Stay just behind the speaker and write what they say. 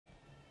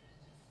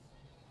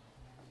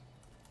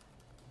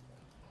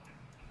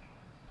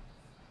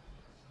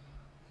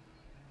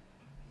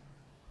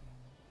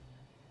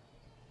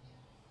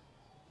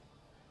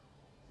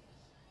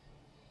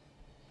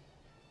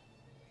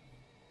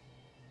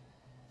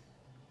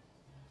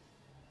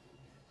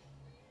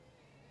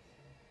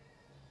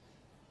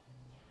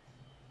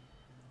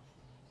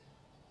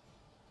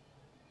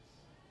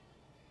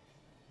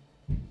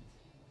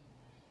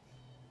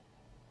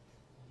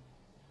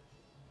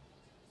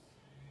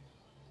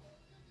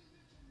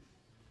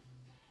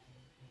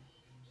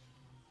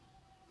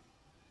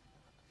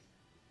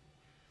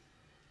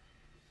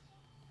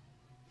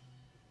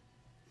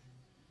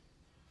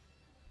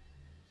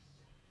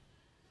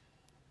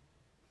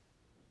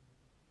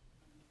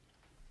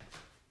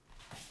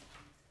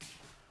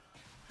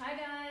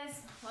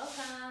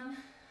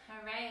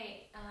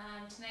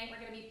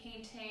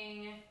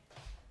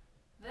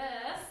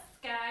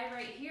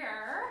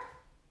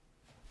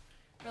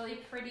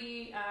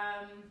pretty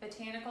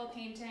botanical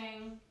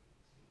painting.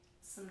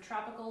 Some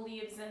tropical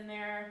leaves in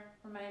there,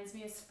 reminds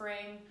me of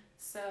spring.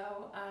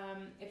 So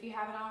if you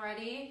haven't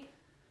already,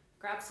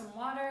 grab some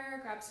water,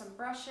 grab some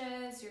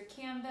brushes, your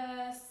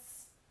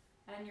canvas,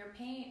 and your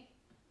paint,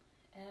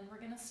 and we're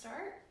gonna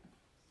start.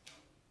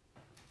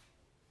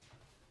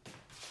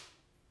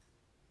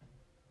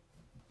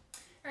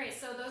 All right,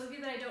 so those of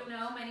you that I don't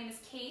know, my name is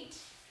Cait.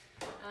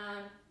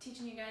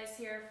 Teaching you guys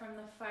here from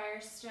the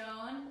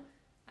Firestone.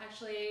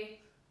 Actually,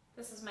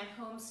 this is my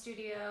home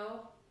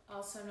studio,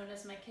 also known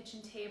as my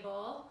kitchen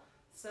table,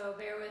 so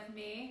bear with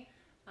me.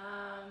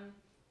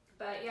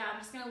 But yeah, I'm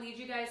just gonna lead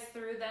you guys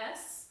through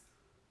this.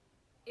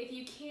 If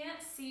you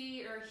can't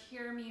see or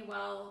hear me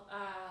well,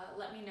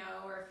 let me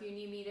know, or if you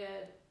need me to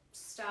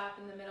stop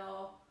in the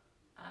middle,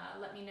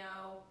 let me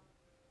know.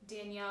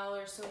 Danielle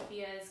or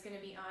Sophia is going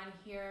to be on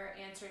here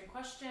answering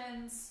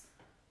questions.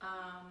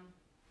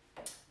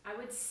 I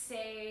would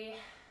say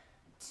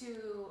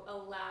to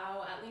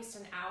allow at least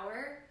an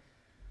hour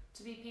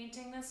to be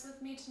painting this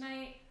with me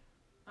tonight.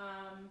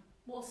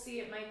 We'll see,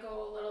 it might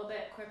go a little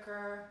bit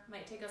quicker,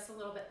 might take us a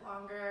little bit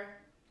longer.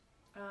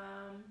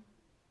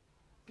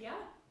 Yeah,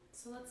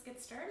 so let's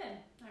get started.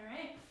 All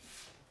right.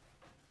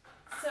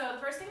 So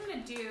the first thing I'm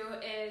going to do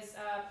is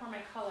pour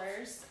my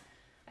colors.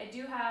 I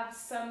do have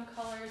some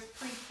colors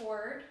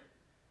pre-poured.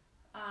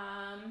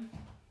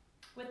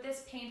 With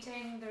this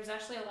painting, there's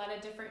actually a lot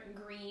of different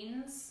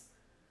greens.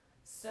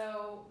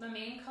 So the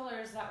main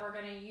colors that we're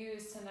going to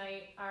use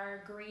tonight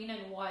are green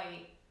and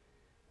white.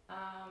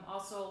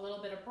 Also a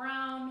little bit of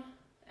brown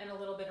and a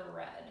little bit of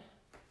red.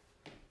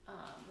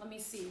 Let me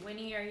see,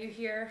 Winnie, are you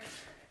here?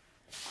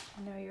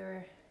 I know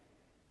you're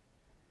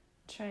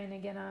trying to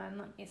get on.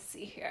 Let me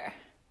see here.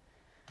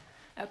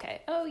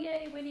 Okay, oh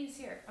yay, Winnie's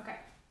here. Okay.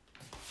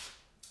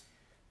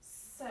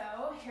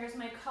 So here's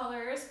my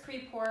colors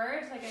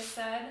pre-poured. Like I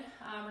said,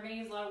 we're gonna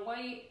use a lot of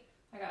white.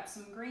 I got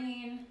some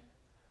green,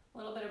 a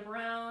little bit of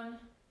brown,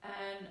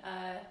 and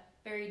a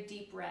very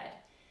deep red.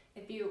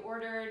 If you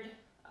ordered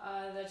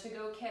the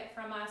to-go kit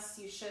from us,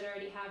 you should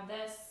already have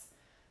this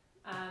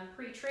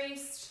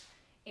pre-traced,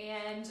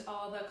 and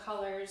all the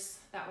colors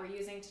that we're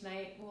using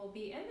tonight will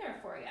be in there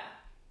for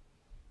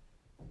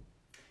you.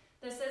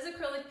 This is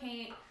acrylic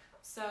paint,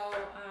 so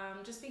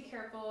just be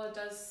careful, it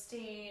does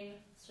stain,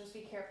 so just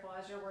be careful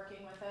as you're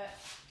working with it.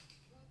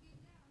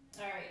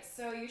 All right,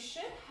 so you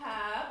should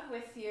have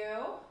with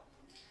you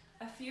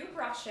a few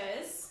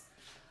brushes.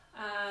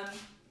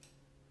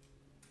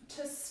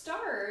 To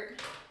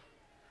start,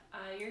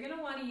 you're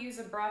gonna wanna use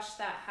a brush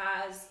that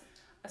has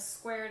a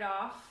squared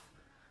off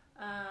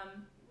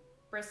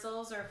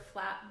bristles or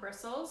flat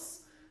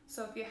bristles.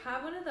 So if you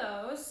have one of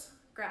those,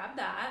 grab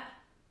that.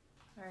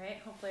 All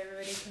right, hopefully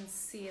everybody can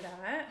see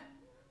that.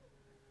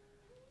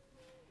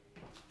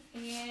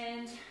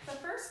 And the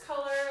first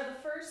color,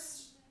 the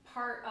first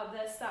part of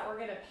this that we're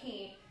gonna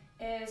paint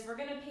is we're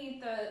gonna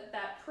paint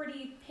that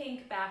pretty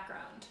pink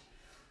background.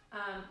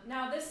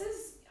 Now this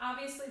is,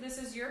 obviously this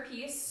is your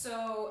piece,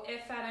 so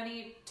if at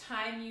any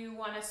time you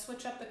wanna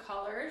switch up the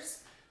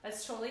colors,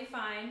 that's totally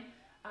fine.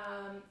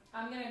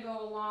 I'm gonna go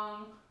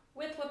along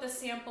with what the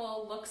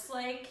sample looks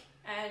like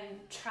and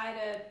try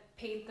to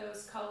paint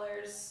those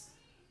colors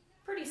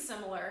pretty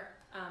similar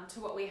to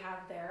what we have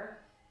there.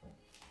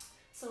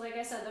 So like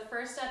I said, the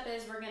first step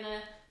is we're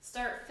gonna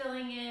start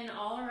filling in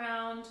all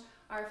around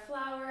our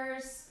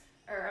flowers,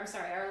 or I'm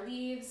sorry, our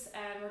leaves,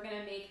 and we're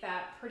gonna make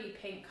that pretty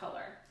pink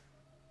color.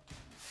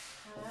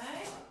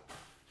 Okay.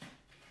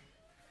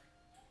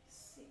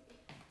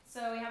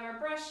 So we have our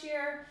brush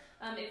here.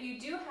 If you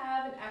do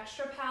have an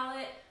extra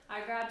palette,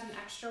 I grabbed an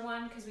extra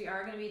one because we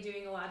are gonna be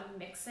doing a lot of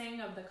mixing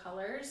of the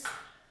colors.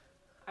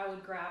 I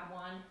would grab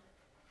one.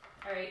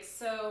 All right,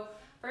 so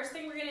first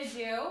thing we're gonna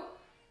do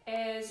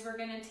is we're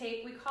gonna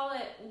take, we call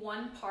it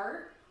one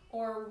part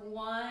or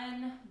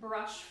one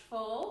brush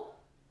full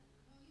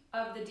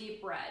of the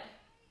deep red.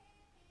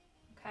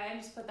 Okay,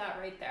 just put that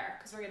right there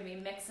because we're gonna be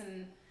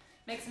mixing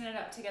it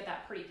up to get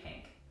that pretty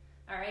pink.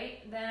 All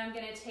right, then I'm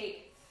gonna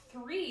take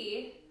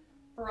 3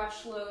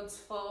 brush loads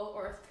full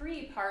or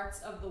 3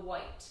 parts of the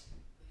white.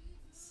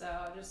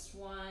 So just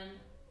 1,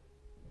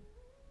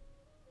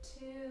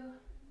 2,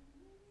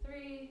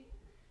 3,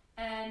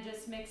 and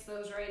just mix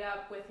those right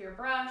up with your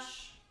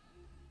brush.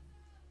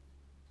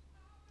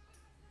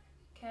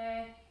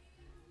 Okay.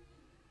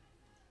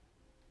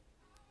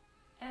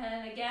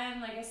 And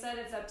again, like I said,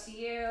 it's up to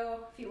you.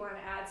 If you want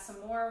to add some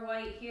more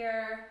white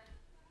here,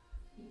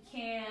 you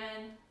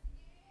can.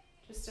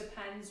 Just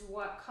depends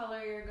what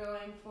color you're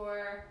going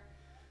for.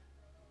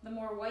 The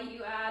more white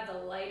you add, the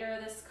lighter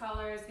this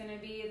color is going to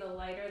be. The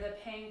lighter the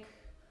pink,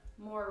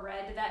 more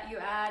red that you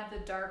add, the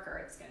darker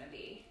it's going to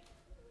be.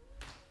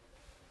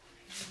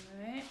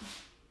 All right.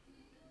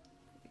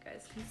 You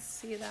guys can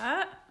see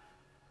that.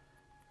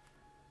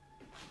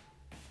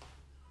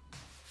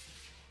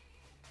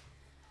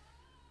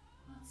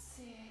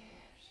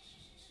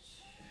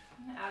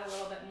 I'm gonna add a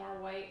little bit more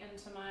white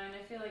into mine.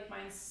 I feel like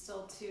mine's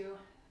still too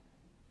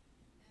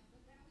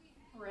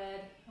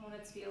red. I want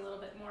it to be a little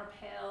bit more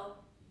pale.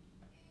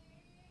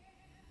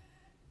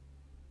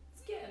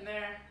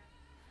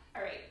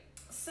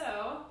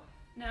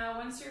 Now,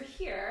 once you're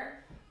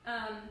here,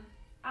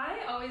 I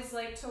always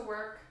like to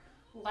work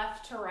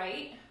left to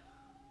right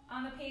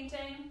on the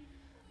painting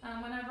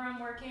whenever I'm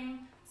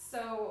working.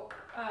 So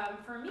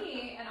for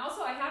me, and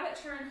also I have it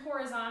turned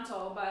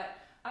horizontal, but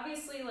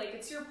obviously like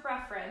it's your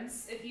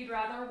preference. If you'd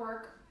rather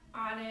work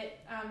on it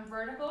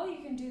vertical, you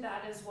can do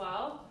that as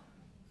well.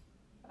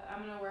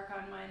 I'm gonna work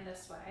on mine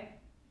this way.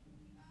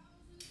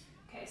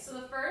 Okay, so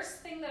the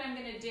first thing that I'm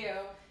gonna do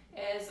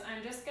is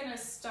I'm just gonna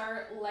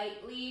start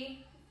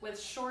lightly with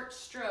short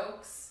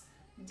strokes,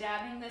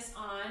 dabbing this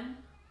on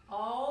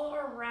all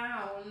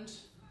around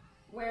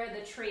where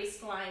the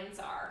traced lines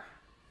are.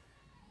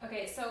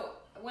 Okay, so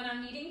when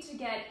I'm needing to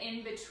get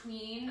in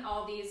between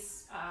all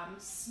these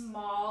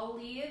small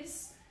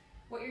leaves,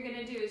 what you're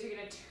gonna do is you're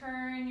gonna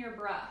turn your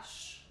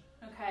brush.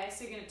 Okay,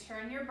 so you're gonna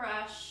turn your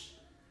brush,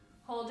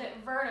 hold it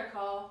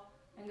vertical,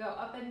 and go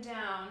up and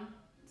down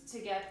to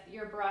get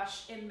your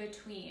brush in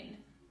between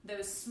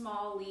those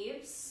small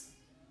leaves.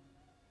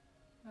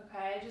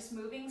 Okay, just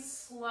moving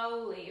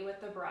slowly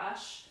with the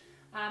brush.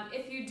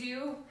 If you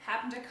do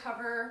happen to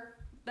cover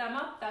them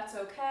up, that's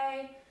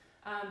okay,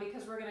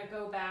 because we're gonna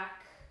go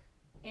back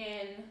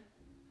in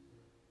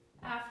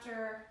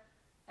after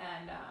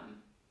and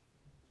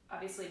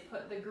obviously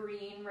put the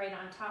green right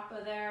on top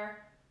of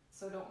there,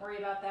 so don't worry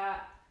about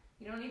that.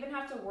 You don't even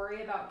have to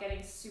worry about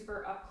getting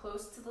super up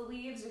close to the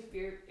leaves. If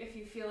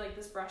you feel like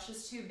this brush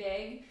is too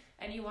big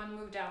and you want to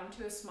move down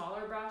to a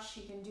smaller brush,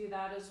 you can do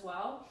that as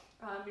well.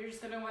 You're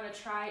just going to want to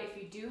try, if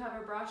you do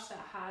have a brush that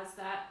has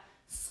that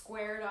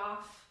squared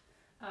off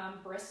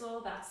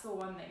bristle, that's the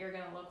one that you're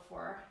going to look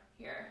for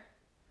here.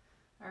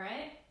 All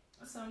right,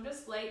 so I'm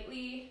just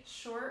lightly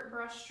short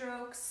brush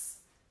strokes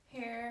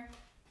here,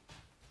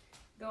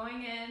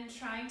 going in,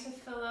 trying to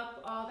fill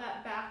up all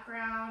that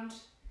background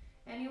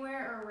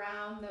anywhere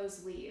around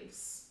those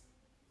leaves.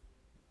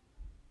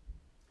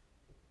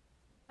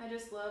 I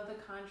just love the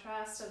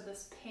contrast of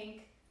this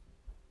pink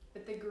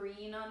with the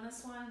green on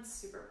this one. It's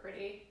super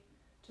pretty.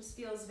 Just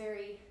feels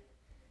very,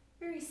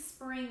 very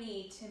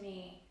springy to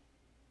me.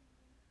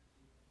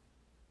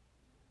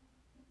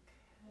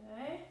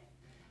 Okay.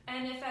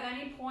 And if at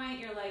any point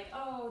you're like,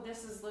 oh,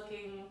 this is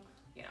looking,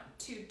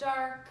 too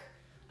dark,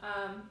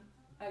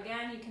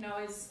 again, you can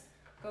always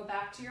go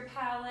back to your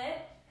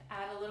palette,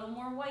 add a little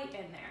more white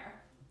in there,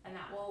 and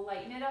that will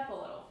lighten it up a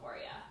little for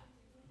you.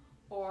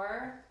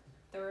 Or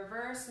the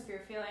reverse, if you're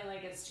feeling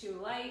like it's too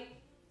light,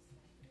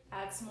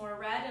 add some more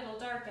red, it'll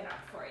darken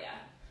up for you.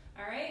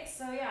 All right,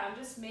 so yeah, I'm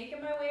just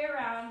making my way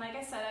around. Like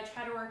I said, I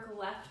try to work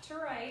left to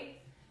right,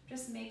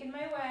 just making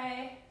my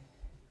way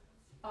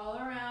all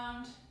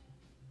around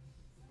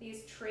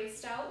these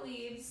traced out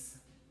leaves.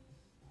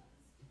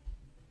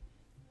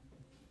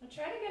 I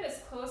try to get as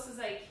close as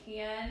I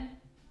can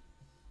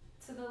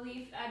to the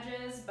leaf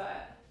edges,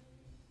 but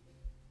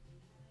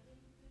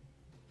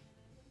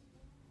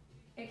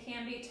it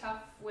can be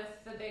tough with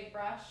the big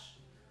brush.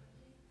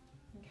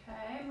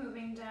 Okay,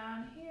 moving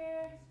down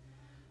here.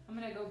 I'm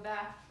gonna go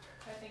back,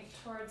 I think,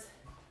 towards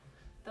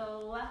the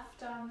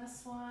left on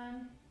this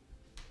one.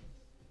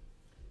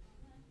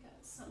 Got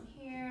some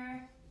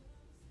here.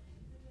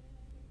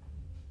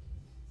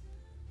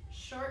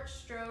 Short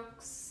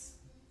strokes.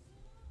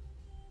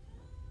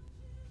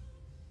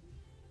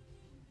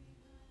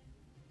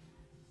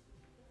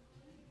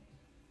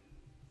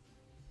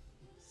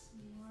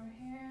 Some more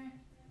here.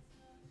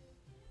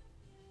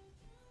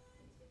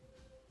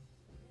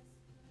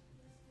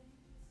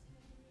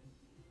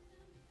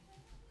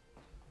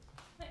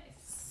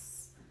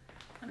 Nice.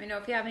 Let me know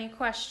if you have any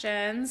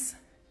questions.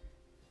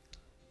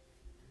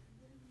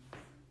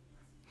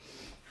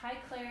 Hi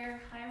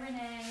Claire, hi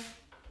Renee,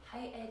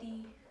 hi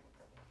Eddie.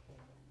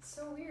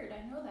 So weird,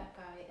 I know that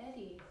guy,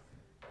 Eddie.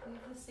 We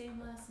have the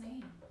same last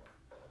name.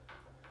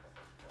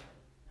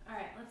 All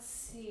right, let's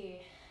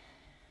see.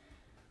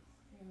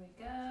 Here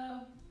we go.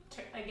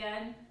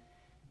 Again,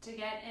 to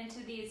get into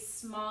these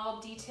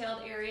small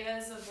detailed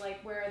areas of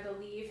like where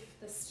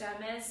the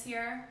stem is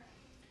here,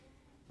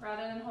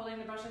 rather than holding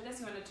the brush like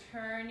this, you want to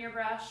turn your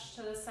brush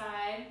to the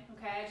side,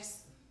 okay?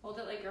 Just hold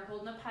it like you're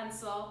holding a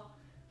pencil,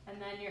 and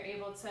then you're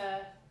able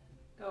to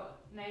go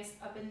nice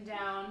up and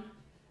down,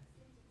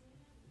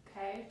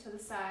 okay, to the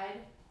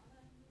side.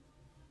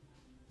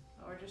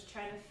 We're just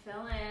trying to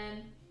fill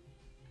in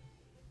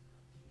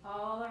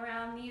all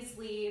around these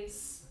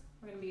leaves.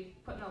 We're going to be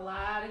putting a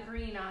lot of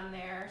green on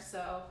there,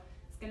 so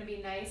it's going to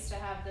be nice to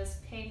have this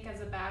pink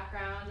as a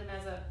background and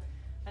as a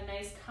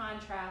nice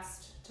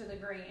contrast to the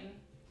green.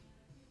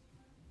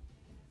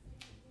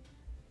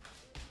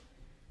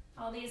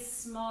 All these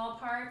small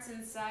parts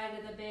inside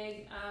of the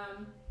big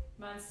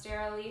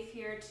Monstera leaf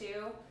here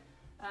too.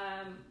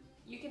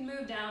 You can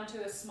move down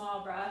to a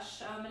small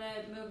brush. I'm going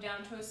to move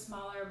down to a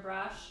smaller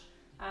brush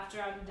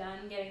after I'm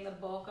done getting the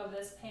bulk of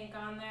this pink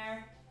on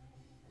there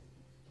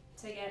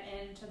to get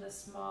into the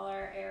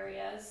smaller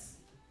areas.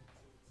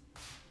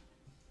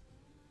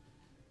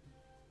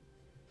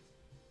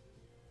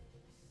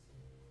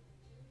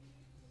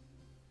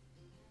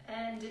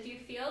 And if you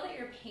feel that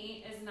your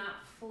paint is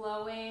not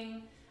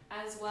flowing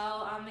as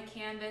well on the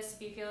canvas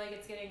if you feel like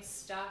it's getting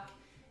stuck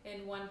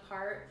in one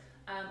part.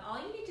 All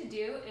you need to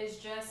do is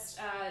just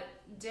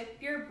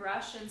dip your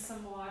brush in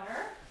some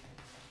water.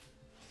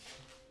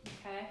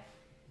 Okay,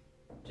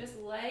 just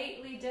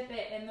lightly dip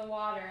it in the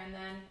water, and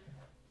then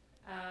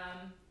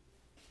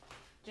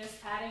just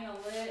adding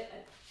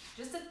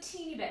just a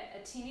teeny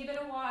bit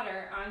of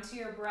water onto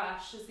your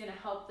brush is gonna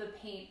help the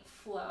paint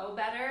flow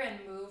better and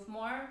move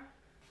more.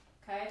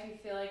 Okay, if you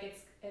feel like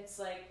it's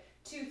like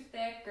too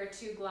thick or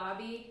too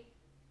globby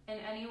in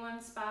any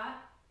one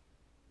spot.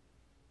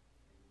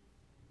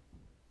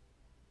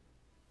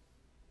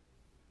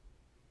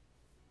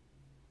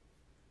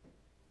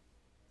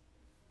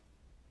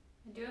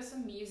 I do have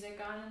some music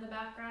on in the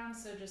background,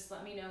 so just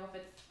let me know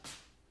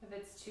if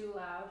it's too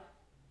loud.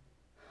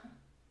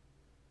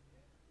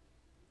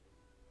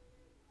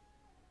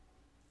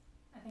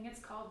 I think it's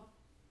called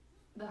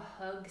the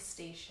Hug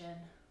Station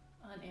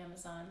on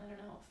Amazon. I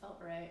don't know, it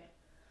felt right.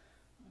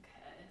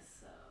 Okay,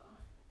 so.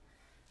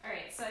 All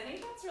right, so I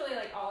think that's really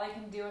like all I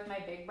can do with my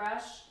big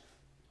brush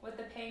with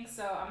the pink.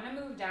 So I'm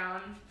gonna move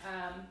down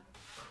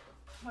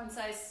one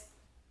size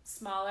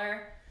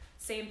smaller,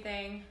 same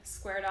thing,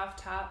 squared off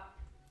top.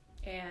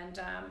 And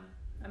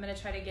I'm gonna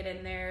try to get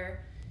in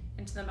there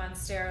into the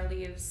Monstera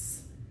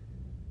leaves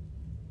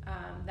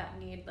that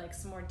need like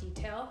some more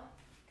detail.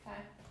 Okay.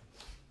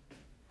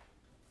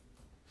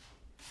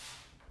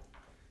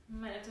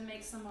 Might have to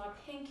make some more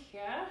pink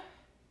here.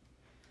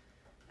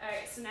 All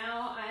right, so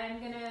now I'm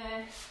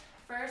gonna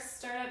first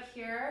start up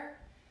here,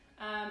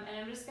 and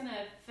I'm just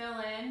gonna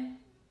fill in.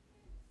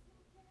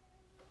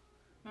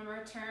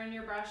 Remember, turn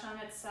your brush on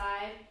its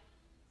side.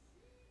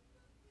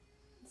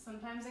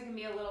 Sometimes it can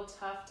be a little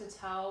tough to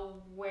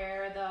tell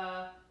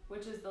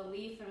which is the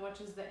leaf and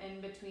which is the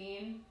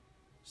in-between.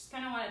 Just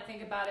kind of want to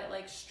think about it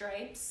like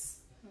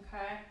stripes,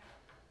 okay?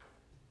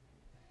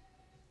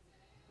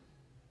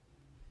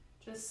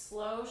 Just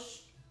slow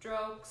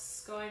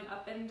strokes going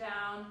up and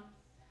down.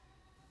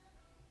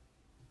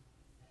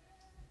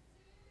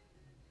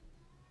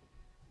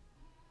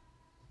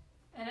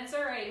 And it's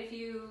all right if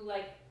you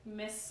like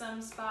miss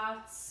some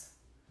spots.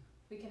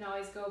 We can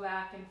always go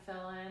back and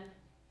fill in.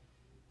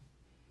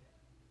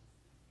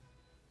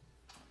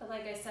 But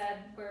like I said,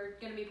 we're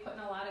gonna be putting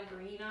a lot of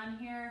green on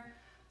here,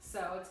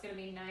 so it's gonna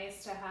be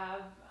nice to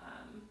have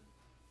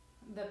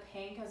the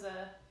pink as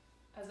a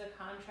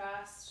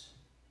contrast.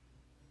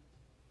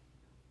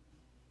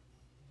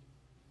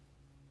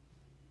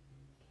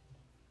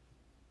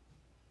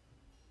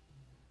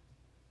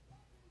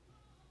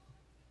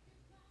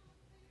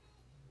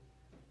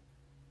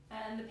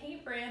 And the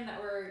paint brand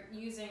that we're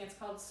using, it's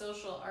called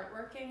Social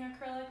Artworking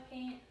Acrylic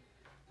Paint.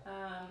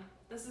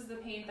 This is the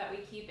paint that we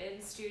keep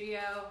in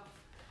studio.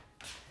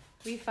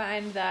 We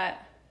find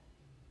that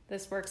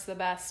this works the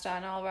best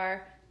on all of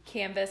our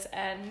canvas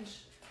and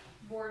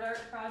board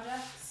art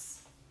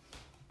projects.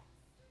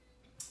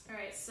 All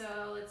right, so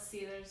let's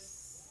see,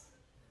 there's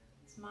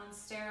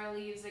Monstera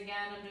leaves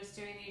again. I'm just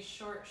doing these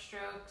short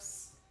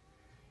strokes.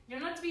 You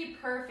don't have to be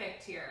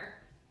perfect here,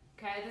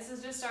 okay? This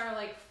is just our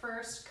like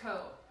first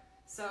coat.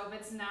 So if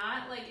it's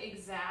not like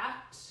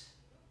exact,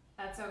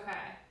 that's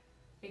okay,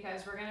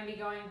 because we're gonna be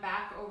going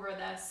back over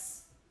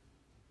this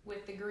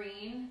with the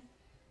green.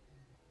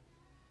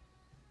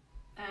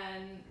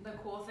 And the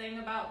cool thing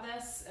about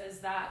this is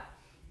that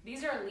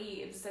these are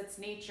leaves, it's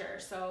nature,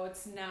 so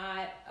it's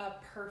not a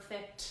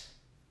perfect,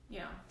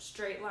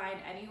 straight line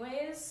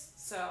anyways.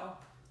 So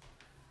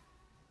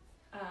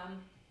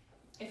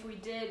if we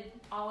did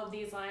all of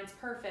these lines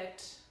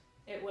perfect,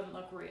 it wouldn't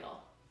look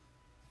real.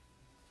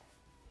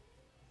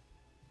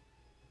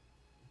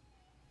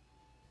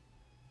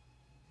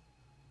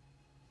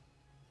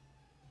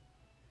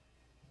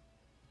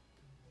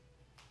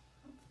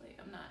 Hopefully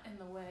I'm not in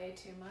the way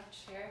too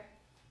much here.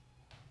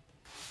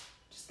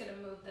 Just gonna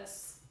move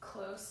this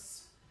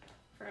close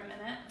for a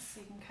minute so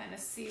you can kind of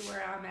see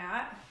where I'm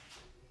at.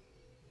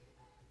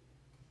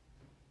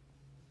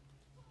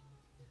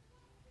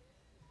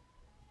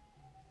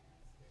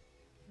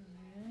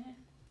 Alright.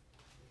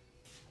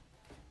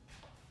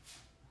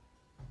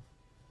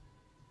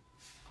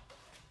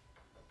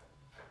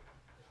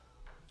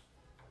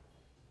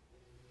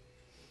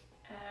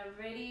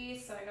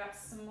 Alrighty, so I got a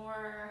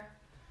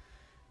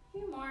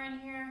few more in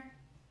here.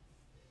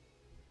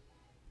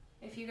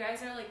 If you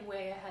guys are like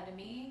way ahead of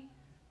me,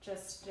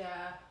 just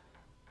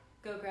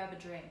go grab a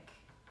drink.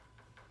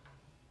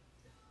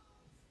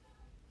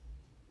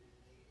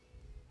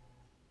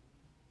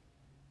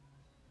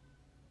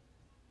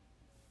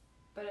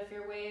 But if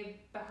you're way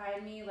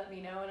behind me, let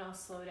me know and I'll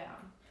slow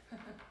down.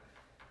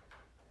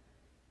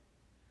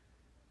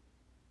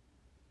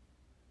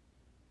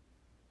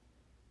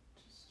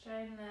 Just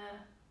trying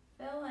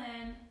to fill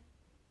in.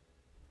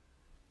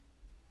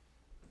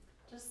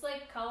 Just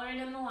like coloring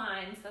in the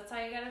lines, that's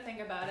how you gotta think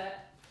about it.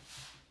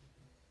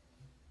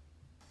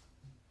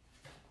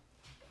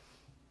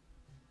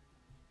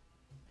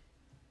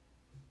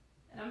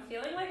 And I'm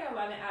feeling like I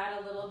wanna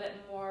add a little bit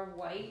more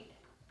white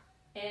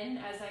in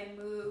as I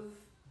move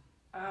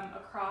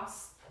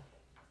across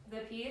the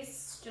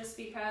piece just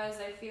because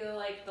I feel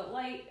like the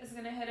light is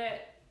gonna hit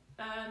it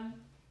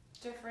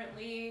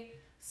differently.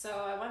 So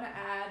I want to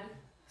add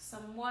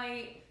some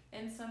white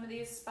in some of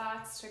these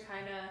spots to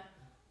kind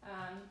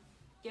of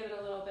give it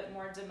a little bit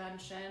more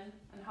dimension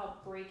and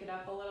help break it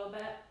up a little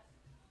bit.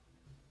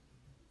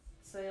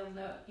 So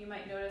you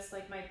might notice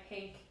like my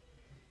pink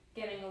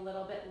getting a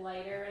little bit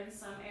lighter in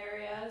some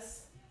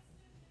areas.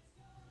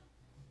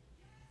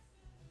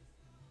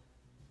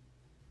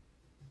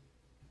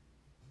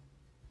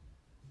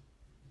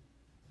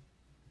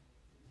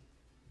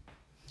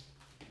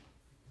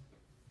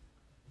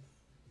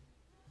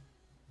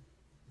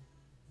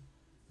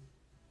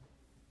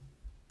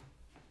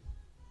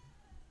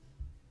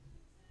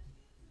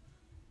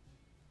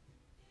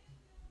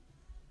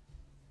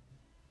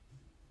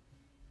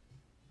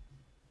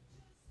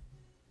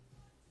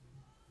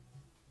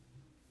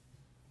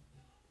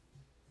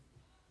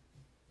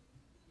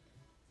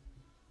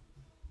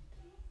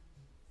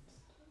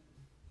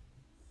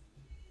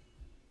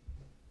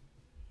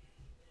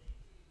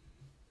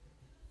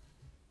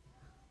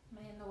 Am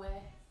I in the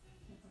way?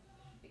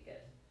 Should be good.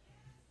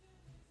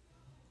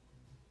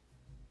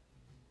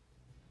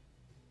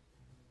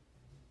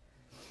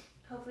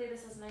 Hopefully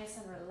this is nice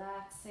and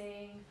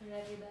relaxing for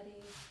everybody.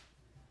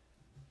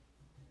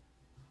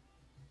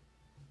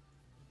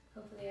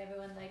 Hopefully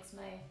everyone likes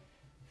my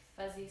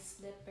fuzzy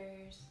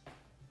slippers.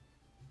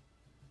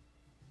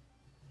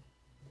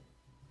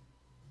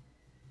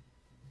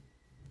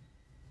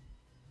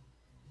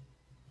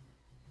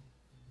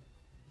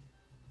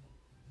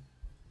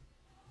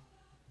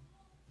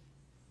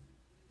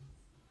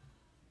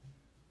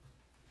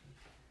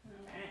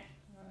 Alright,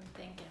 what am I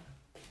thinking?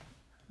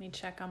 Let me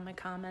check on my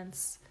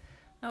comments.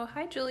 Oh,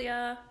 hi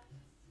Julia.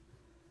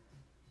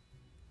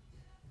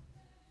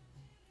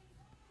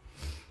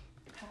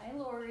 Hi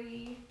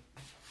Lori.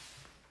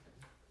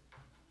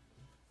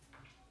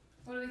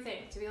 What do we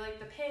think? Do we like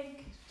the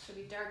pink? Should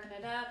we darken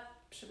it up?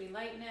 Should we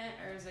lighten it?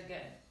 Or is it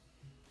good?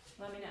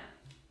 Let me know.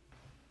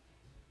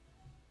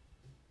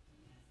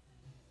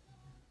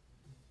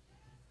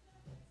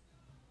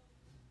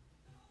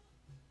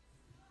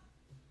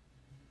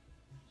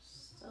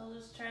 Still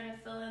just trying to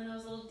fill in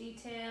those little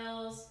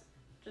details.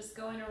 Just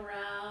going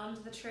around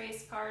the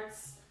trace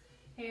parts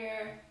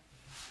here.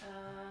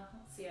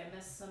 Let's see, I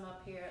missed some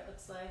up here, it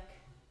looks like.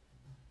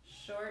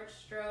 Short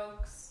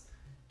strokes,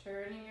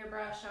 turning your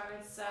brush on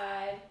its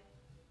side.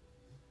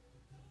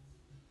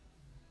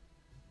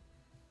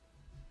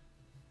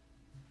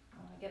 I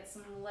want to get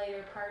some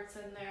lighter parts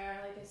in there,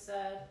 like I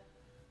said.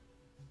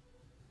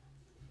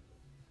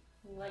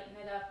 Lighten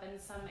it up in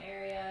some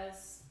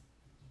areas.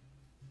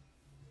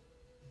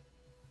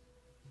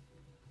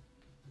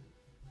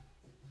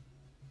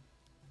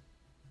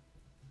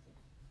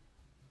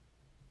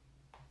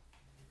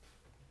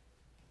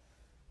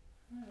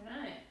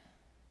 Alright,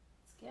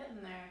 it's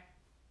getting there.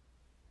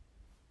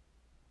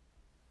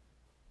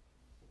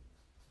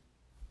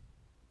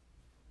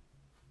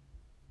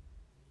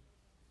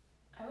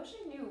 I wish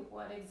I knew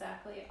what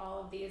exactly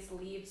all of these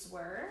leaves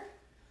were.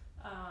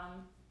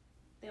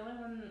 The only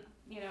one,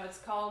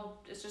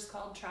 it's just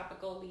called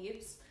tropical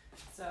leaves.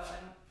 So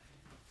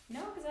I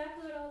don't know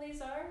exactly what all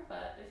these are,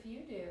 but if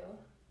you do,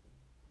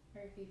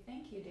 or if you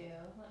think you do,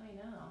 let me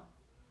know.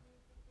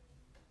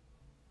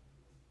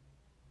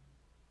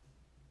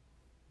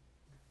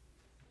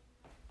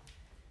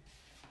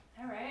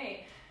 All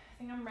right, I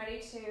think I'm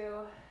ready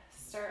to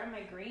start on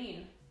my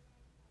green.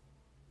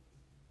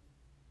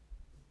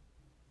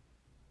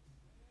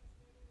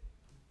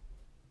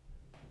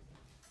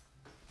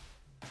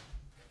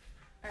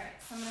 All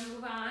right, so I'm gonna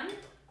move on.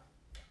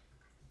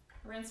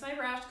 Rinse my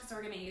brush because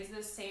we're gonna use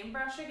this same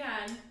brush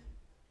again.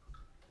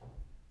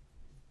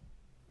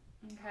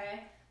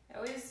 Okay, I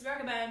always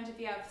recommend if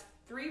you have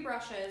 3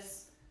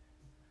 brushes,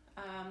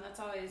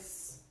 that's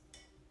always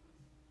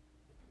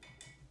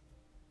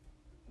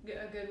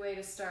a good way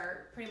to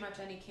start pretty much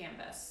any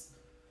canvas.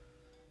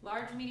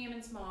 Large, medium,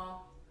 and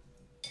small.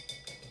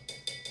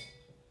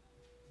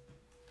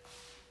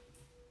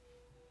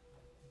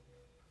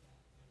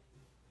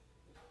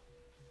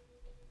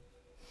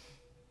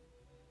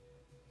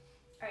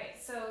 All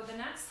right, so the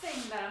next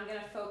thing that I'm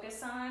gonna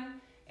focus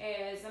on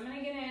is I'm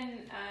gonna get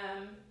in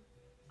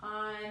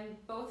on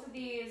both of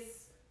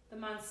these, the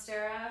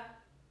Monstera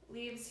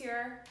leaves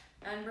here,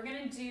 and we're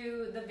gonna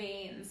do the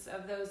veins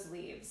of those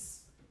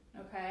leaves,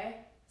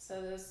 okay? So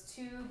those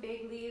 2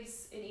 big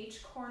leaves in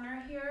each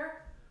corner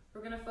here,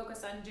 we're gonna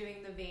focus on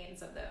doing the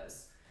veins of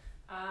those.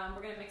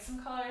 We're gonna mix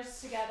some colors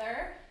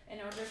together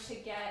in order to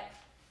get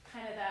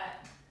kind of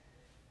that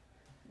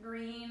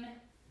green.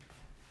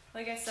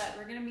 Like I said,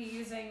 we're gonna be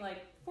using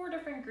like 4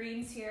 different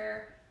greens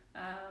here,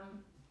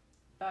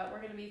 but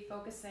we're gonna be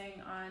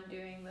focusing on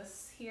doing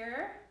this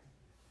here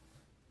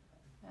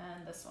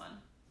and this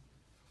one.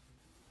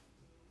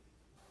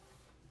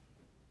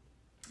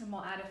 And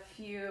we'll add a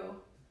few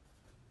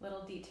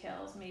little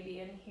details maybe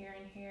in here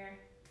and here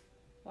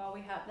while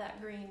we have that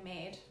green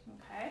made,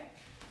 okay?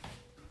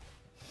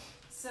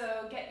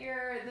 So get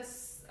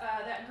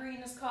that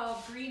green is called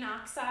green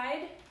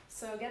oxide.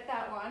 So get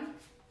that one.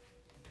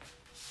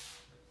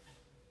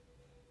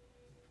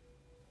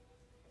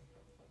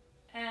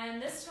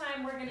 And this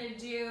time we're gonna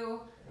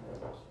do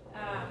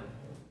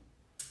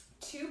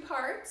 2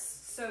 parts,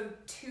 so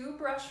 2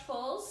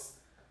 brushfuls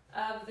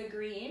of the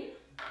green.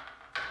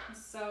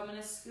 So I'm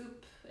gonna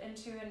scoop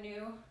into a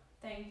new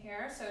thing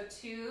here. So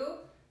 2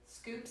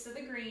 scoops of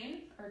the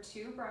green, or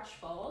 2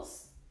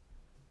 brushfuls.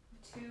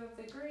 2 of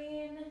the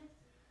green.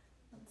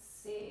 Let's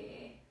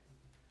see.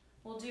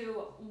 We'll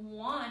do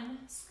 1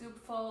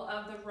 scoopful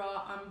of the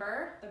raw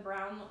umber, the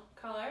brown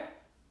color.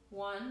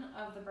 1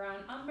 of the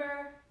brown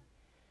umber.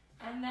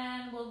 And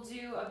then we'll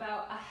do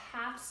about a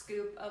half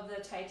scoop of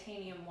the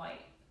titanium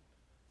white.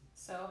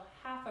 So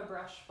half a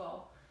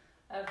brushful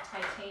of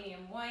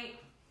titanium white,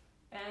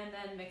 and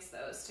then mix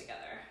those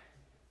together.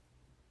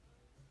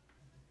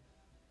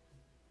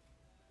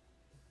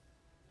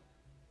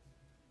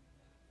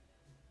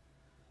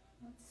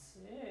 Let's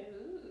see.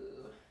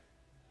 Ooh.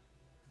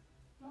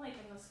 I'm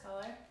liking this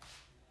color.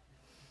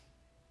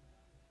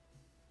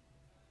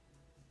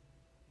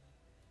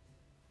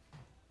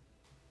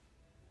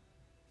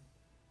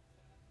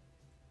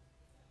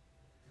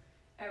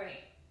 All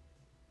right.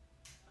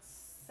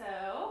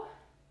 So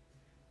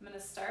I'm going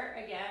to start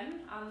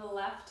again on the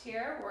left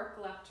here, work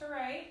left to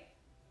right.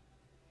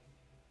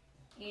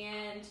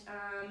 And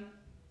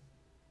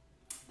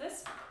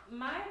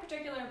my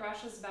particular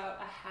brush is about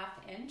a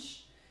 1/2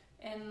 inch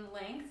in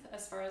length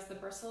as far as the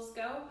bristles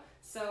go.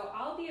 So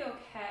I'll be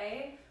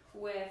okay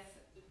with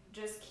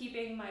just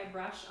keeping my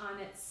brush on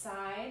its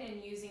side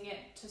and using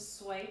it to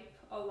swipe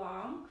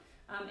along.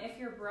 If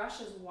your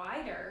brush is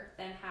wider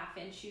than 1/2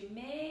 inch, you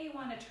may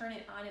want to turn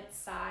it on its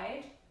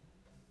side.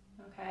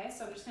 Okay,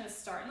 so I'm just going to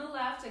start on the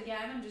left.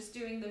 Again, I'm just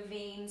doing the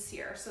veins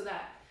here. So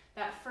that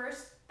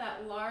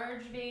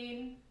large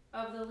vein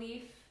of the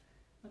leaf,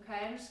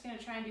 okay, I'm just going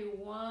to try and do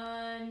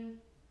 1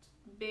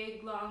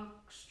 big long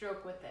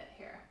stroke with it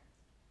here.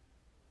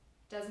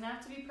 Doesn't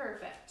have to be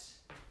perfect.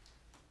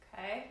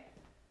 Okay.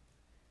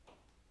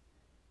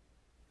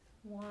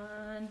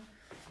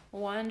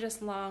 One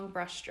just long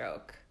brush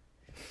stroke.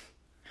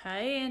 Hi,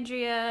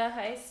 Andrea.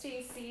 Hi,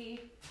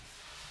 Stacy.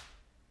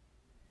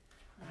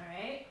 All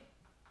right.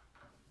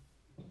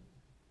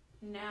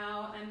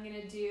 Now I'm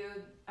gonna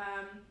do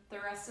the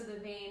rest of the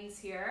veins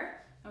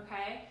here,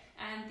 okay?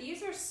 And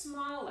these are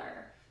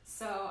smaller,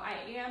 so I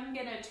am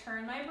gonna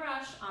turn my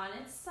brush on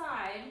its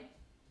side,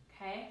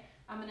 okay?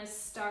 I'm gonna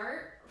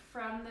start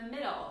from the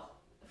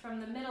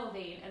middle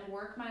vein and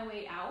work my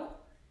way out.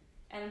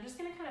 And I'm just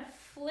gonna kind of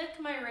flick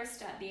my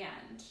wrist at the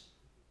end,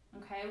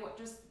 okay?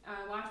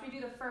 Watch me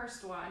do the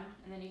first one,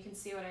 and then you can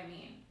see what I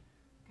mean,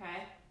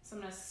 okay? So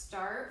I'm gonna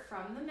start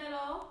from the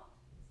middle,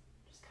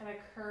 just kind of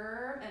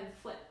curve and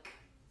flick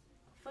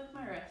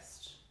my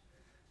wrist.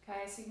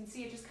 Okay, so you can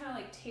see it just kind of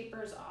like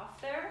tapers off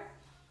there.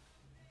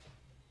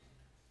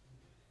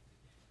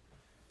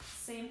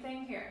 Same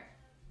thing here.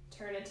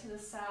 Turn it to the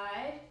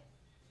side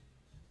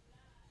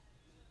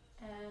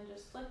and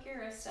just flick your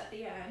wrist at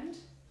the end.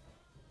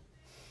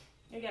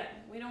 Again,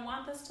 we don't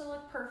want this to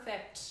look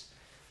perfect.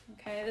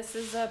 Okay, this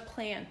is a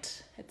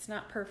plant. It's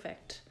not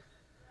perfect.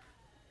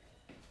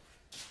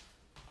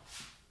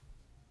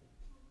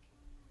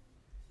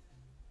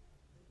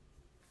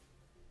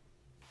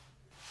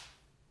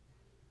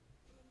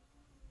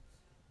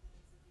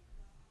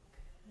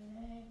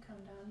 Okay, come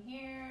down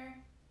here.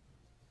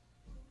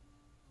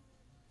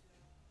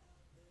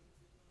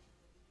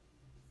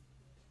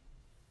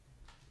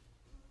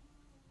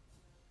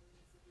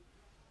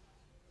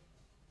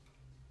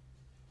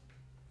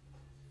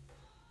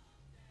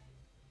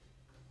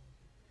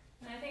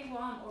 And I think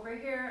while I'm over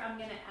here, I'm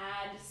gonna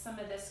add some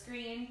of this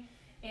green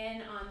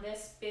in on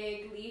this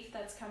big leaf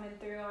that's coming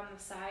through on the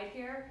side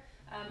here.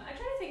 I try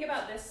to think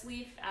about this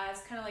leaf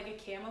as kind of like a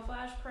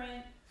camouflage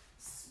print.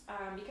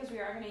 Because we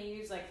are going to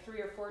use like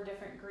 3 or 4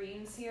 different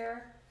greens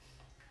here.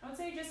 I would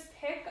say just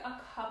pick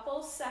a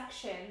couple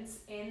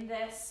sections in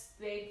this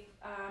big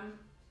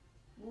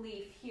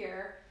leaf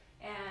here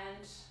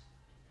and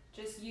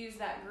just use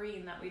that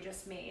green that we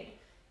just made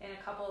in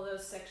a couple of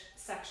those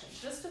sections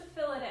just to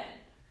fill it in.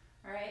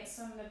 All right,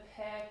 so I'm going to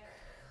pick,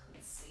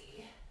 let's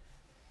see,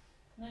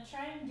 I'm going to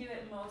try and do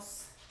it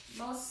most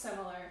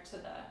similar to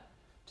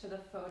the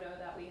photo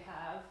that we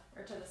have,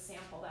 or to the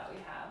sample that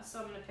we have. So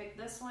I'm going to pick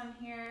this one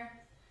here.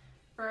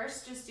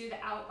 First, just do the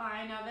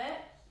outline of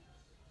it.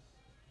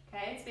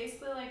 Okay, it's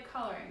basically like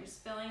coloring,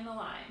 just filling the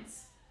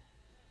lines.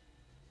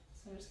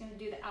 So I'm just going to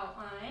do the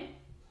outline.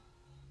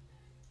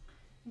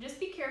 And just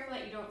be careful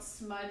that you don't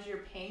smudge your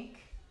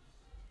pink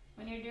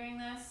when you're doing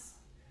this.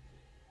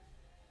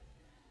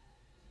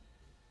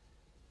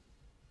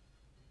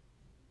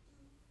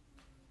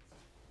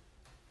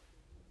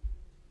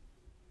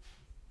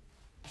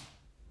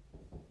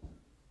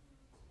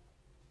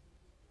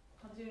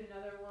 I'll do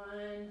another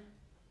one.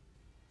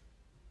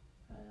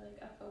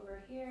 Like up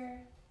over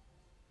here.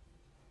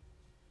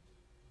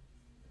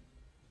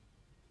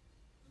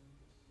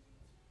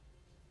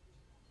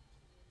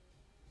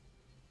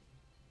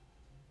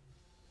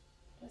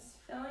 Just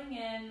filling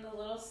in the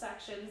little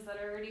sections that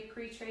are already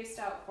pre-traced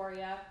out for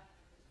you.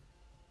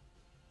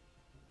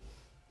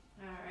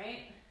 All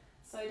right,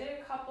 so I did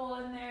a couple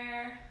in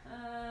there.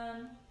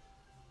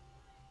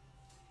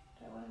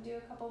 Do I want to do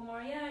a couple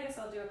more? Yeah, I guess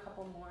I'll do a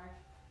couple more.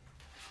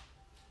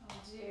 I'll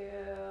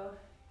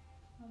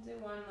do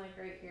one like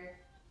right here.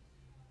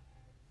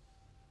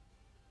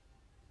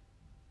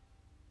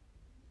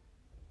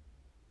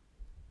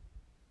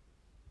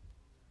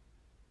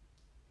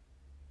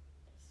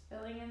 Just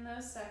filling in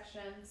those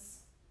sections.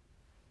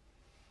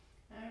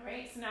 All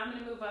right, so now I'm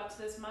going to move up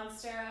to this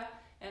monstera,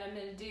 and I'm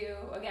going to do,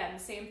 again,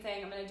 same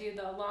thing. I'm going to do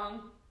the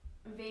long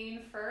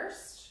vein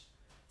first.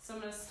 So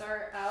I'm going to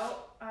start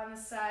out on the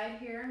side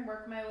here and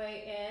work my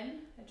way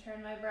in. I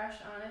turn my brush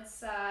on its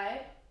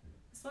side.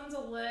 This one's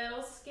a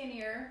little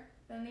skinnier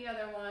than the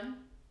other one.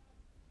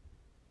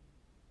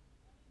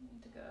 I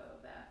need to go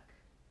back.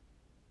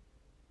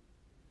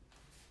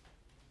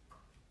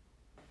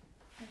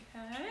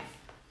 Okay.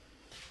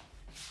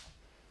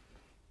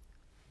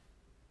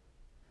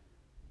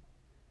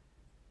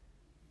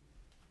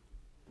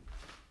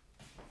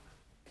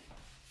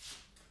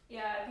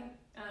 Yeah, I think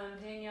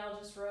Danielle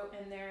just wrote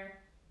in there,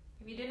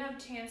 if you didn't have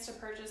a chance to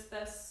purchase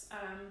this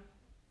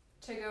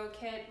to-go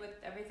kit with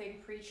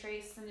everything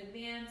pre-traced in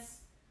advance,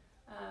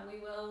 we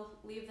will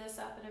leave this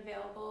up and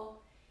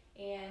available,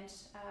 and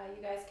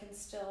you guys can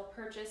still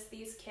purchase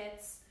these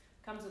kits.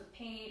 Comes with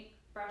paint,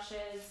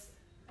 brushes,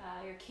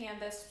 your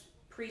canvas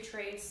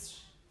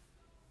pre-traced.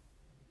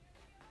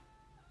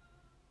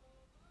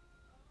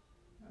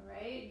 All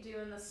right,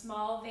 doing the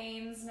small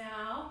veins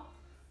now.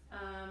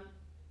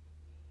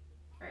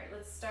 All right,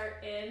 let's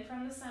start in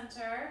from the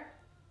center,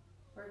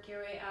 work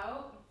your way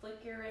out,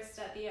 flick your wrist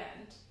at the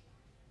end.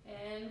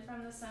 In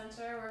from the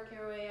center, work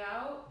your way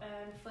out,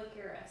 and flick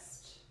your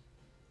wrist.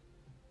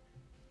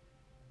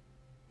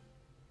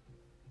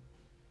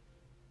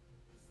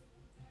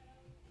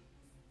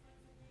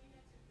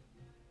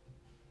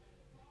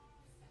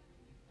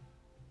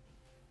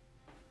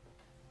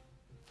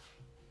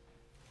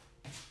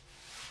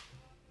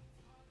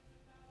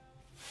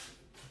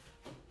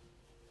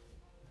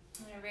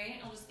 All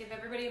right, I'll just give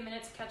everybody a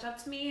minute to catch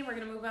up to me. We're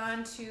gonna move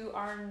on to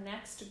our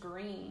next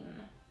green.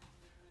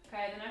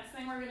 Okay, the next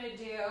thing we're gonna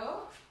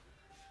do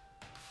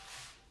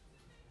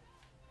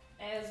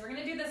is we're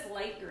gonna do this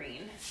light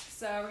green.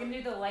 So we're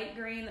gonna do the light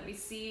green that we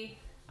see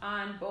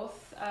on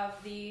both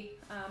of the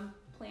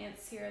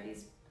plants here,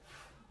 these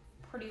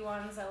pretty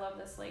ones. I love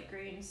this light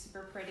green,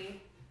 super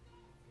pretty.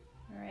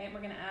 All right,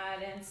 we're gonna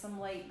add in some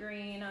light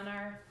green on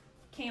our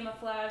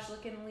camouflage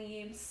looking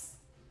leaves.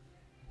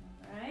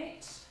 All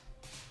right.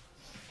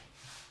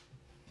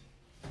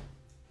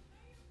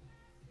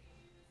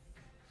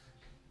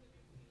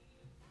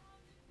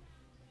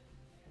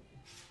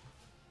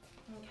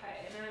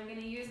 Okay, and then I'm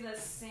gonna use this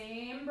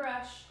same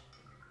brush.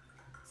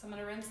 So I'm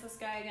gonna rinse this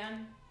guy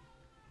again.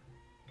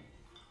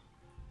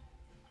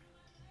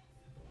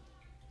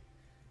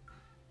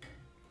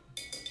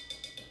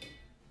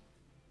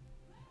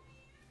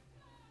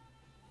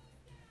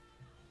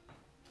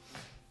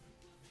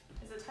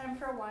 Is it time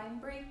for a wine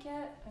break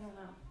yet? I don't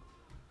know.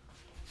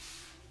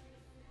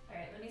 All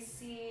right, let me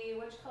see,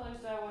 which colors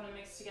do I want to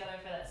mix together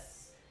for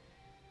this?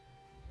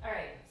 All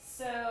right,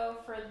 so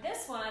for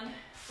this one,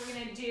 we're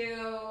gonna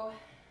do,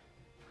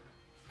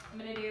 I'm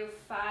gonna do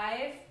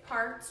 5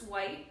 parts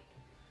white.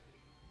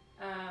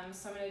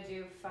 So I'm gonna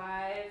do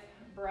 5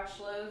 brush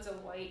loads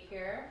of white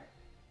here.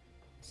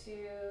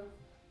 2,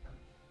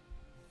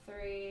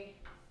 3,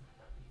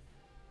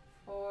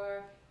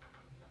 4,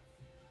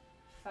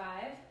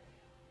 5.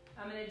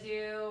 I'm gonna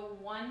do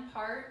 1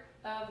 part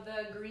of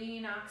the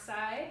green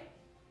oxide.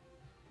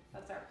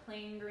 That's our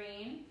plain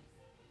green.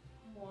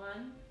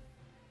 1.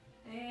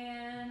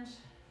 And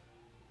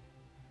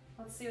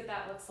let's see what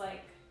that looks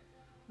like.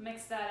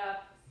 Mix that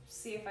up,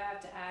 see if I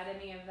have to add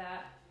any of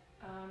that,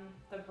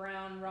 the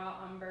brown raw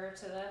umber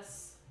to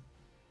this.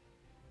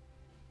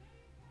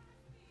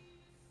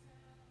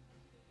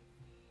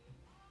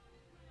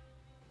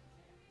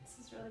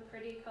 This is really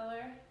pretty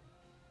color.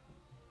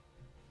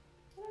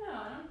 I don't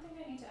know, I don't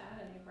think I need to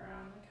add any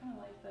brown. I kind of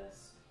like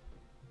this.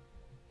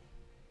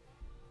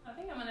 I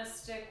think I'm gonna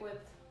stick with,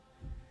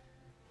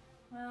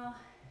 well,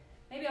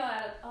 maybe I'll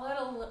add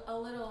a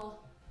little,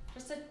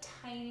 just a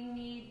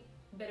tiny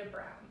bit of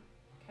brown,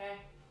 okay?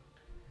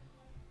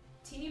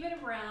 Teeny bit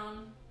of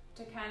brown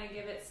to kind of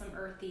give it some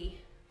earthy,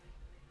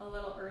 a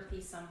little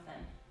earthy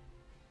something.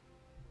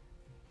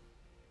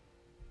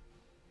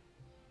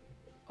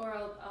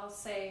 Or I'll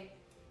say,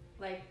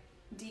 like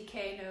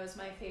DK knows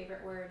my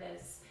favorite word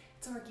is,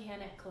 it's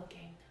organic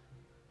looking.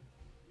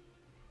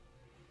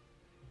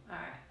 All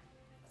right,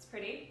 that's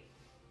pretty.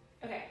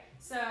 Okay,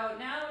 so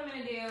now what I'm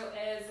gonna do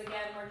is,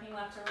 again, working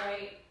left to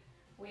right,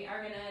 we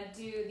are gonna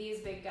do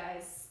these big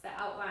guys, the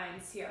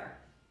outlines here,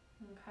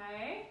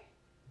 okay?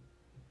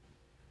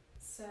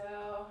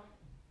 So,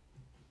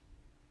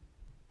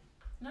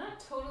 not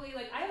totally,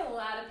 like, I have a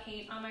lot of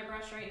paint on my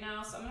brush right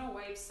now, so I'm gonna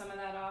wipe some of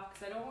that off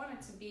because I don't want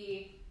it to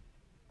be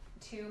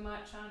too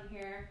much on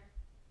here.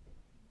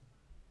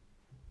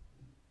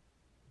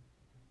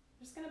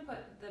 just gonna put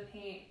the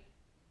paint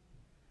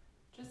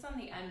just on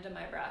the end of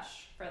my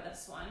brush for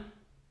this one.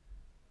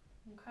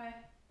 Okay,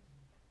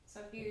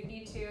 so if you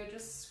need to,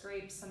 just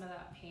scrape some of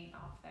that paint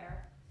off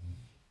there.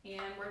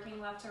 And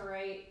working left to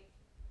right,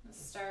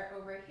 let's start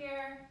over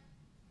here,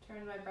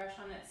 turn my brush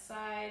on its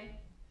side.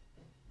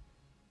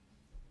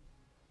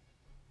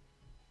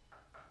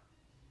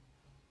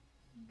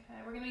 Okay,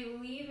 we're gonna be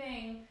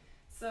leaving,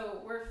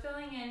 so we're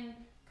filling in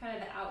kind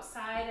of the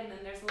outside, and then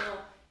there's a little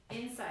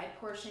inside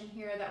portion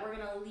here that we're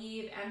gonna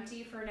leave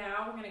empty for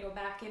now. We're gonna go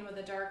back in with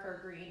a darker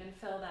green and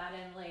fill that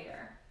in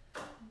later.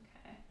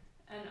 Okay,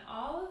 and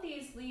all of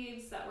these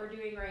leaves that we're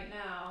doing right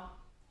now,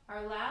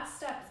 our last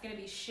step is gonna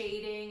be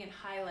shading and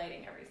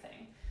highlighting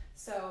everything.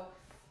 So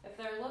if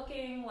they're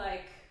looking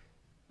like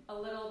a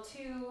little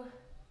too,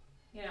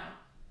 you know,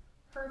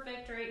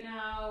 perfect right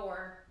now,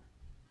 or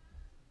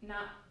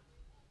not,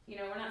 you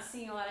know, we're not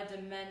seeing a lot of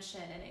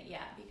dimension in it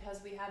yet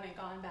because we haven't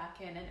gone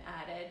back in and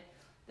added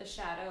the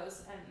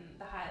shadows and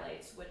the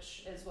highlights,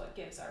 which is what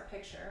gives our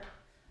picture,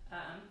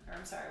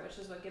 which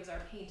is what gives our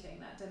painting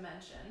that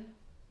dimension.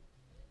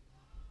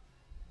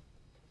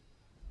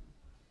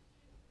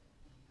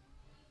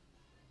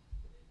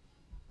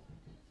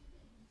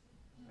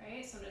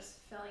 Right, so I'm just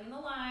filling in the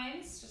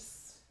lines,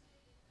 just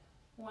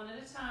one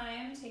at a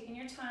time, taking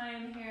your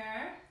time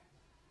here.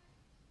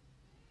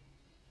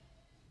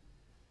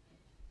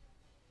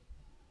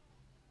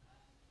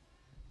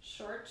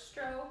 Short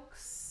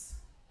strokes.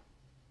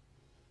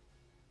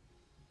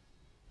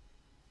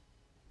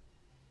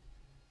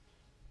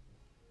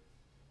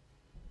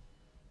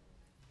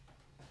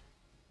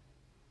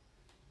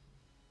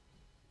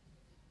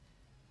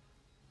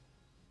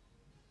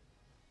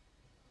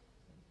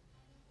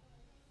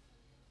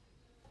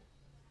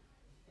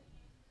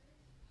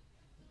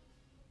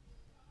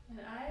 And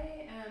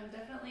I am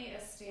definitely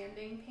a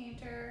standing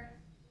painter.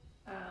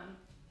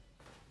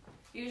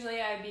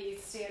 Usually I'd be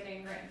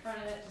standing right in front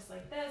of it just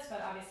like this,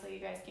 but obviously you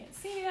guys can't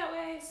see me that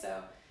way,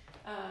 so,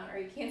 or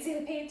you can't see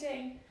the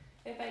painting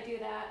if I do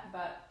that,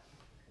 but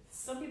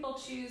some people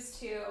choose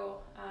to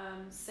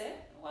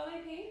sit while they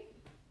paint,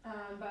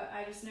 but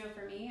I just know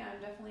for me, I'm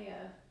definitely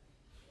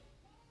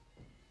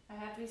I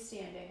have to be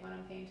standing when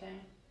I'm painting.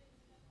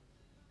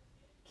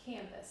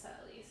 Canvas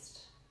at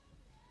least.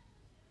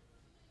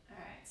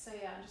 Alright, so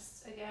yeah, I'm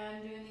just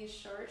again doing these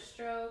short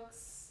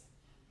strokes.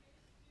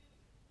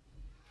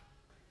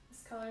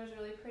 This color is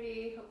really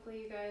pretty.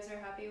 Hopefully you guys are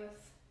happy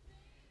with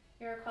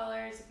your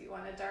colors. If you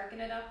want to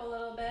darken it up a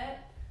little bit,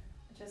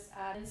 just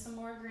add in some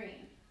more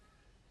green.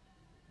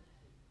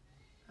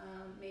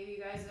 Maybe you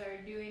guys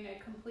are doing a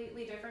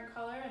completely different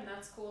color, and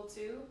that's cool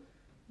too.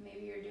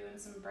 Maybe you're doing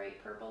some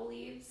bright purple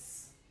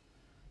leaves.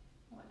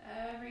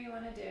 Whatever you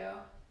want to do.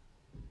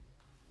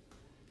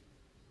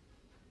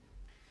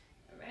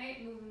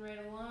 Alright, moving right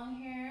along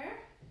here.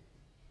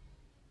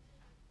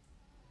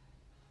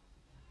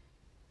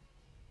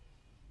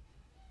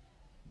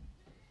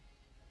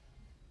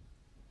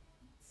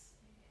 Let's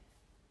see.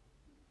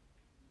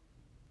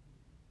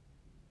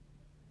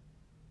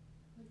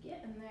 We're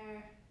getting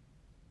there.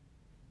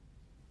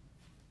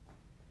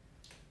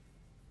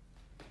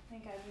 I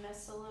think I've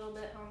missed a little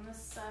bit on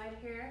this side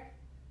here.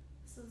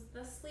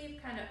 This sleeve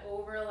kind of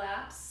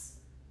overlaps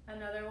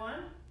another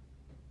one.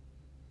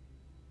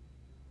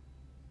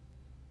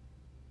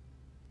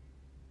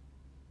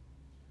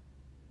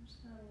 I'm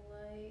just kind of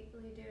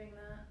lightly doing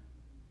that.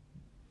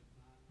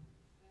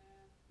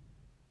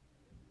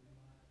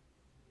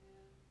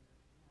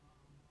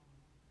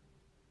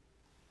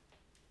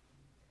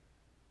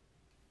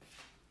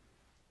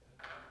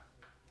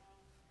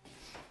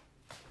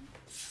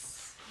 Let's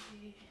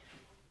see.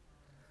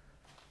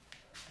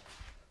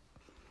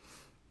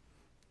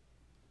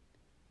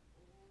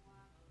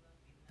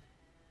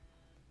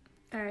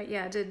 All right,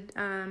 yeah, did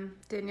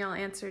Danielle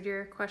answered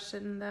your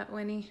question, that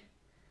Winnie?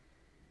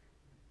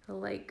 The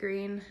light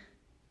green.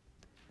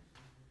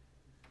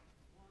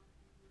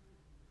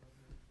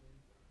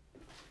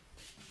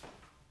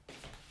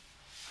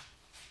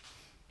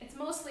 It's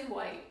mostly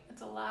white.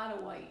 It's a lot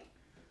of white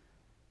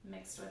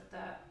mixed with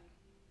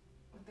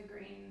the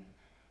green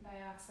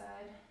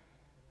dioxide.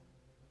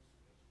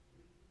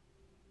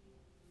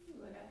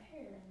 Ooh, I got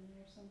hair in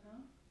there somehow.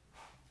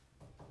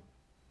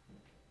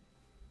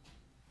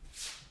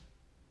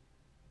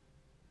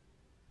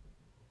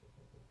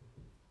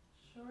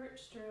 Short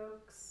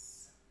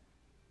strokes.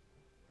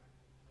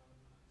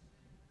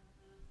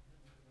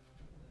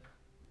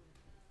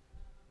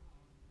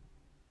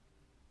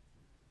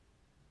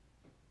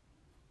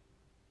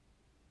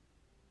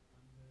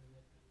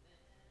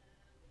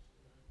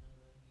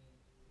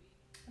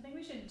 I think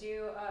we should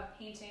do a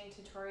painting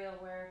tutorial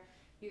where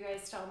you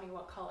guys tell me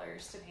what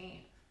colors to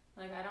paint.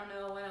 Like, I don't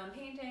know when I'm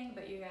painting,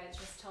 but you guys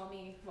just tell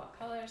me what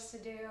colors to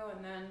do,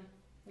 and then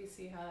we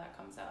see how that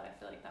comes out. I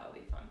feel like that would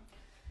be fun.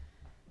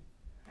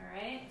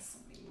 Alright, so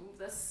let me move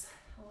this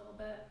a little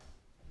bit.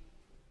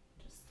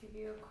 Just give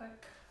you a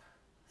quick,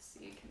 so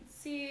you can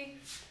see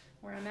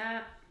where I'm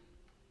at.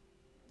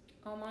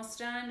 Almost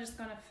done, just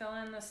gonna fill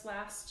in this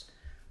last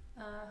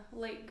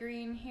light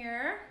green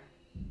here.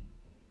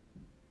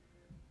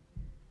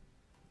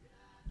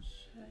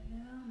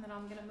 And then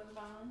I'm gonna move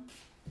on.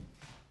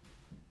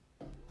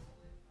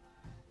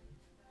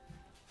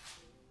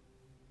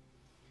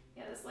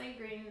 Yeah, this light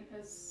green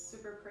is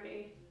super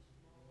pretty.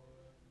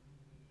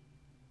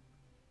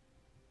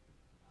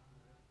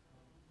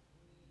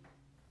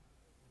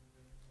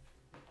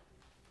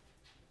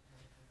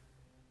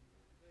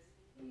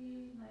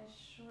 See, nice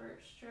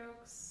short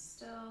strokes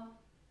still.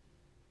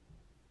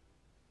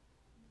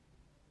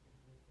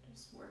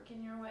 Just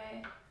working your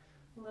way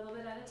a little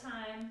bit at a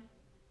time.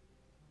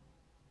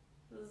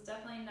 This is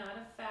definitely not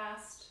a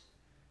fast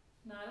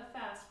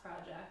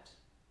project.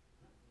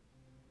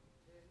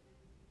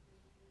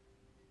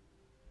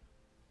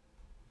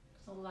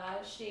 There's a lot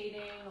of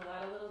shading, a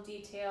lot of little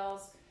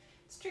details.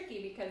 It's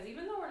tricky because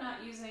even though we're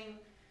not using,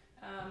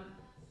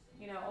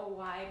 you know, a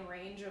wide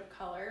range of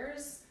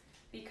colors,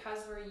 because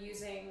we're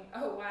using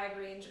a wide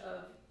range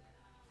of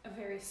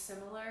very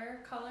similar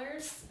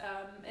colors,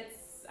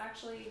 it's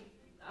actually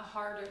a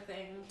harder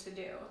thing to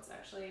do. It's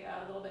actually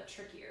a little bit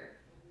trickier.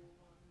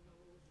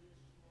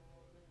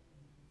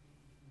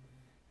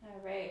 All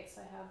right,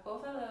 so I have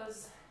both of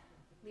those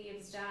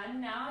leaves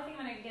done. Now I think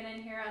I'm gonna get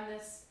in here on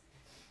this,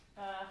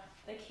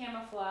 the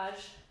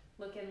camouflage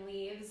looking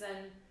leaves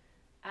and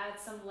add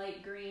some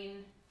light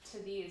green to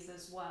these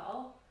as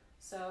well.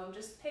 So I'm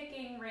just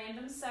picking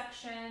random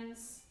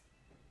sections,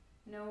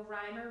 no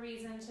rhyme or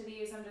reason to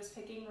these. I'm just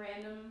picking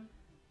random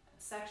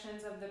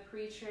sections of the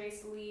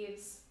pre-traced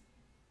leaves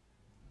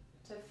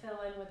to fill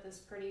in with this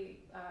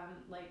pretty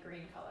light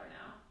green color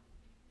now.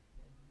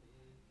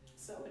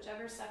 So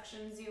whichever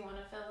sections you want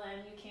to fill in,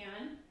 you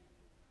can.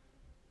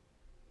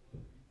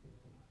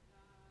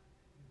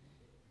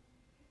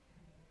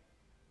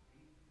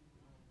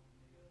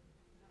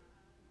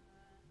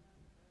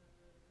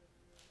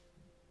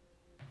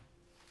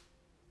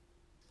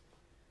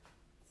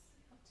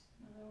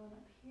 Another one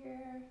up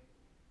here.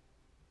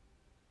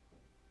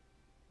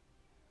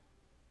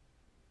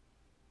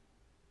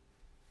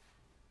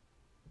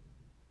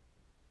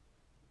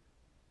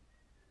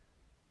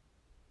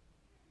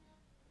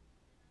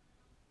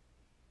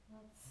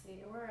 Let's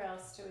see, where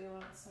else do we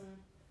want some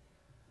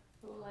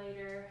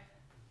lighter?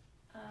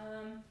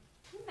 I'm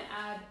gonna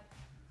add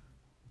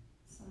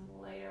some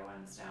lighter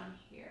ones down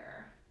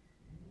here.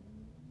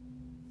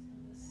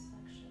 So this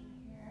section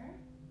here.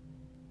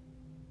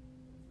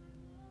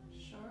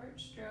 Short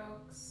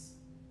strokes,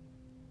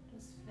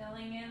 just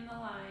filling in the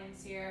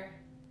lines here.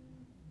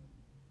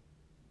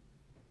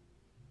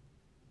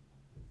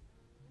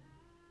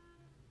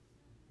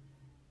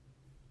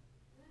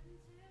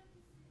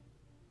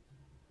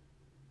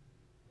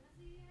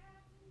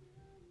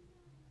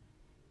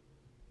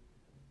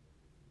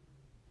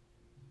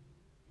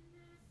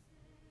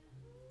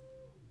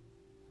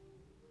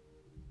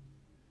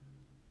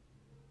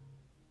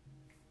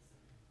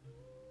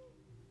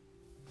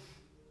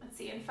 Let's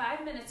see, in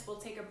 5 minutes we'll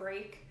take a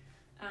break,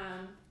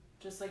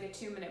 just like a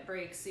 2-minute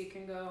break, so you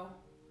can go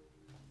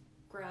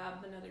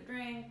grab another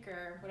drink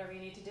or whatever you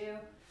need to do.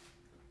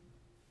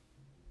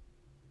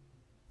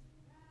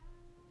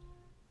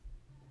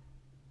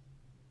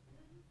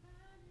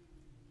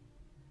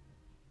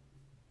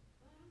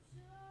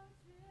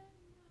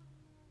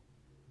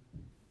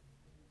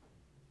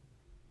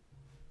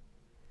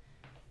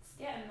 It's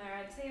getting there.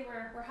 I'd say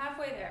we're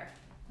halfway there.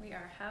 We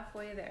are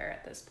halfway there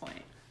at this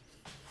point.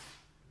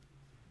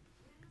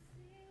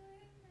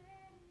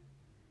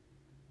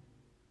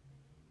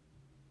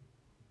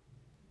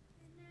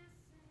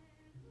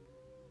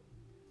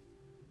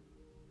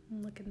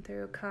 I'm looking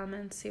through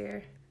comments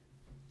here.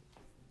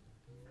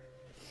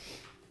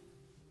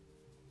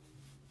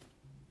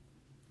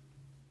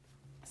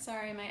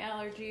 Sorry, my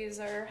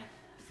allergies are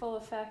full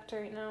effect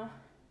right now.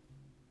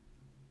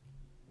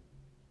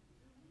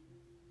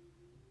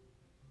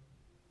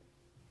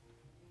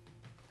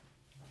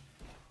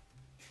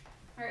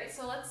 All right,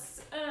 so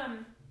let's,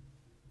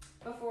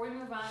 before we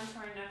move on to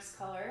our next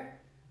color,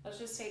 let's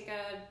just take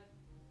a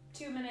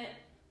 2-minute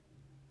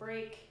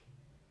break,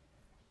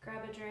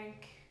 grab a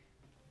drink.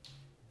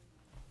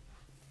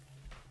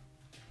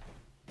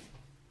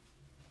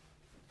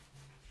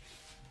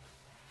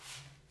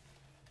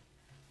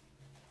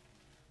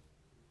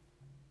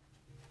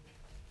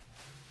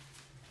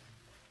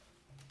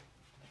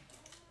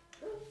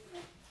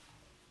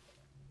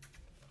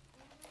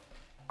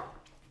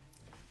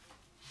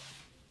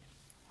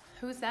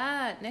 Who's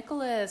that?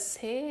 Nicholas.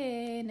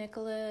 Hey,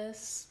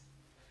 Nicholas.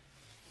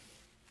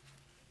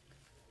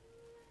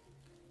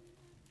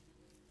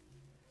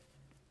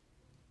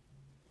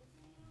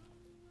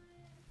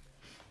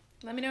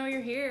 Let me know you're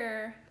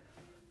here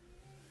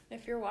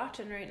if you're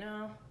watching right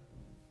now.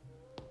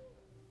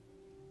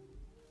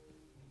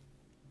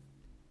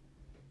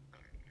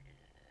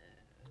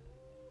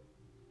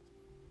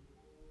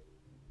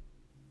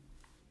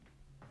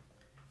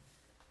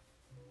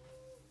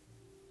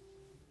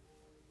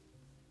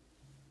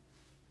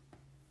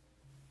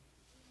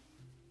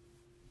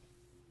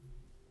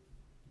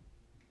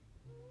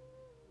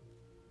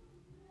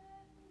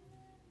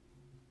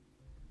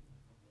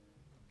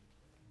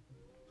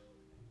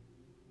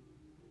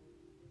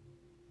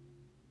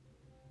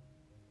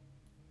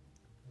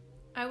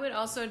 would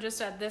also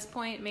just at this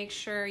point make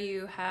sure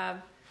you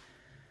have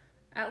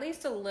at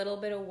least a little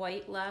bit of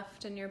white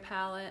left in your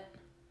palette.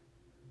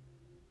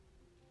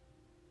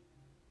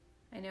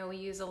 I know we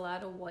use a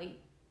lot of white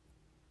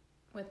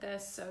with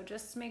this, so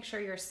just make sure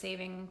you're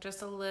saving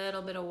just a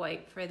little bit of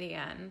white for the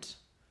end.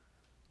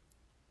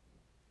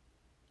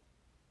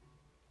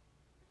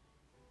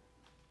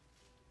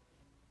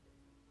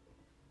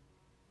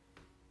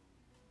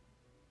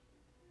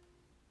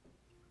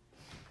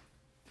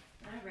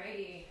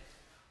 Alrighty,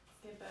 let's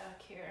get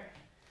back here.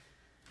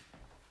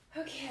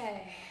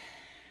 Okay.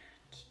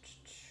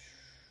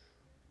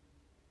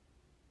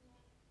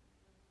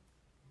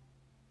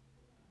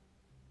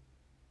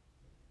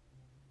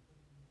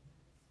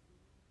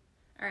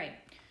 All right,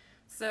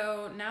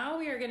 so now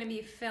we are going to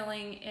be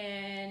filling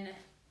in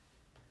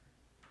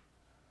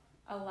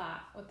a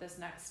lot with this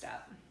next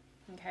step.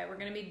 Okay, we're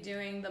going to be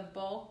doing the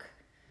bulk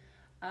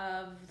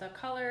of the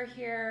color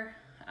here.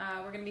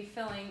 We're going to be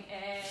filling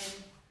in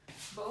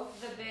both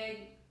the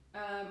big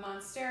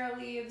Monstera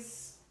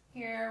leaves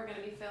here. We're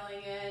going to be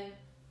filling in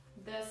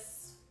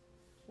this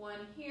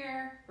one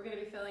here. We're going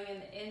to be filling in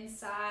the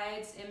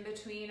insides in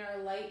between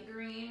our light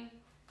green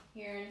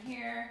here and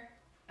here.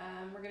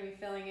 We're going to be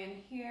filling in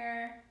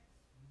here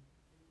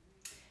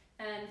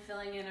and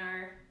filling in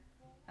our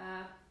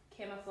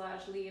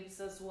camouflage leaves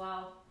as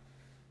well.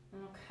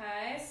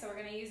 Okay, so we're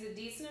going to use a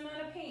decent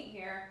amount of paint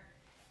here,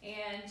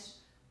 and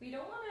we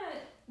don't want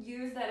to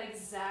use that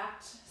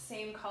exact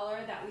same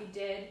color that we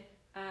did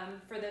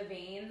for the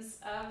veins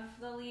of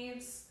the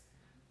leaves.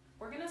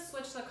 We're going to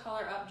switch the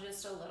color up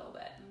just a little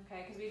bit,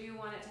 okay, because we do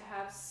want it to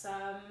have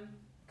some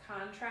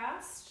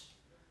contrast.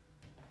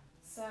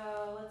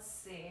 So let's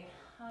see.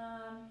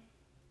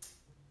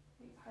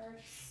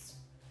 Parts.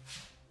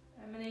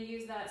 I'm going to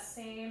use that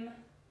same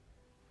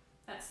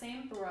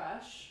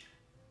brush,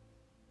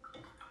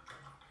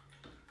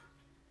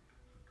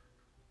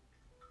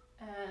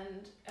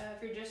 and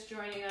if you're just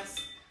joining us,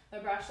 the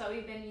brush that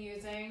we've been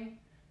using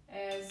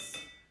is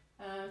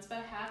it's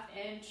about a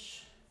 1/2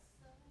 inch.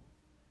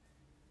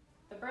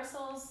 The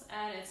bristles,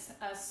 and it's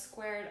a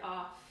squared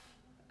off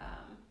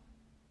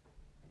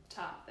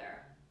top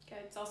there. Okay,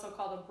 it's also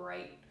called a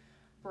bright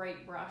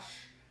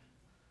brush.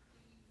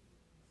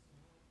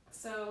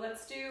 So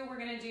we're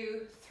gonna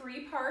do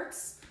 3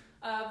 parts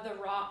of the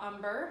raw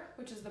umber,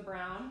 which is the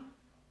brown.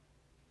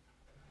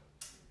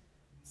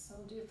 So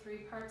we'll do 3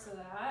 parts of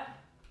that.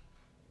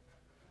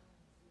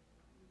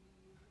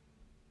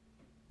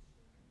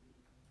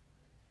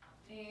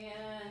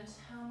 And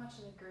how much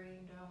of the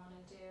green do I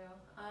want to do?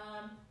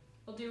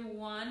 We'll do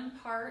 1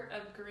 part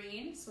of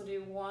green, so we'll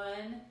do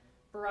 1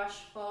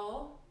 brush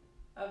full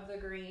of the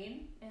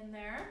green in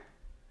there.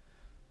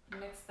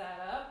 Mix that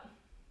up.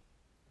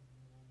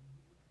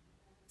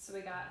 So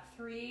we got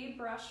 3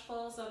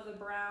 brushfuls of the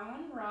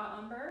brown raw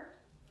umber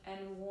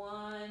and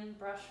 1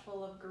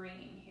 brushful of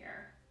green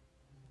here.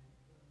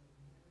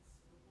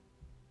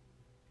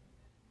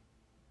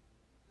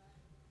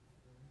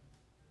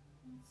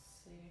 Let's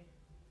see.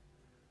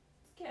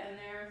 It's getting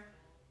there.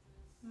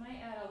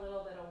 Might add a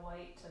little bit of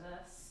white to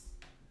this.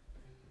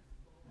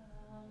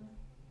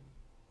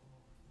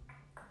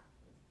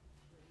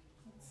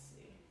 Let's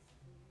see.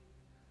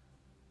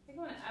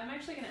 I'm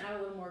actually going to add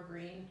a little more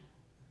green.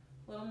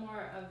 A little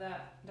more of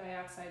that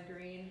dioxide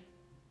green.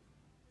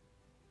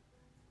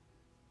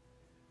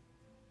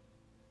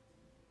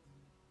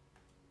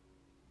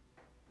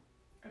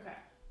 Okay.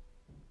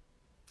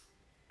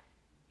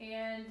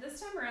 And this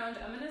time around,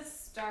 I'm going to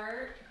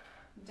start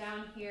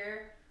down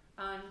here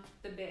on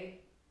the big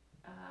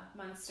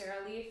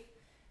Monstera leaf.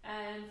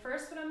 And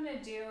first what I'm going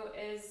to do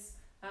is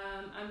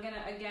I'm going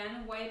to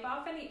again wipe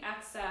off any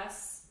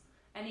excess,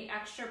 any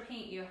extra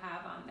paint you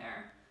have on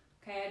there.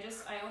 Okay,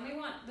 I only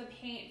want the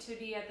paint to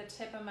be at the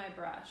tip of my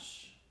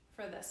brush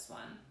for this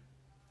one.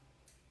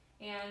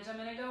 And I'm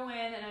gonna go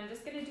in and I'm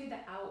just gonna do the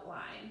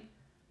outline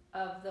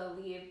of the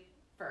leaf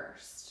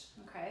first.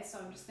 Okay, so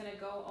I'm just gonna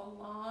go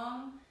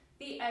along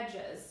the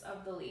edges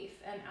of the leaf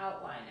and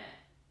outline it.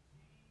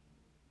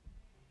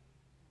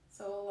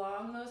 So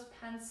along those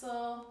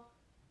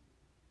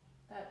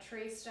that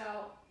traced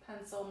out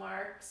pencil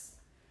marks,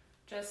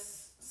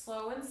 just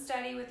slow and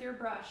steady with your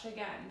brush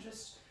again,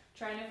 just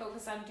trying to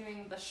focus on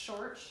doing the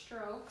short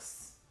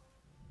strokes.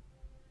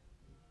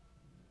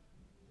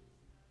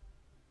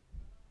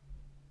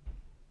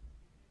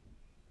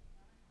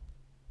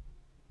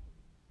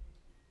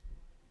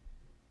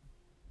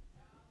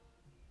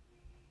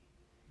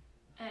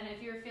 And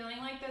if you're feeling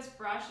like this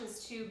brush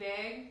is too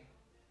big,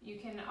 you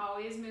can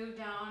always move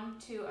down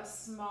to a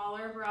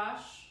smaller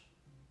brush.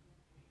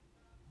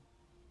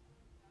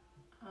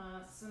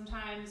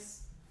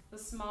 Sometimes the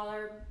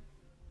smaller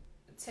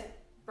tip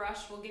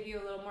brush will give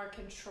you a little more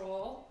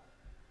control.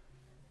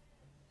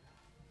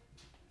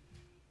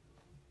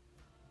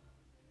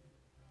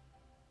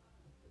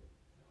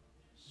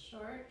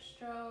 Short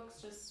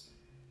strokes, just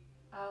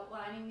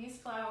outlining these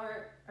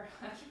I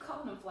keep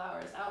calling them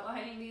flowers,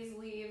 outlining these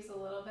leaves a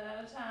little bit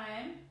at a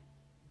time.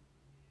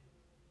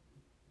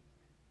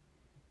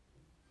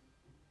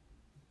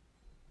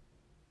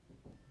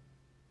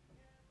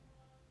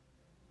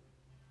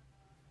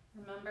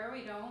 Remember,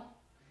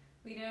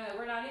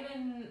 we're not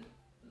even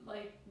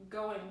like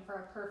going for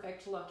a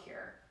perfect look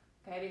here,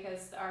 okay?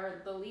 Because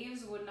the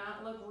leaves would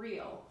not look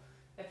real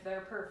if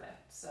they're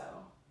perfect, so.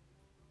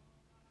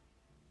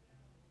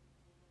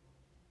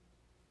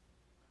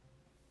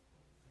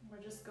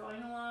 We're just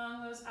going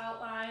along those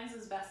outlines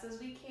as best as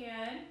we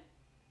can,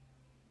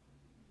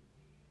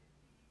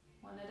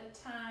 one at a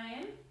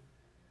time.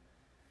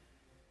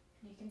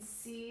 You can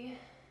see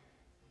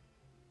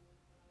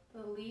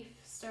the leaf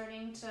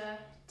starting to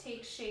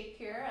take shape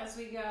here as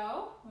we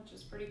go, which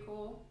is pretty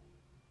cool.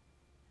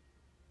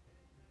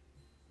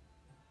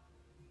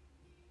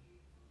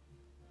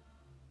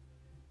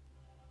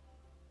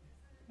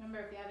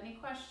 Remember, if you have any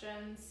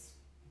questions,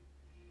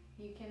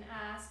 you can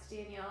ask.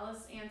 Danielle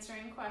is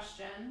answering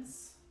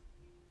questions.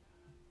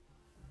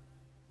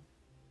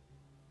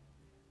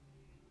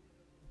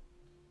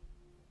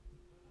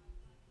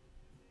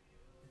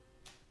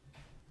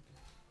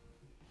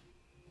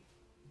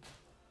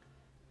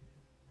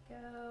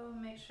 Go,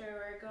 make sure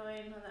we're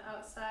going on the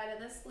outside of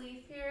this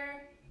leaf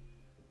here.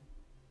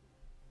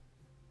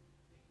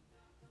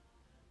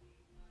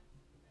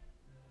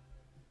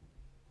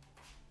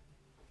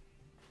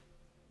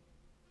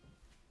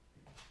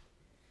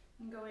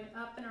 And going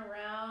up and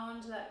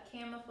around that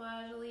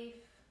camouflage leaf.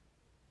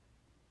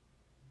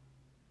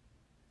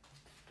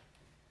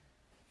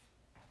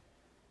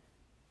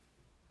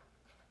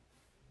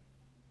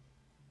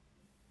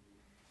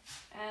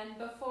 And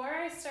before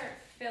I start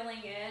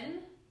filling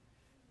in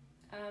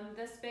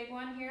this big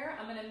one here,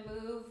 I'm going to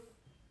move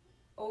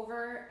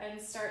over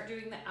and start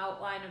doing the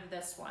outline of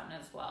this one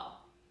as well.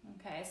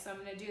 Okay, so I'm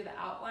going to do the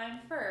outline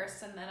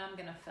first and then I'm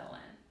going to fill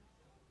in.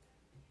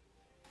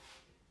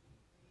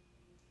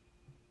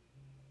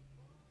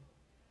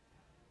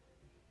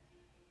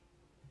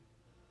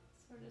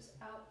 So we're just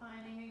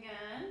outlining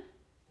again.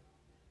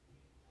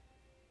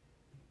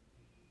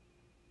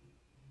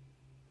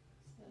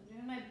 So I'm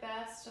doing my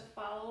best to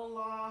follow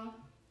along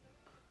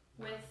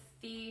with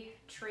the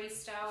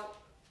traced out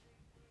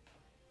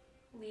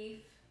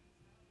leaf.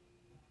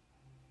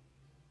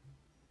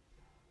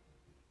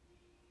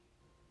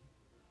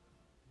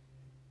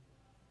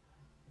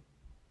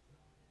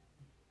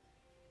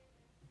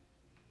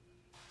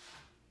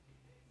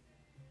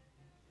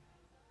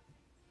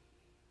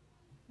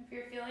 If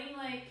you're feeling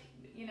like,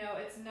 you know,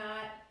 it's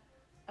not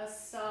a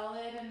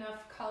solid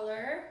enough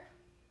color,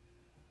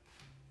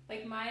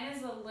 like mine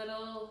is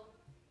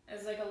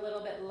like a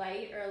little bit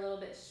light or a little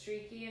bit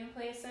streaky in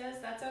places,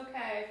 that's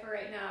okay for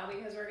right now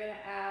because we're gonna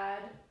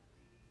add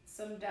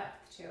some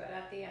depth to it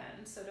at the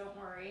end. So don't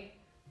worry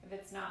if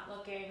it's not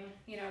looking,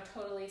 you know,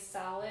 totally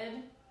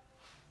solid.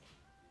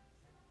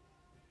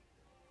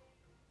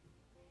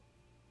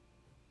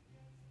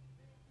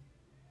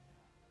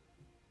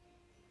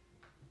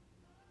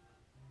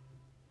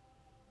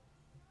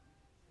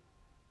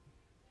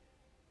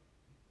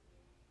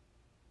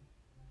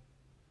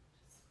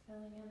 Just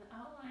filling in the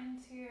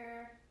outlines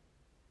here,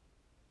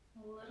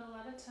 a little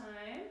at a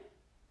time.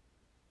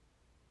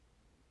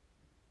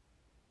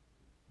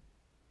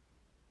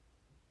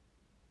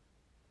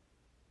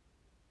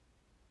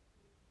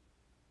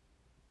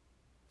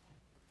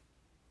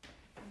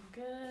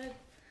 Good.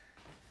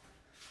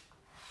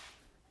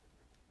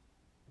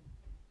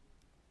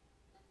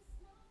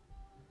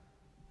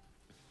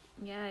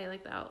 Yeah, I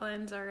like the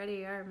outlines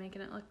already are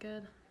making it look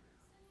good.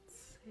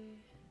 Let's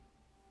see.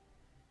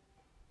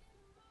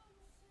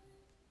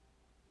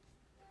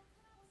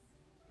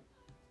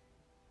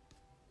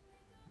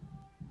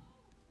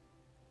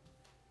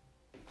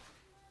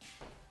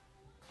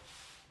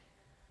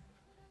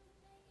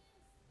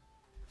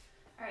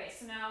 All right,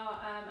 so now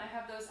I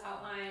have those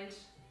outlined.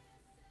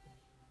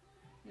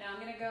 Now I'm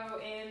gonna go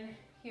in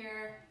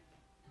here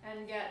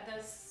and get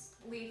this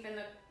leaf in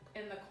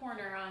the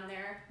corner on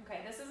there.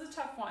 Okay, this is a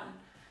tough one.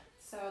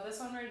 So this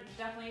one we're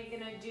definitely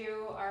gonna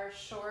do our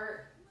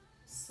short,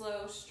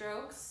 slow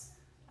strokes,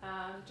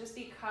 just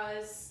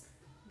because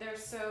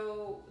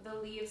the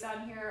leaves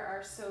on here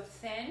are so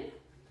thin.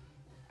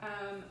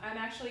 I'm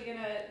actually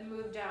gonna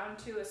move down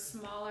to a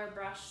smaller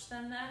brush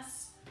than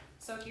this.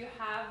 So if you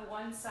have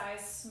one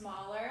size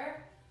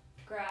smaller,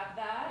 grab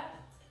that.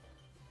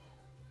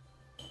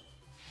 Let's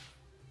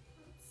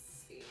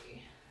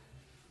see.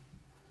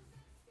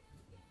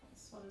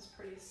 This one's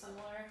pretty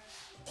similar.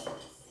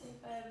 Let's see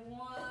if I have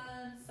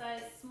one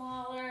size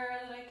smaller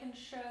that I can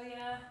show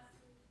you.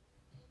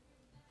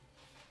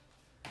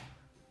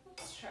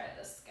 Let's try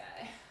this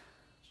guy.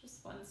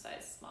 Just one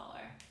size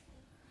smaller.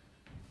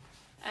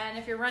 And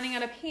if you're running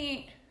out of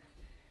paint,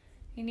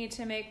 you need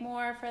to make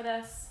more for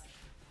this.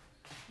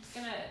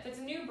 If it's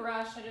a new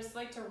brush, I just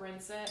like to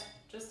rinse it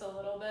just a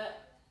little bit,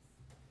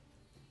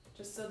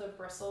 just so the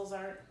bristles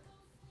aren't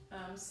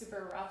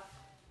super rough.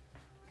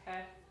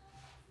 Okay.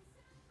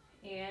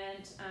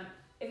 And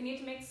if you need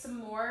to make some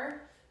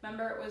more,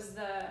 remember it was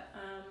the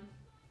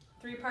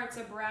 3 parts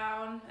of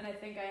brown, and I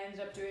think I ended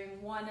up doing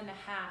 1.5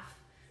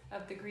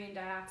 of the green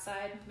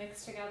dioxide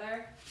mixed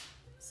together.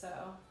 So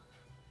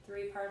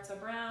 3 parts of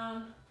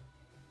brown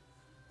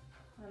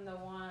and the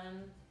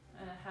 1.5.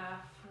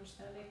 I'm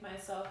pink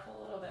myself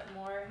a little bit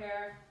more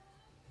here.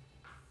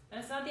 And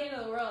it's not the end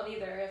of the world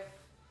either if,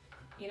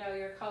 you know,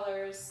 your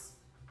colors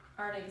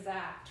aren't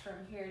exact from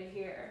here to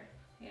here.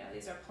 You know,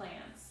 these are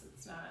plants.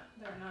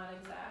 They're not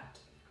exact.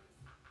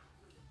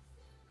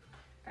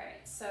 All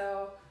right,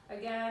 so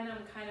again,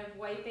 I'm kind of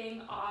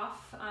wiping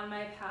off on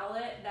my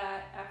palette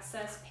that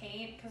excess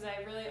paint because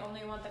I really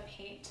only want the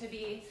paint to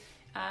be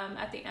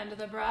at the end of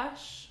the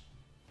brush.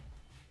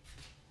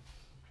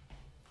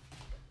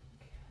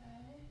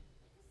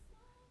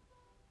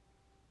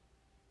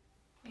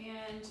 Okay.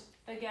 And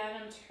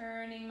again, I'm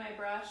turning my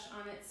brush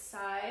on its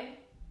side.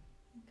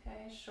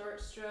 Okay,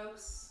 short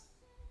strokes.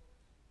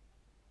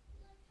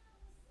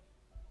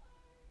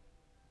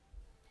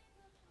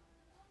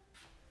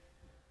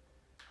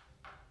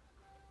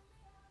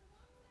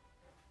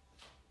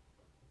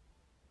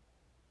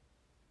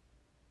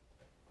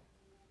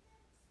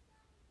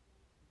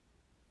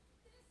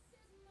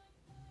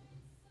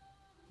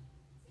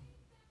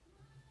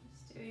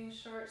 Doing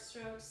short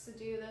strokes to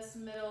do this the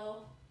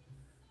middle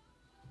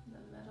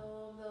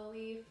of the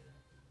leaf.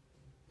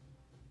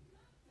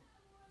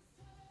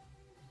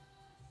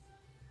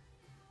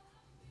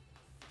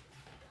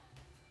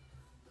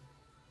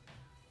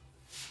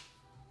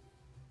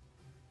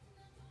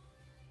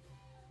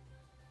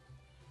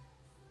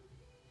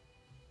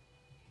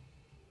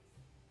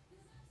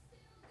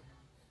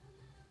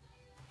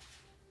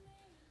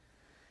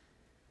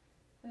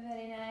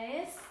 Very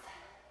nice.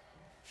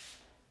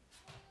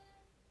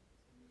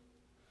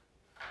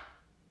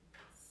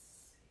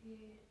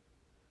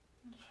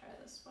 I'll try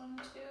this one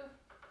too.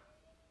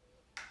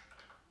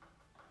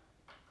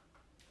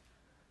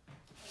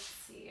 Let's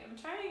see,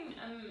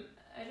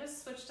 I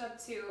just switched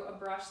up to a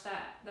brush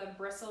that the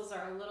bristles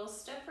are a little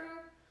stiffer.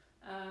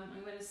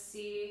 I'm going to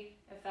see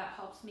if that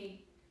helps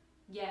me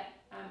get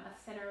a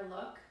thinner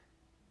look.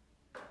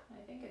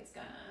 I think it's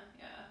gonna,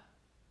 yeah.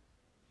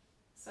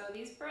 So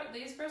these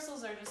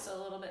bristles are just a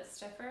little bit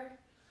stiffer.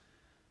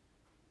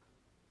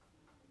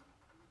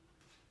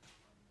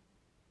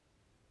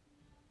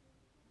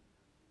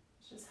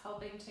 Just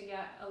helping to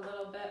get a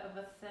little bit of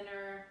a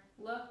thinner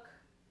look.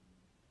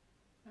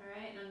 All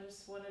right, and I'm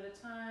just one at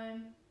a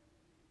time.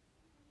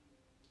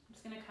 I'm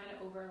just gonna kind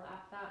of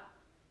overlap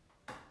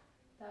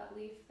that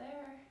leaf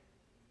there.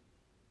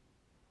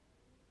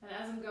 And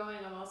as I'm going,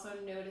 I'm also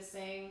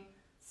noticing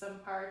some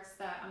parts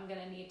that I'm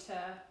gonna need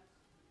to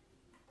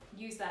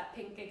use that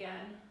pink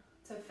again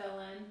to fill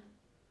in.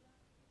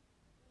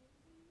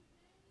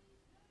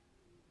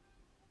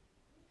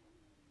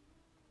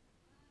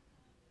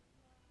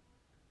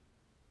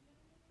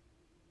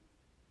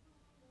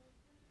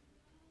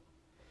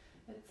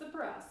 It's a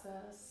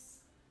process.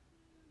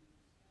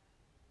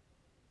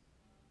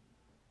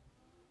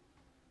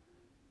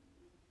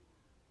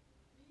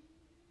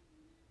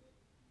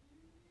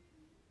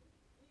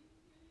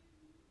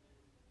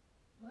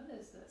 What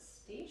is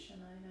this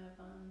station I have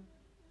on?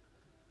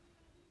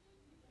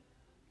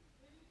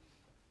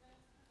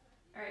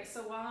 All right,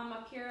 so while I'm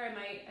up here,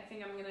 I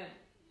think I'm gonna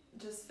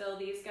just fill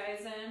these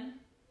guys in.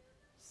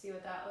 See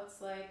what that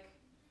looks like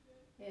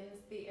in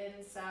the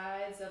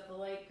insides of the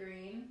light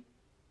green.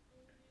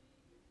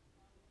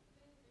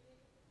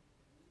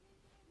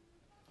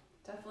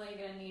 Definitely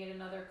gonna need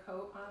another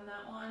coat on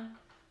that one,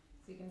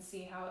 so you can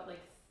see how it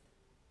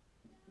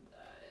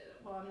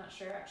well, I'm not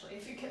sure actually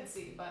if you can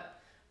see,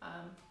 but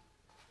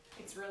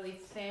it's really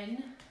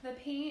thin, the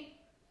paint.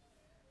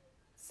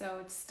 So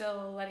it's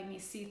still letting me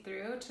see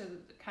through to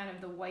kind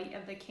of the white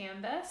of the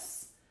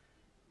canvas.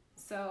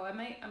 So I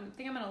think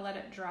I'm gonna let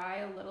it dry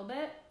a little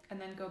bit and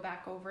then go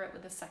back over it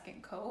with a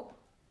second coat.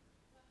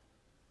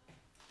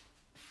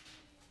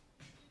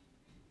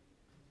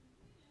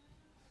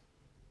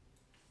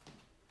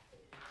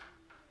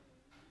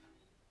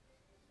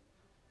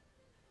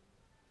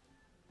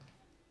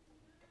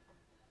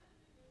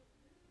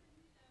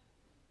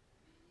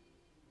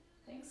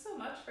 Thanks so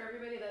much for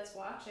everybody that's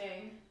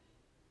watching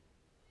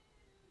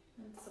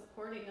and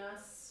supporting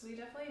us. We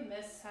definitely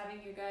miss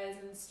having you guys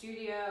in the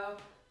studio.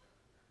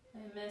 I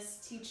miss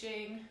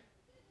teaching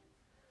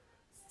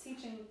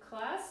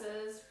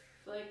classes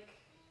like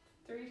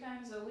 3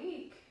 times a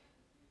week.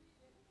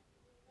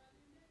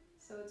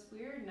 So it's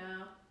weird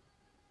now,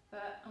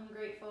 but I'm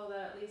grateful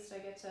that at least I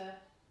get to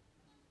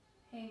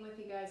hang with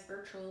you guys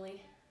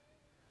virtually.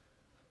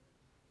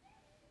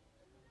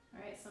 All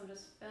right, so I'm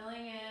just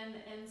filling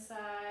in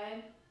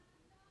inside,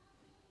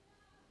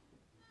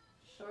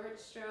 short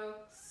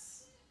strokes.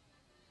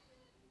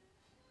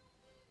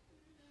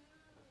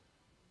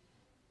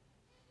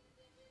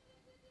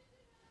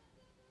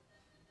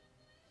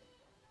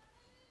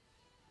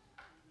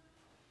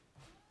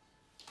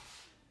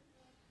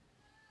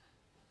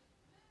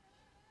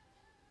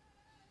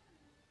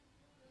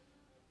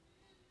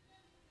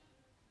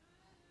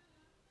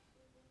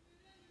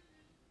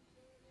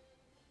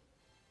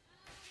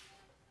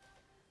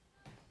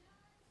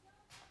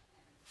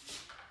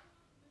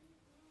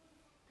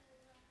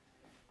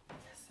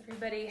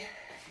 Everybody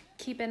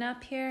keeping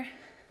up here?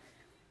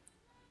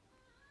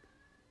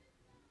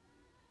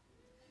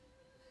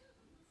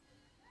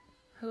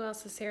 Who else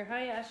else is here?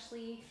 Hi,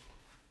 Ashley.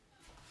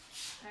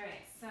 All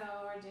right, so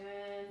we're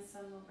doing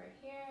some over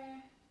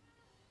here.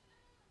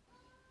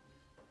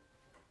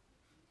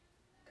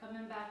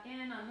 Coming back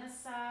in on this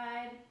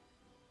side.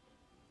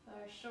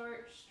 Our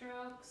short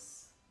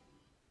strokes.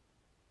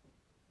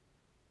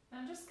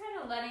 I'm just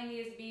kind of letting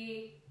these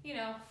be, you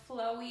know,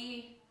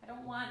 flowy. I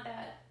don't want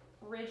that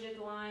rigid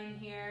line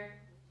here.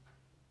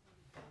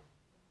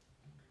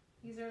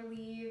 These are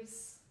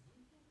leaves.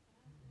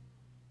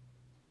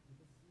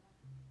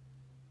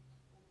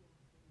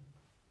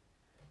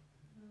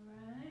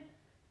 All right.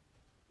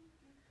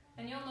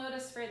 And you'll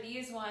notice for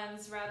these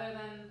ones, rather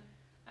than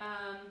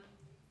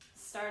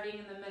starting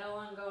in the middle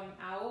and going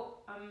out,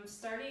 I'm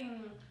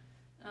starting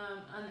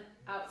on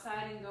the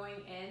outside and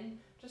going in,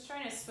 just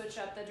trying to switch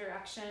up the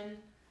direction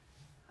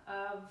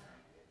of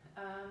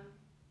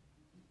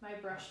my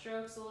brush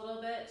strokes a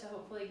little bit to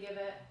hopefully give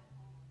it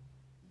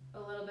a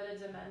little bit of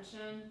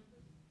dimension.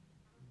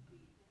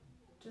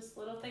 Just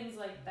little things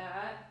like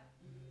that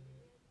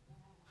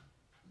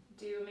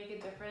do make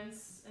a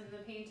difference in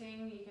the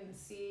painting. You can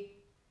see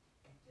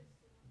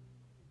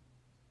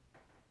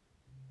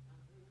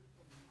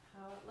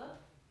how it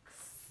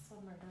looks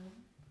when we're done.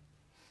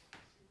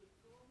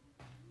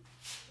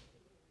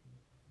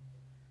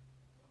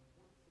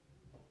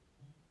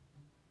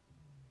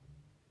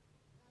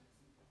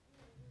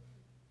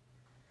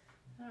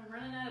 I'm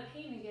running out of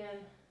paint again.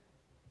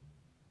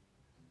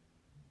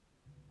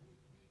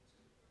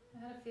 I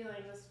had a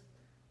feeling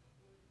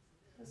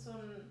this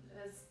one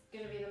is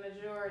going to be the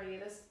majority.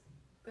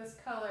 This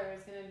color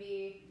is going to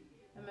be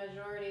the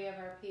majority of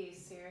our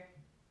piece here.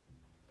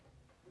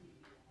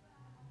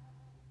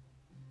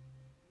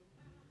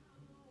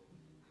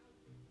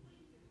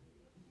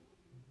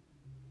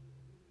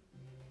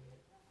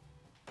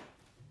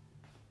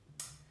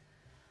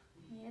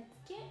 Let's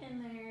get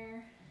in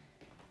there.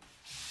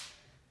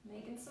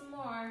 Making some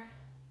more.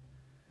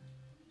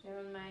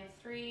 Doing my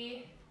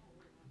 3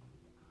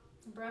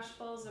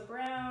 brushfuls of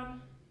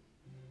brown,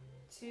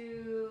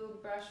 2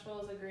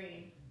 brushfuls of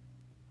green.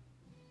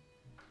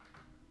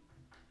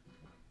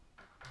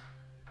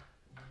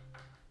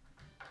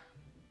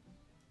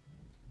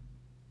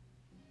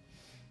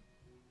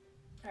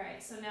 All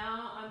right, so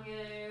now I'm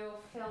going to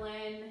fill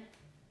in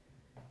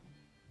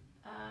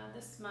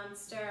this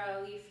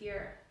monstera leaf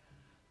here.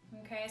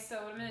 Okay,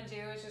 so what I'm going to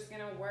do is just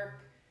going to work,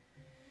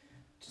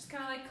 just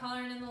kind of like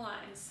coloring in the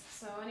lines.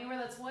 So anywhere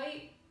that's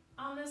white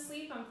on this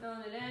leaf, I'm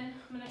filling it in.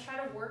 I'm going to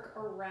try to work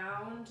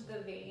around the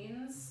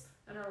veins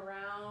and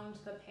around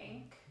the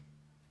pink.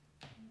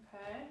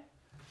 Okay,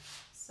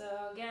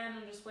 so again,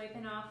 I'm just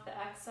wiping off the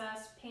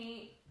excess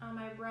paint on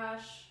my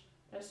brush.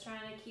 Just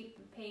trying to keep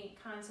the paint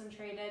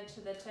concentrated to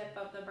the tip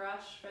of the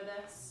brush for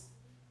this.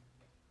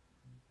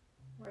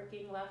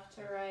 Working left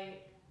to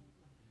right.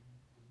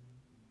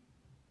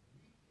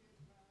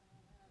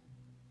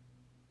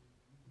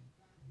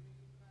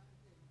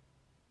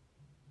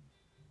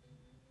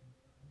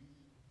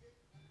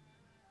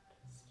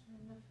 Just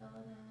trying to fill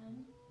it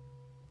in.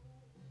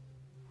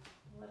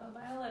 Little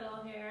by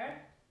little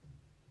here.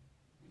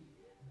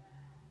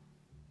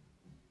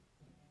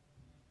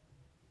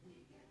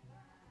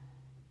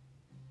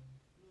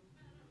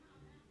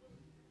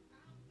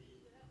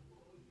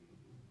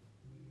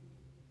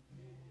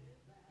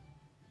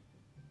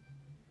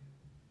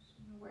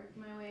 Work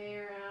my way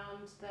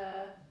around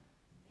the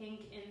pink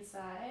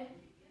inside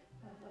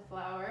of the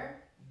flower.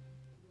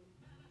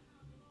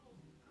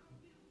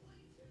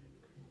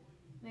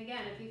 And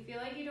again, if you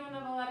feel like you don't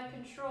have a lot of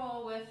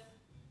control with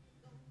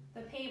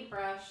the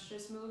paintbrush,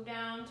 just move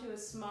down to a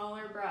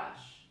smaller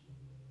brush.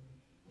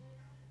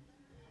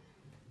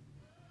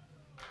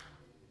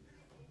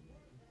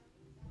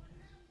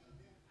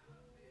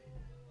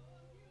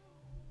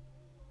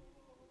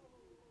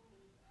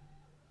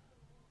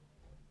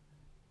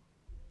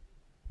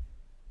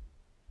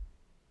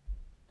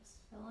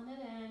 Filling it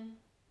in.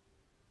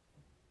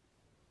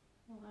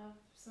 We'll have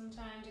some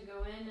time to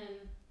go in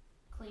and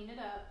clean it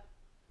up.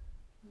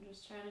 I'm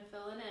just trying to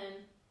fill it in.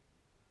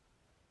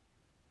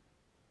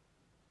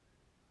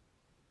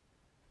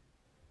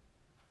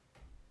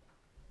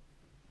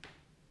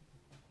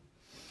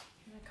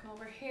 I'm gonna come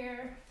over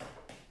here.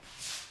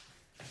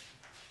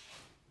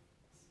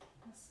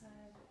 This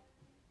side.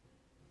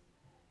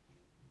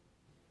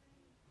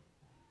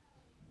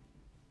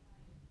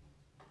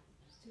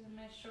 Just doing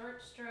my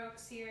short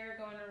strokes here,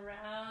 going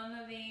around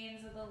the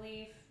veins of the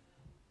leaf,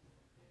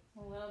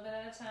 a little bit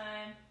at a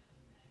time.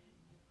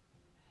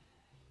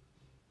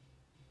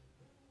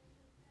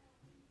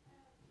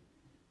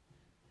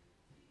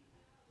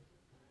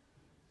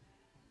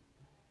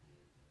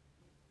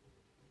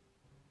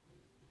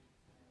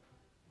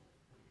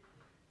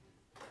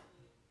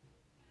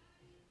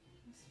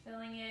 Just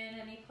filling in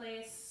any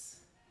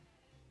place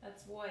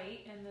that's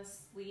white in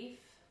this leaf.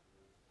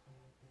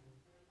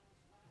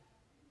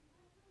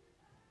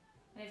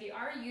 And if you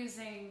are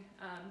using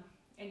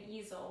an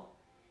easel,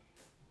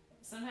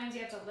 sometimes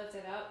you have to lift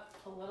it up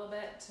a little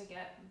bit to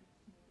get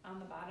on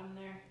the bottom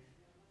there.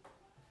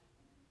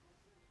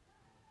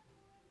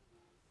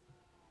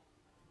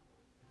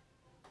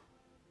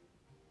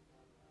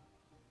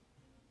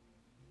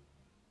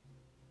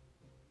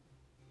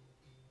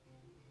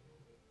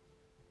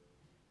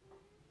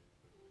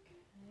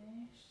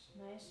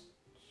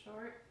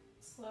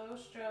 Slow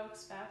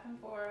strokes back and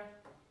forth.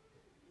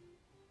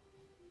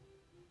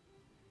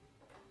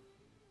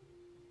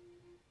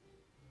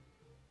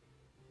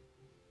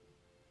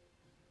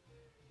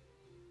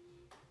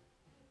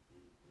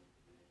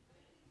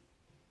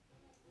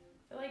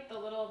 I feel like the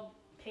little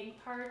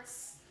pink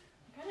parts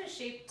are kind of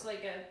shaped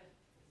like a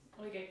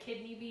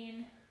kidney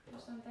bean or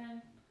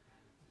something.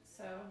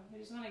 So we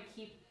just want to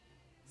keep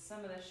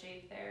some of the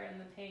shape there in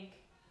the pink.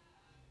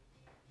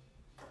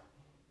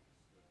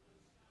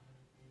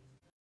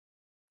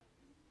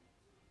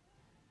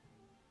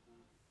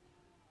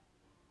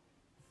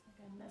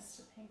 I missed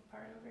a pink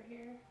part over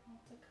here. I'll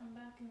have to come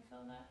back and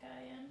fill that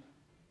guy in.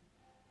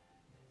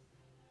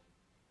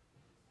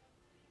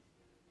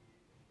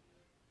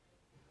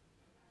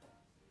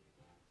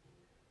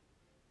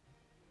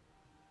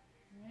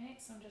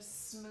 Alright, so I'm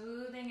just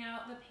smoothing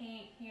out the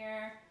paint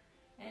here.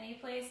 Any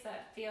place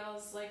that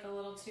feels like a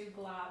little too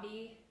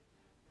globby,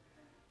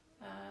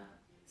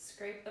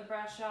 scrape the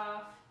brush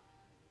off,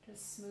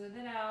 just smooth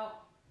it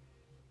out.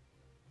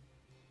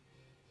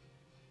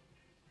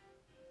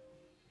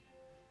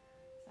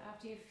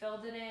 After you've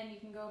filled it in, you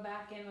can go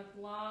back in with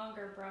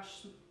longer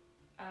brush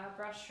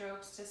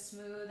strokes to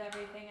smooth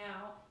everything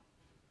out.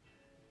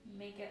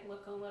 Make it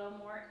look a little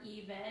more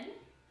even.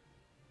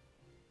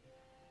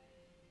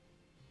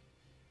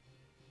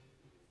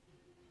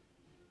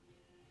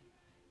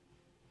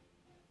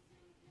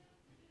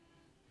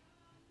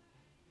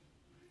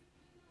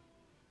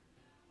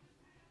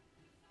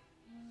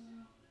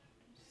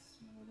 Just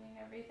smoothing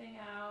everything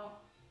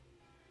out,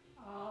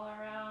 all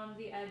around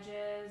the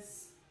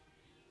edges.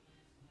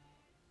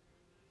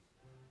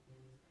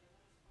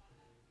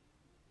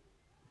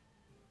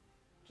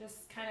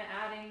 Just kind of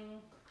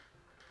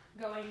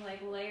going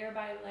like layer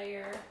by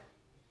layer.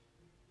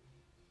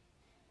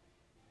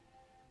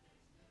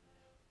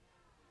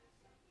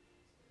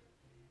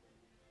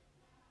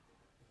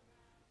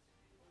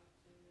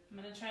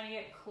 I'm going to try to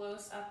get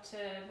close up to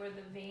where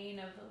the vein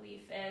of the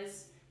leaf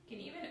is. You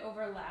can even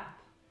overlap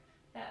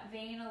that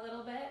vein a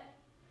little bit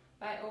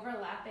by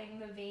overlapping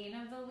the vein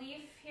of the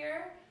leaf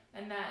here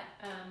and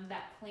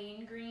that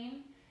plain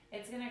green.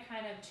 It's going to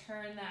kind of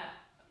turn that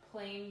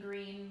plain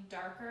green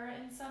darker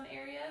in some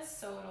areas,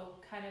 so it'll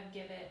kind of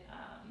give it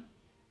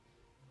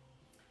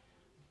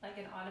like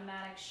an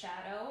automatic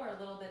shadow or a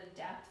little bit of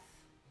depth,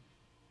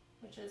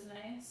 which is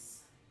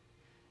nice.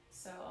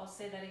 So I'll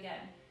say that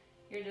again.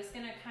 You're just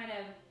gonna kind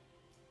of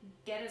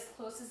get as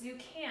close as you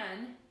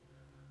can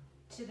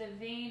to the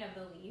vein of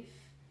the leaf,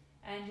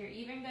 and you're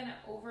even gonna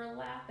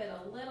overlap it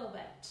a little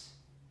bit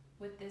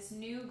with this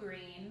new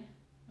green,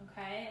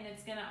 okay? And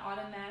it's gonna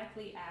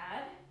automatically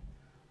add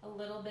a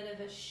little bit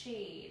of a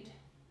shade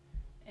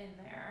in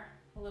there,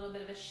 a little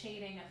bit of a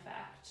shading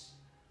effect.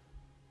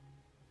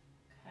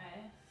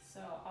 Okay, so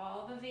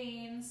all the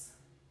veins,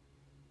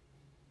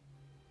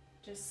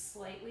 just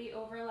slightly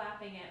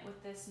overlapping it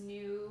with this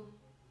new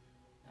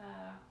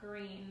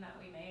green that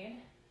we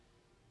made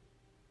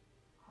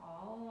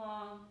all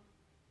along.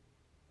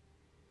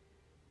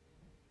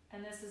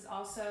 And this is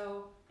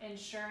also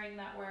ensuring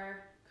that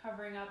we're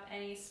covering up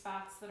any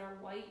spots that are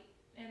white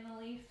in the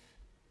leaf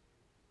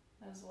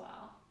as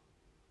well.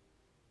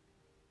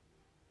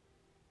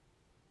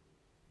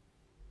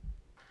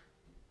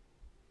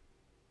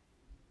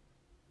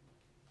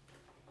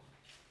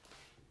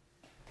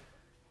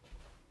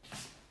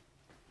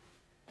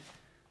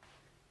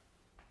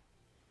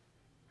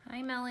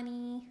 Hi,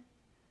 Melanie.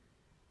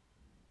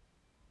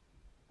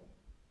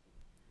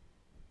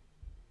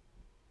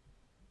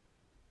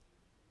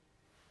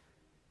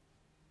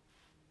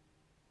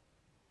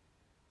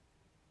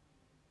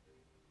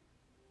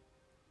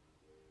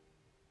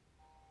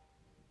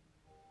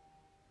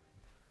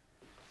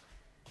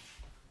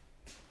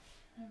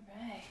 All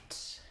right.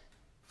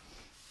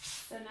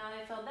 So now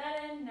that I filled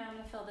that in, now I'm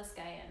gonna fill this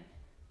guy in.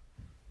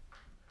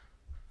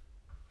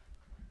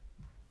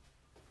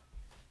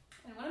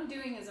 And what I'm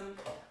doing is I'm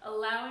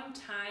allowing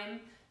time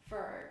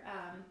for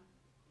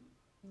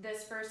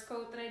this first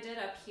coat that I did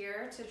up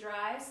here to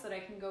dry so that I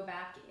can go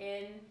back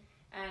in,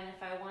 and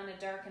if I want to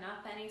darken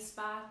up any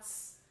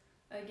spots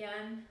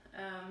again,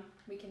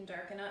 we can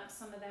darken up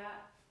some of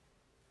that.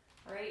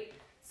 All right,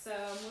 so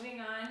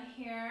moving on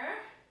here,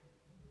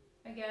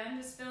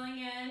 again, just filling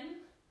in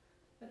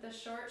with the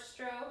short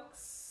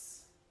strokes.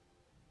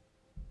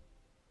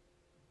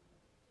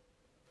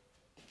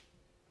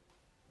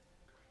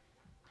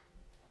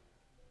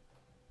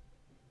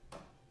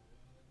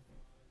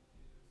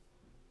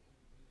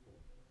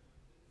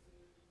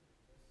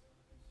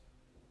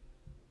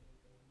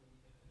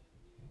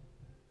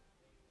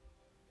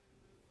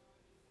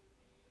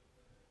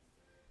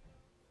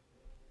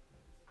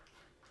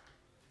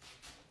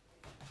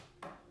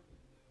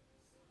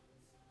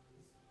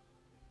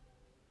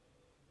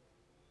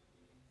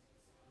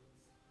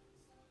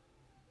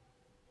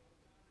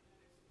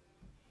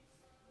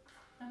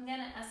 I'm going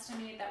to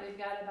estimate that we've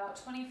got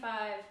about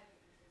 25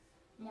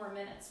 more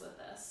minutes with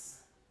this.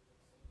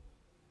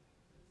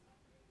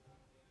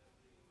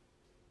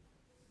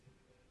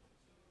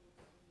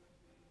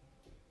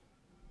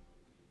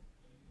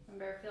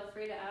 Remember, feel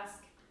free to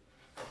ask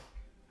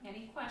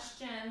any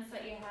questions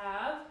that you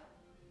have.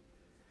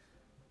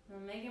 We're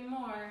making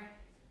more.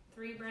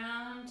 3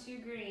 brown, 2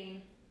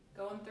 green.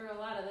 Going through a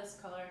lot of this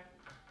color.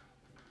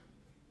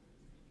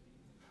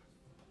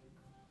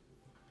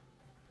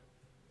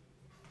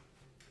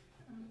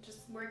 I'm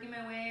just working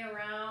my way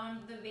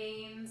around the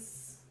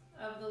veins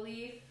of the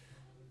leaf.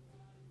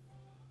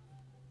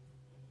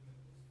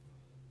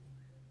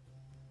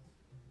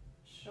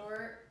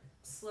 Short,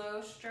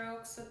 slow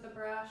strokes with the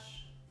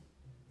brush.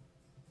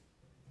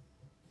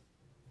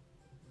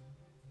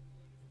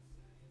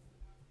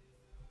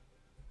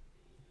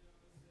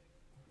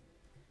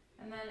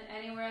 And then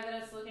anywhere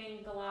that it's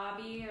looking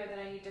globby or that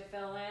I need to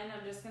fill in,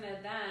 I'm just gonna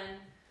then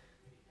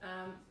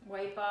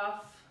wipe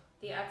off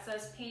the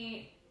excess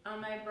paint on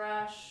my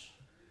brush,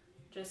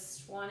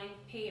 just wanting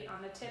paint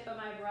on the tip of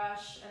my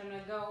brush, and I'm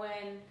gonna go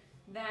in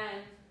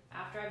then,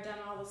 after I've done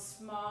all the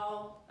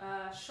small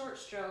short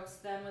strokes,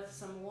 then with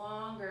some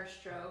longer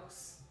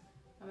strokes,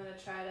 I'm gonna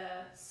try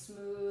to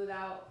smooth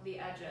out the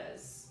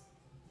edges.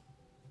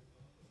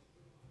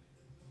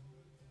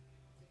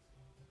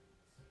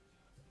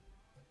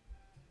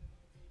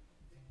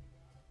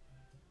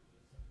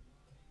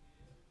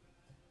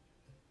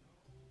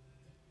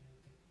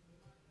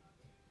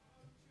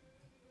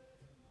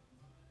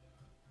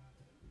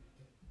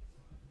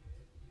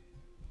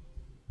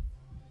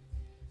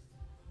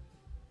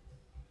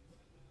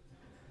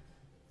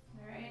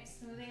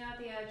 Smoothing out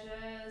the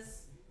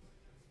edges.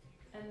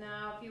 And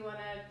now if you want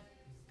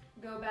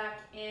to go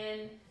back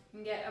in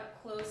and get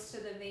up close to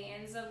the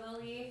veins of the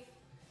leaf,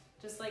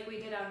 just like we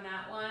did on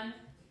that one,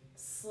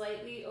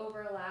 slightly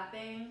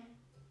overlapping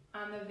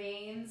on the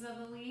veins of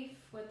the leaf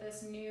with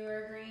this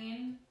newer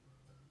green,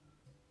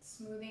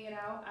 smoothing it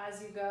out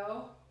as you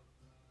go.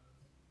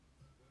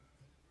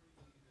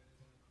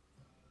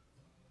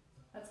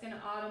 That's going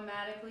to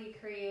automatically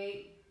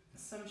create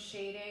some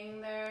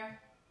shading there.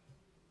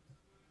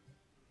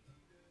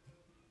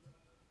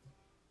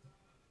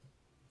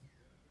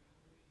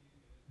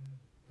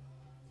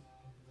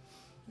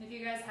 If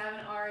you guys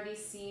haven't already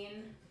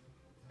seen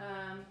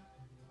on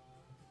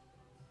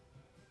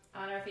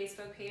our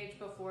Facebook page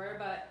before,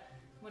 but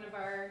one of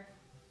our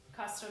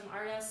custom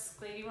artists,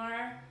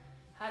 Glaidymar,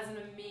 has an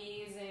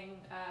amazing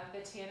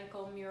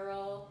botanical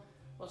mural.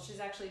 Well, she's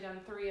actually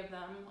done 3 of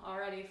them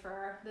already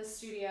for this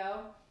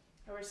studio,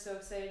 and we're so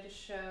excited to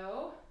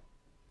show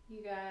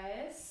you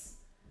guys.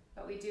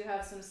 But we do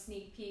have some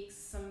sneak peeks,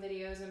 some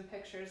videos and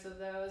pictures of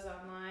those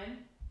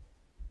online.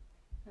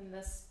 And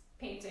this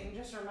painting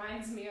just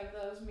reminds me of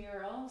those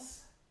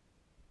murals.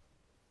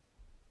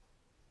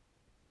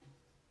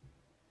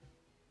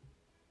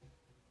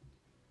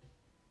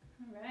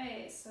 All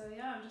right, so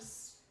yeah, I'm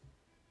just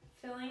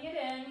filling it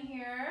in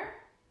here,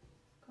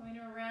 going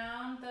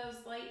around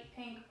those light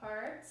pink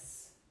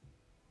parts.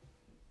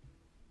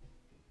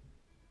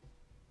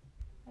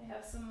 I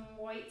have some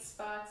white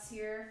spots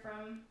here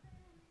from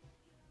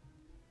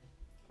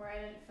where I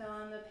didn't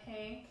fill in the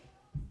pink,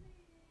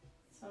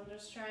 so I'm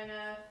just trying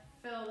to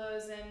fill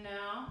those in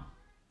now.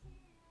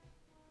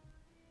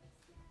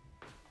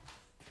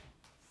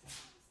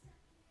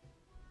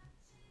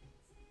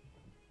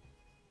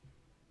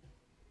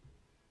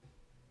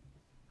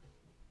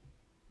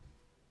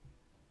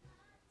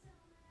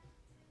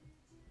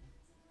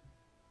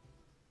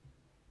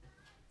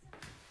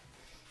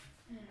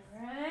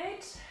 All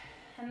right,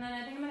 and then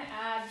I think I'm going to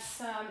add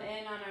some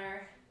in on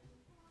our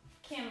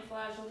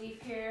camouflage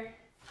leaf here.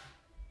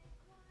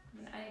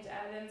 And I need to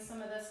add in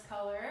some of this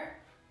color.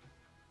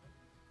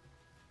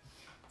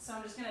 So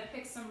I'm just going to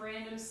pick some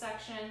random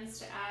sections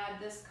to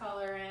add this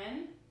color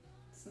in,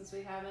 since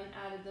we haven't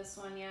added this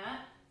one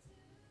yet.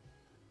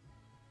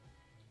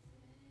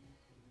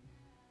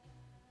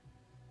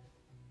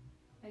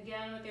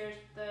 Again, with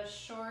the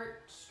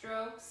short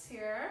strokes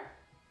here.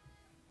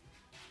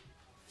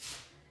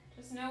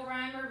 Just no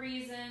rhyme or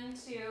reason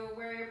to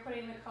where you're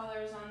putting the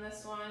colors on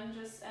this one,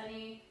 just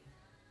any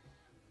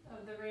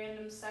of the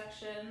random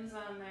sections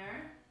on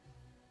there.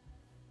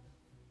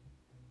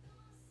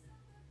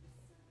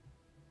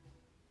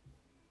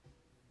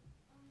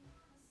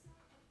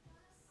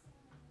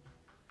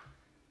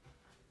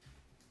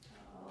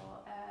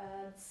 I'll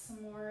add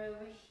some more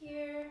over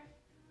here.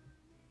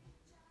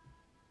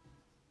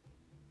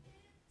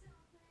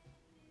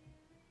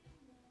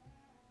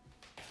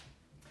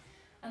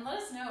 And let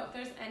us know if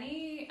there's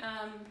any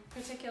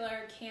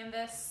particular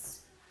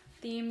canvas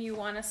theme you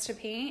want us to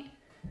paint.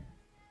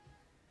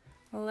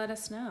 Well, let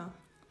us know.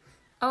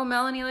 Oh,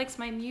 Melanie likes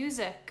my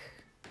music.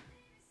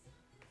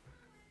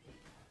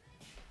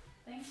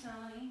 Thanks,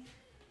 Melanie.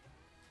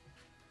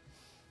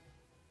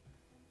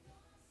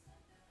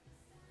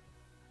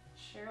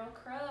 Cheryl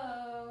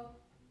Crow.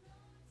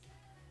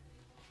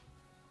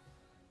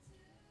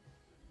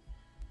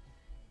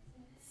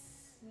 Let's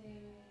see.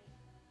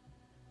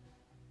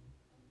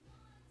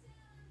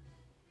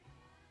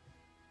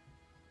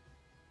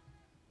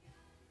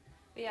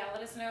 But yeah,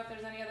 let us know if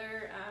there's any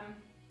other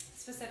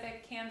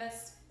specific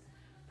canvas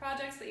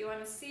projects that you want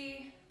to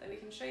see that we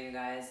can show you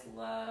guys.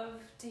 Love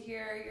to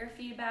hear your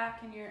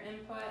feedback and your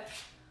input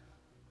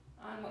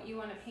on what you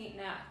want to paint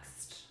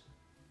next.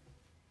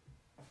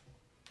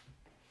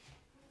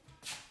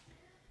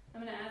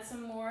 I'm going to add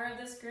some more of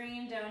this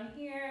green down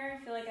here.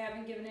 I feel like I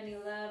haven't given any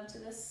love to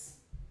this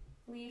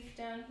leaf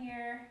down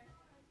here.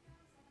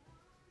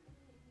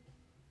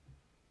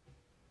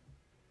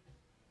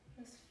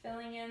 Just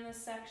filling in the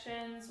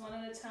sections one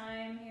at a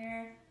time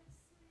here.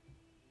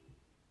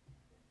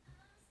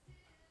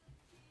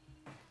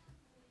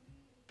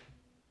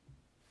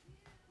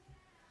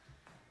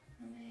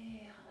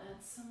 I'll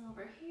add some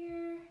over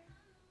here.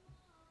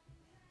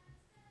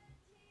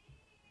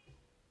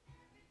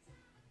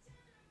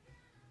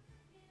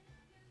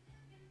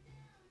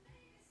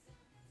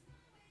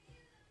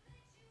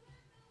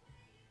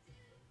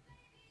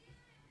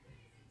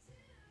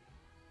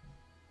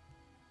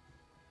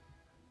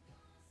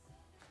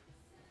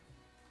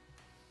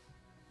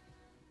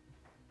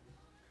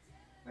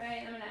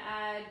 Right, I'm going to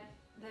add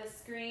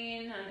this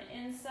green on the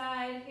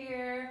inside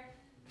here.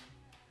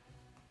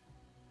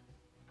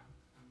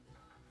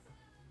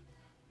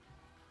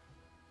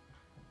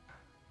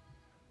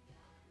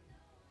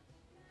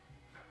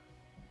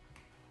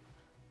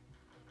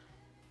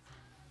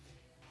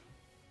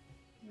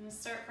 I'm going to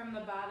start from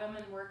the bottom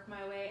and work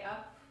my way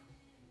up.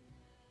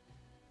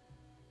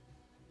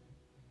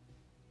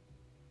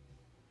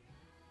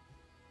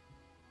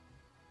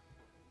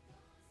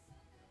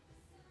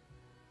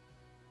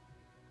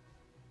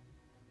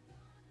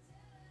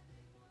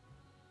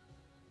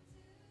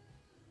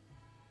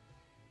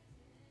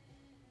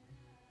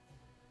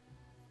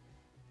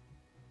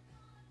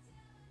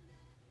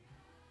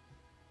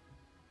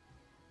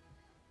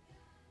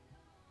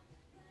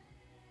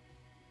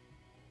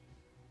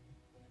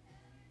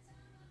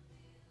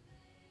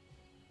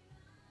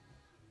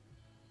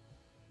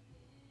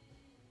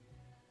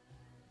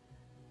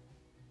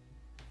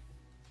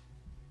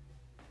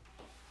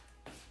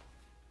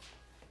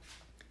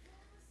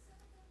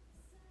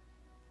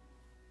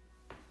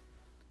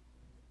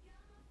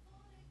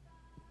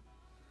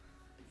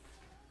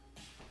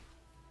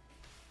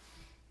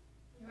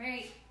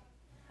 Right,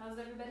 how's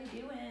everybody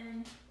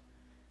doing?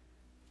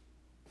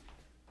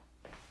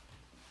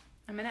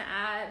 I'm gonna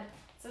add,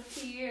 it's up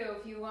to you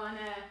if you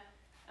wanna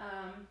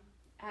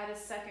add a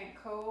second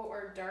coat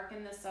or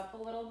darken this up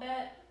a little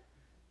bit.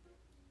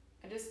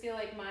 I just feel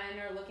like mine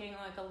are looking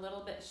like a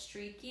little bit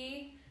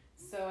streaky,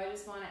 so I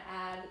just wanna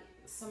add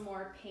some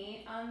more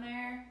paint on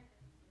there.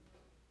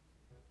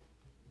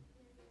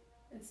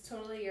 It's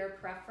totally your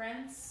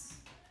preference.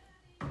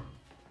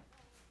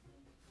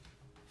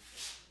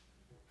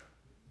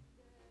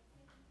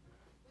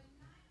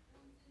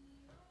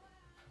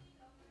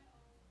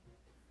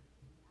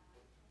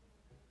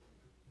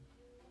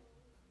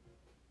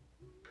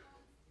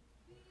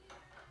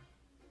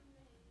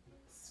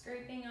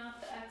 Scraping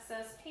off the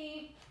excess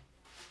paint.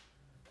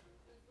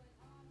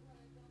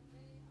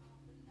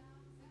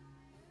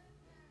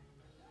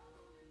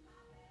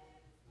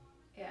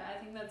 Yeah,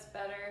 I think that's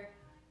better.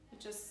 It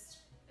just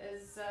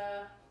is,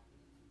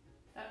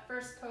 that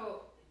first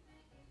coat,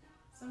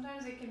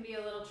 sometimes it can be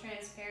a little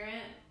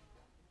transparent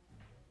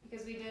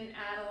because we didn't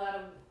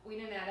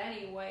add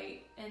any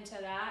white into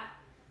that.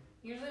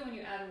 Usually when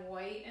you add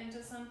white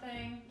into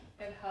something,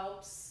 it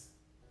helps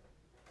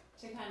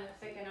to kind of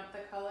thicken up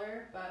the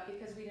color, but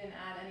because we didn't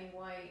add any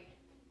white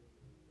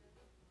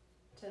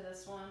to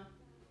this one,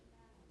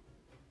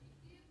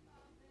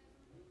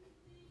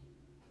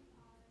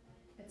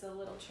 it's a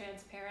little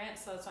transparent,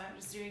 so that's why I'm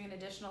just doing an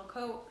additional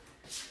coat.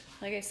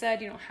 Like I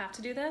said, you don't have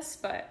to do this,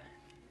 but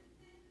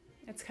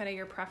it's kind of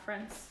your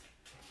preference.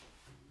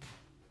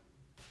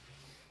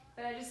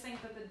 But I just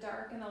think that the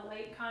dark and the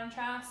light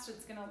contrast,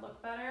 it's gonna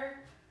look better.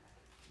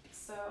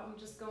 So I'm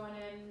just going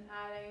in,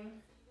 adding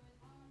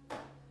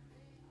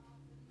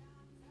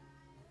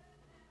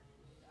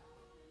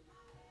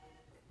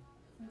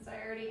since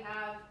I already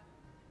have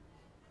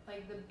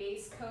like the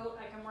base coat,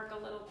 I can work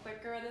a little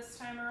quicker this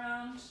time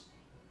around.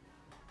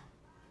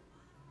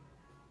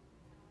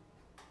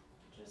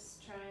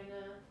 Just trying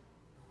to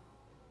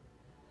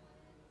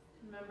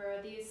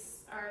remember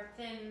these are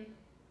thin,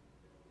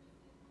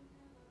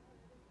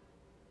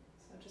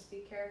 so just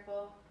be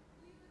careful.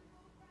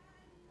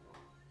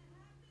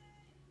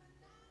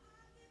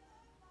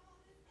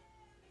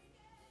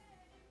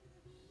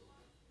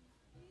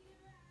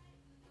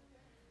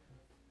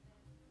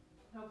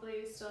 Hopefully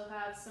you still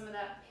have some of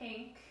that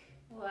pink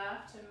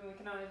left, and we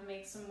can always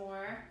make some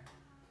more.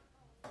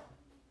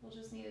 We'll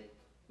just need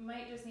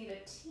might just need a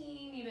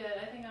teeny bit.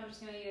 I think I'm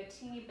just gonna need a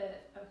teeny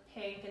bit of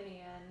pink in the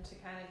end to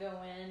kind of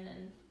go in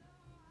and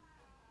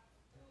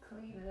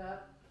clean it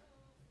up.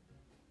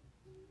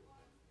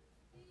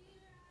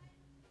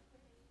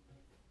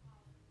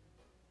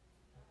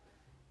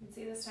 You can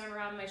see this time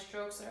around my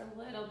strokes are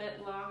a little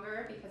bit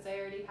longer because I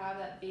already have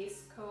that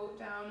base coat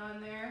down on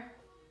there.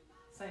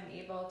 So I'm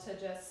able to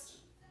just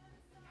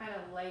kind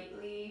of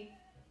lightly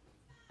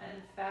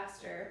and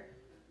faster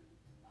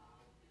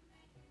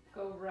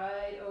go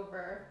right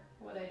over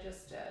what I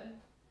just did.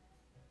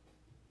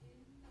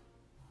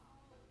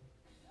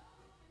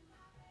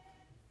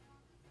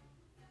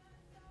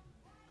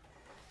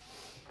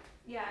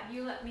 Yeah,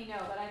 you let me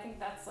know, but I think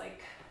that's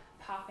like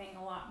popping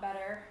a lot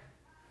better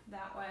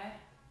that way.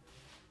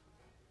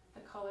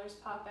 The colors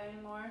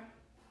popping more.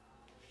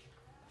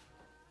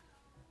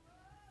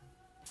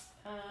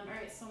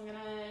 Alright, so I'm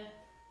gonna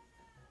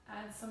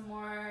add some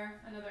more,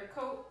 another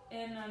coat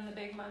in on the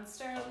big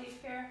monstera leaf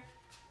here.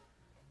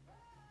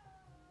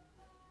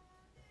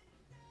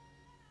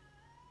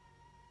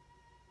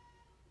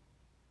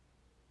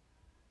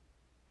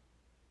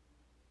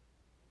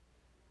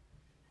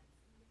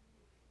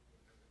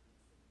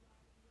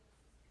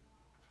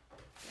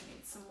 I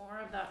need some more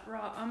of that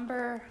raw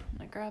umber. I'm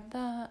gonna grab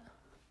that.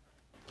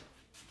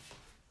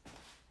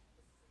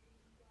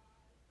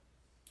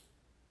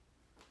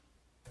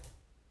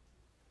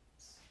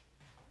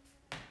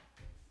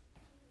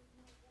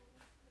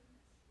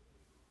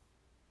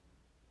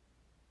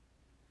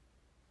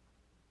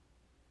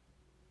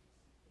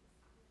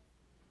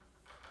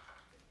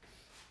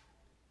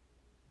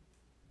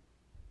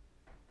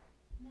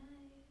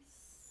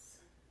 Nice.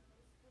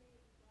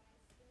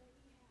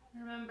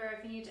 Remember,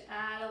 if you need to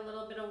add a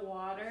little bit of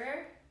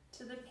water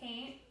to the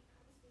paint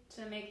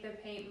to make the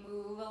paint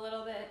move a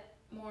little bit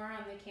more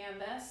on the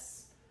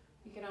canvas,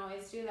 you can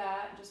always do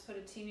that. Just put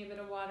a teeny bit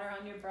of water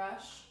on your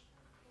brush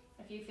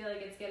if you feel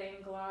like it's getting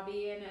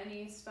globby in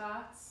any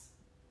spots.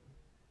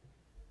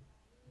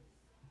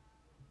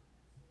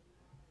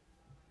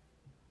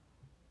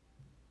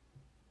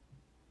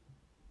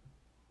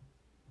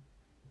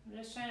 I'm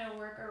just trying to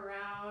work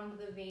around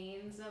the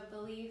veins of the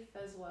leaf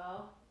as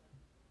well.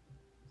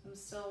 I'm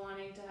still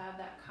wanting to have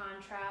that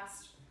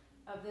contrast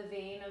of the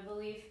vein of the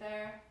leaf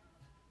there.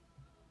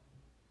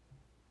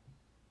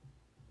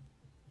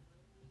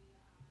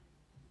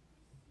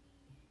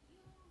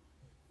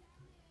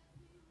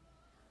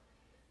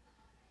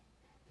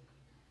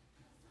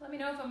 Let me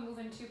know if I'm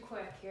moving too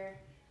quick here.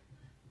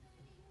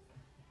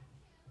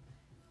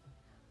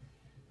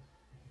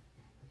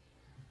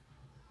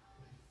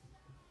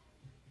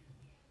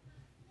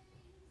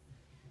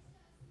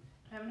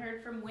 I haven't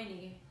heard from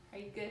Winnie. Are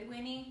you good,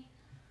 Winnie?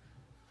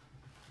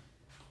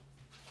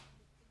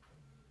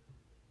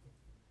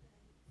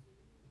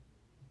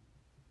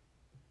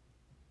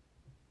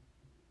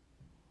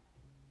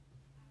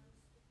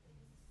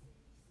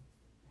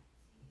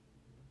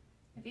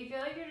 If you feel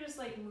like you're just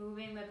like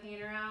moving the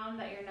paint around,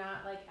 that you're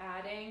not like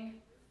adding,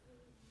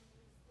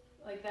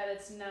 like that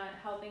it's not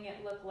helping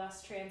it look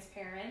less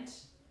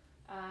transparent,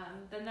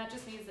 then that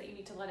just means that you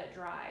need to let it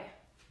dry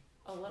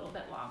a little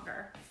bit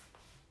longer.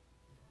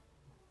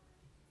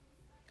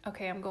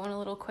 Okay, I'm going a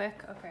little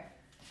quick. Okay.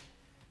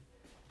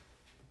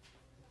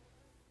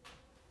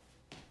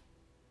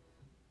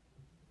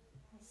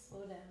 I'll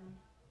slow down.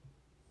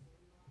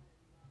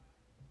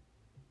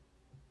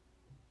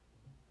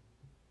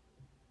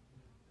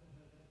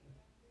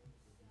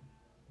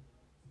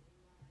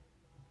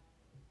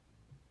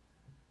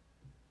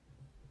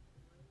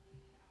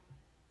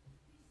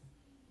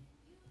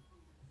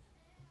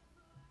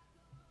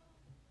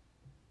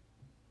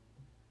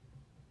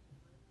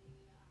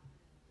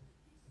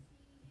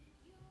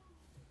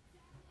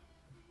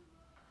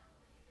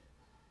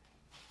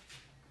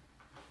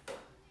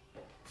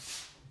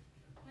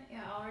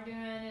 Yeah, all we're doing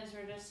is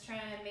we're just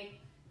trying to make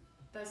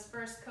this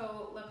first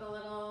coat look a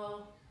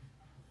little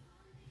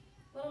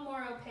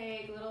more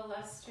opaque, a little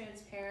less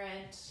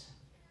transparent.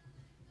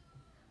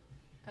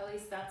 At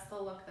least that's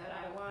the look that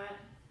I want.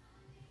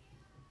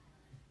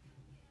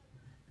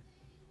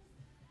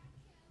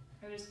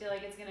 I just feel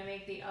like it's gonna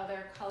make the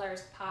other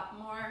colors pop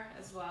more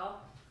as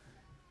well.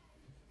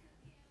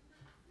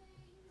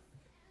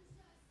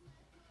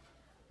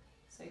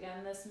 So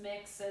again, this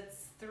mix,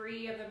 it's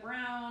 3 of the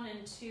brown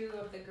and 2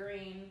 of the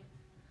green.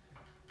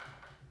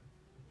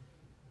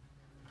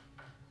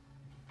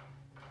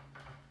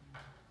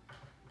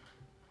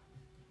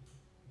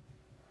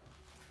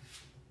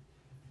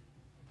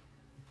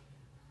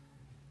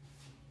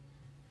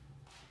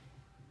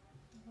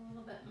 A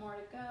little bit more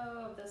to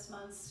go of this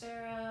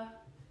monstera.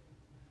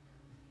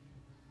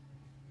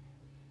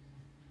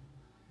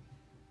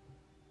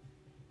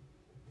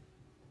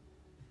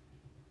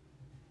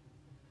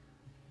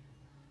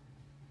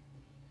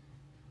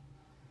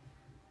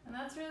 And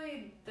that's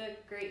really the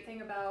great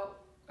thing about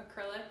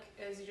acrylic,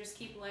 is you just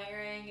keep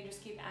layering, you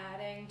just keep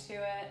adding to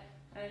it,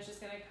 and it's just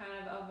gonna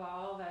kind of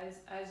evolve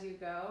as you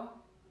go.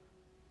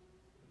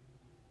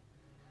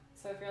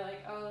 So if you're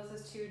like, oh,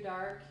 this is too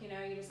dark, you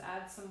know, you just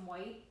add some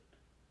white,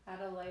 add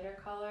a lighter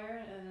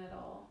color, and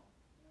it'll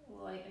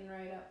lighten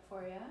right up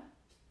for you.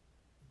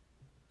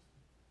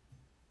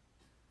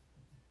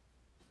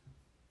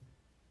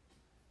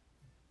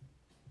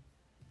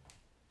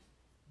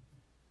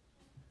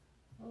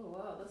 Oh,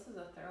 whoa, this is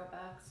a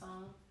throwback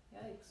song.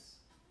 Yikes.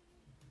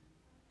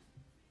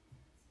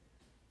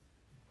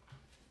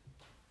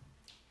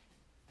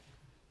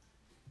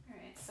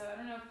 Alright, so I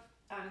don't know if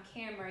on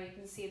camera you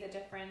can see the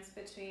difference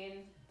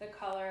between the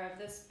color of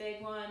this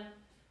big one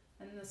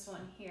and this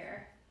one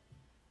here.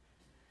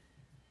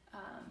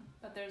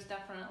 But there's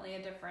definitely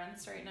a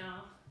difference right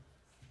now.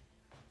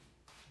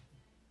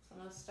 So I'm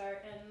going to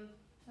start in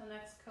the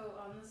next coat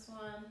on this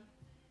one.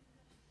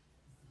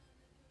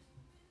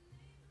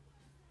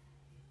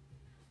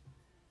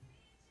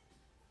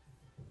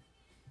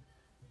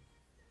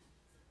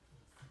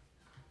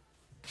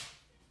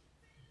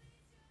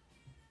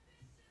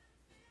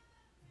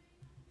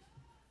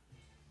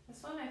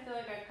 This one I feel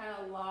like I kind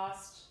of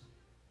lost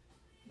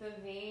the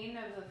vein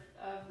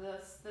of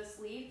this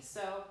leaf.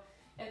 So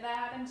if that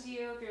happened to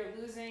you, if you're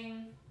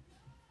losing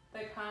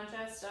the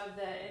contrast of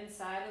the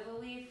inside of the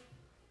leaf,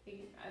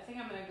 I think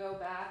I'm gonna go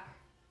back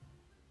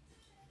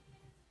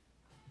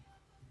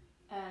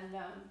and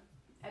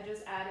I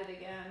just add it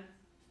again.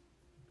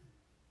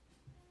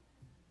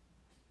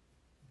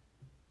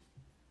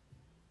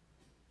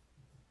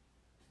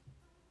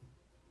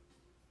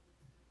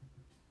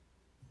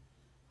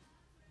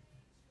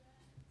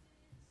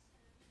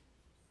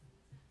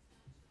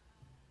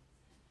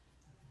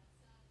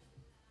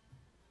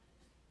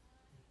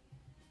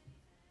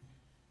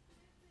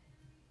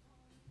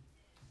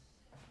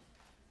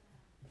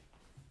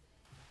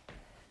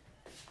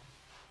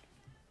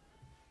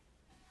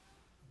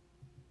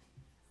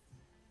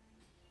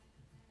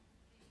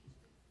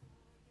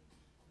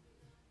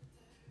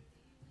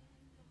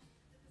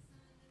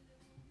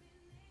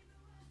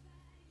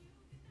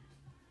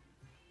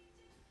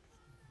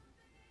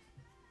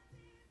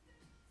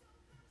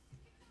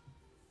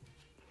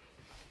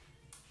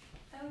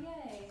 Oh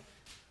yay,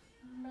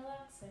 I'm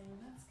relaxing,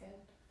 that's good.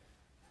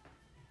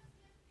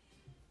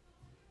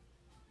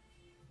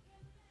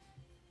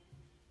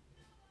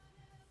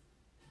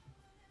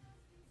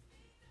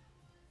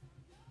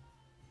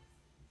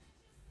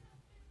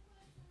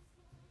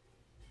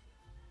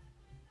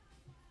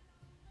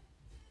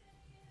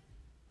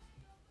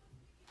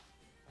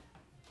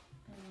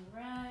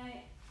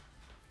 Alright,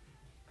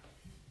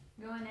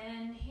 going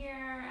in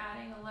here,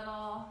 adding a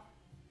little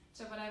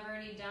to what I've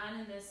already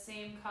done in this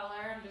same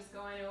color. I'm just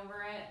going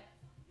over it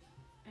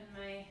in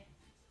my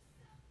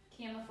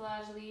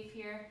camouflage leaf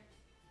here.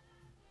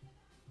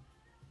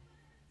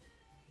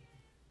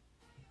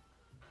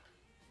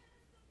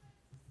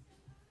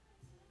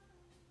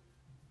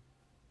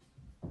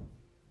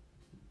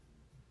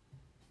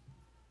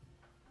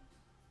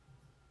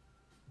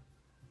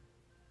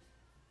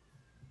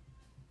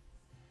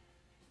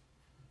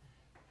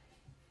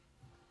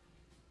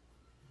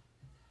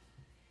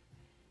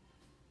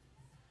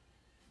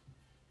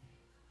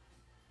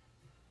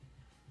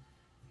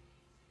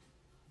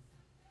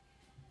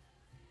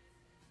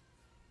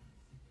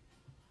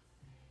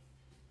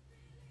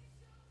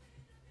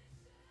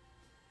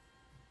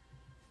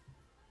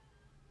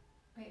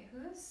 Wait,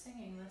 who is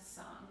singing this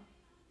song?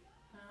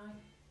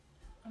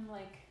 I'm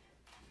like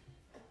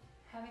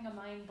having a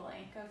mind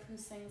blank of who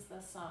sings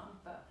this song,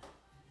 but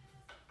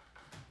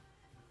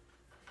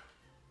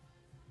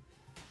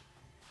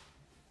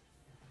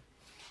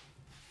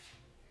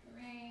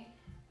great.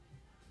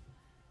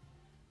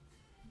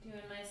 Doing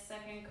my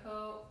second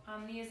coat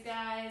on these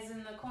guys in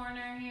the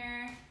corner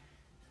here.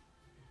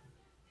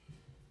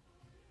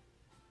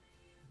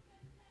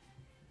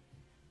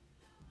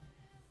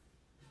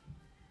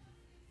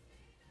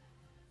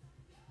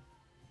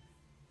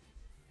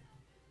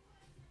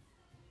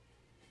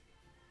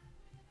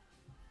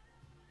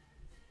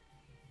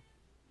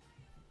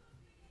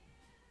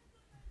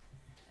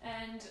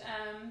 And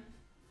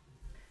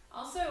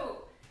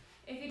also,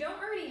 if you don't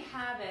already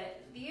have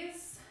it,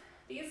 these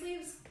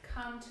leaves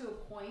come to a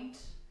point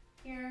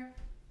here.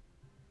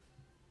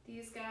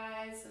 These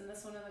guys and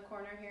this one in the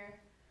corner here.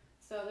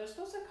 So they're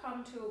supposed to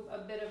come to a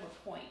bit of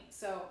a point.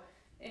 So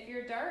if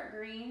your dark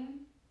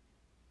green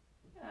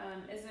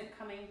isn't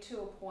coming to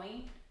a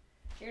point,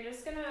 you're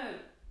just gonna,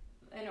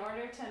 in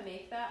order to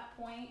make that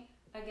point,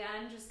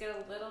 again, just get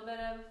a little bit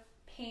of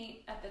paint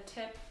at the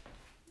tip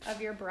of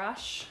your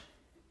brush.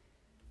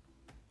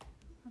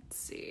 Let's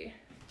see.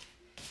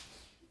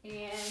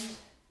 And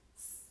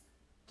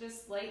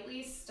just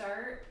lightly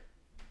start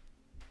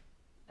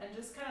and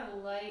just kind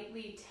of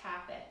lightly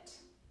tap it.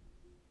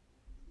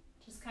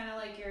 Just kind of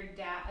like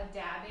a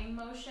dabbing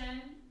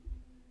motion.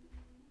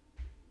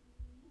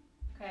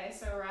 Okay,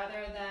 so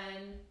rather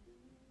than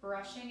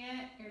brushing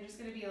it, you're just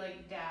gonna be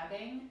like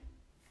dabbing,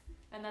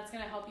 and that's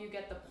gonna help you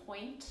get the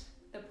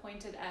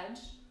pointed edge.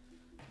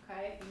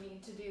 Okay, if you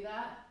need to do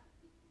that.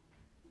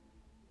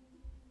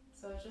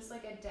 So it's just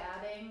like a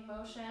dabbing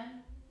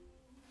motion.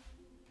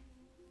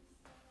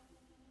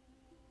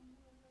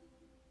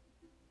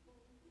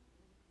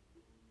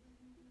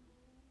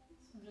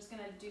 So I'm just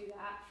gonna do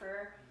that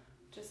for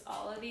just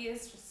all of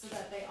these, just so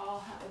that they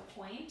all have a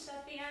point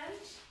at the end.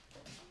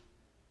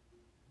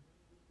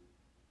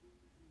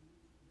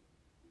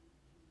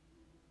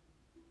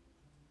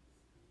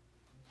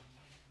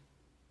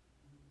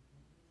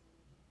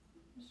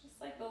 It's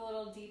just like the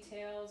little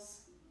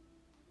details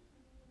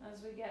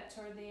as we get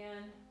toward the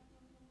end.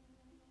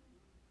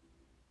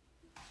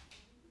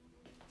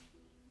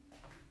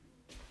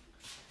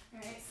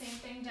 Alright, same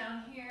thing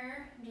down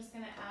here. I'm just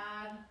going to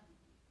add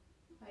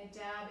by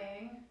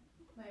dabbing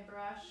my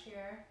brush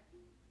here.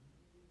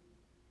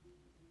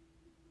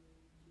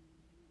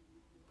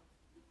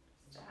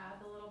 Just to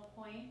add the little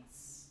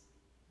points.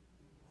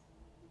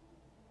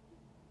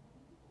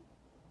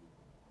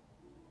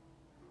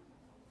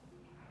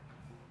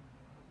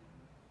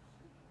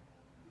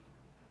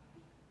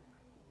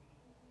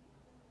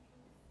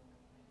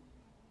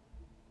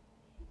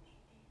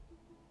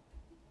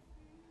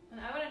 And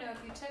I want to know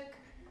if you took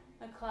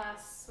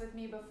class with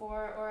me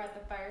before or at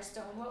the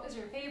Firestone, what was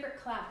your favorite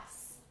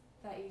class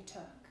that you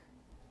took?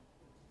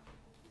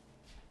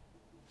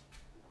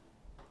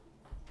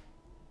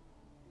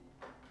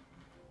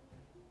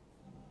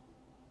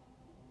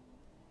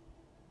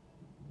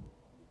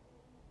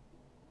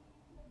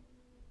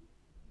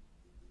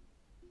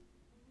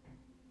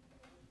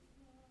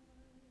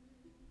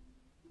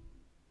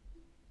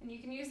 And you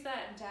can use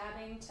that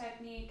dabbing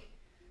technique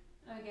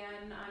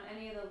again on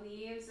any of the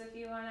leaves if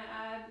you want to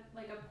add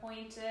like a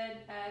pointed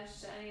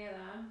edge to any of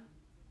them.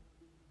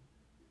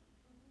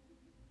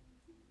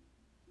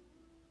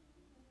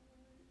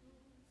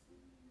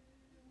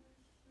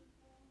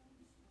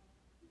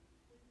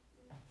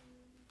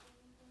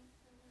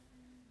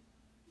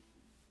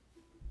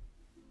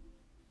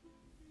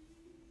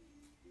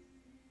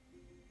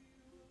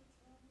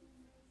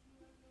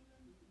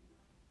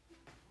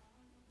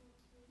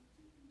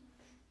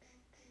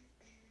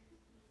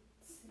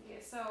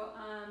 So,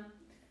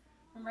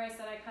 remember I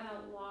said I kind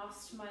of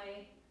lost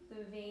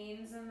the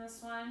veins in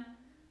this one.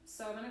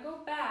 So I'm going to go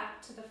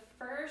back to the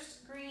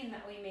first green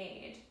that we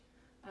made,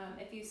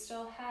 if you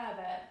still have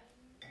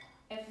it.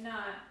 If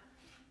not,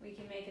 we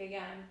can make it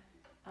again.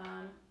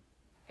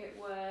 It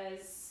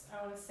was,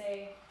 I want to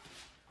say,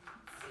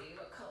 let's see,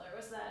 what color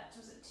was that?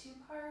 Was it 2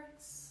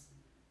 parts?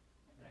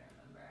 I don't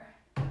remember.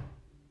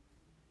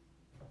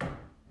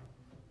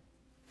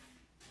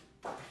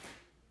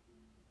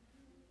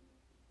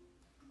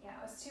 Yeah,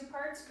 it was 2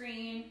 parts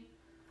green,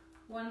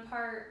 1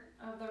 part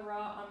of the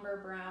raw umber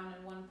brown,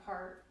 and 1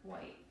 part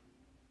white.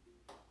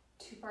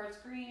 2 parts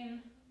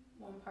green,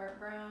 1 part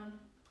brown,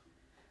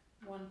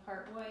 1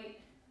 part white.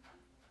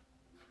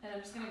 And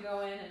I'm just gonna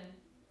go in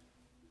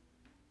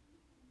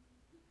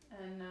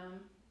and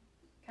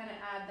kind of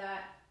add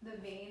the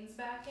veins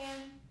back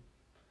in.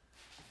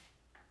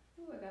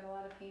 Ooh, I got a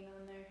lot of paint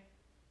on there.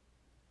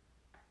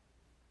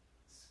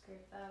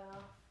 Scrape that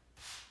off.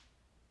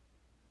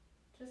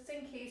 Just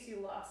in case you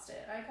lost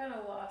it. I kind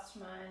of lost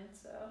mine,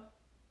 so.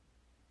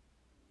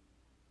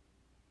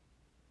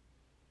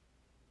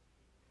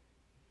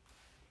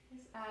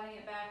 Just adding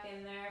it back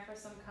in there for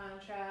some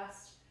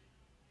contrast.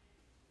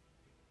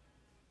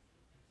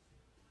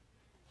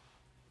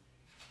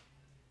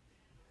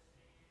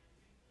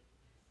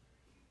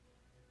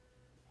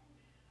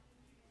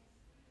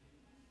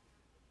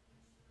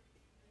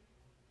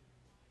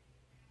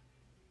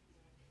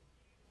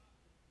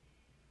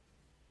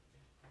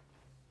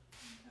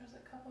 There's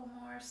a couple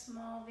more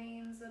small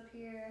veins up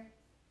here.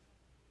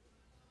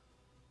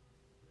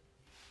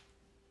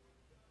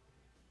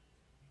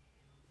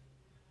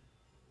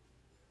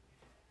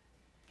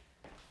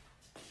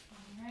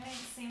 Alright,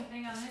 same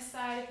thing on this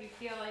side. If you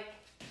feel like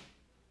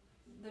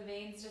the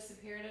veins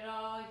disappeared at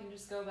all, you can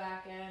just go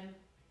back in.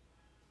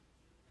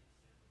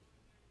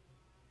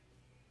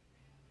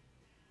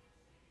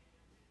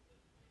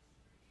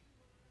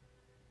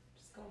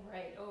 Just go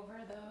right over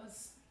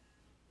those.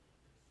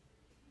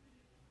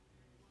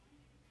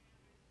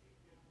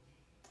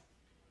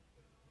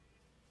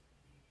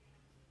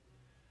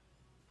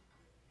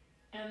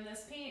 And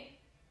this paint,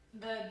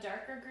 the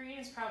darker green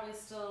is probably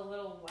still a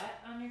little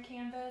wet on your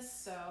canvas,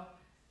 so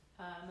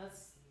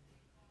that's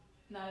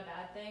not a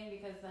bad thing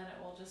because then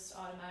it will just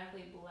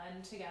automatically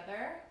blend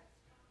together,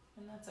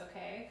 and that's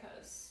okay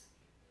because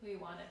we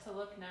want it to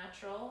look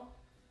natural.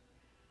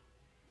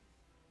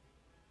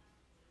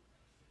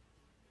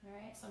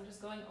 Alright, so I'm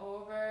just going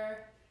over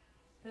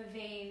the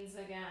veins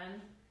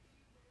again,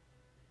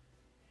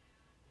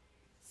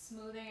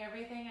 smoothing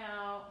everything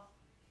out.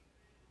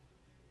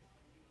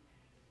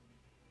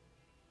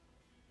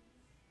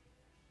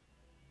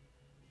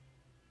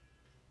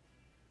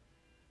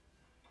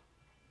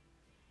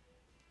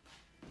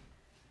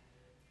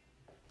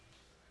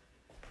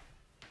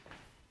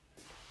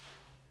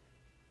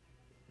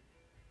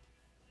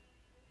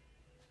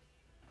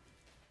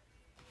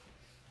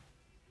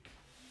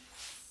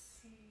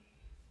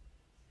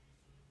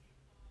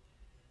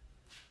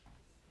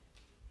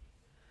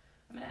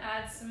 I'm going to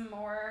add some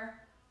more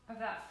of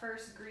that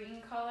first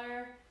green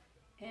color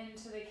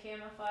into the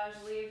camouflage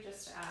leaf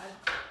just to add,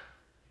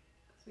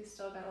 because we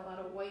still got a lot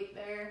of white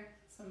there.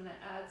 So I'm going to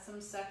add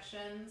some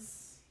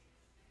sections.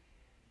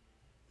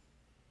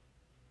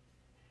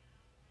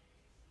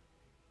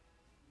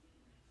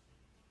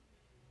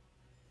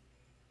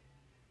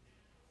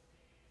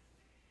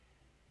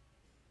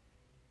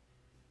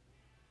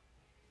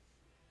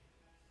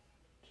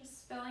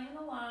 Just filling in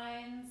the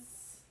lines.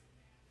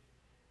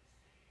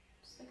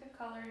 Like a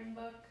coloring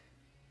book.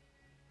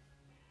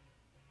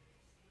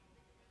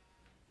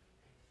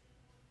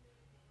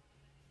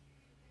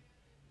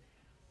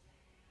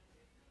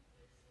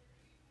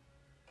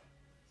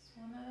 Just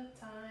one at a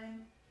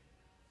time.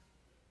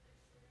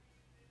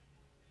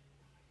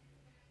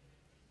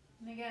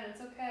 And again, it's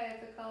okay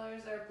if the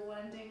colors are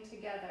blending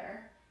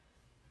together.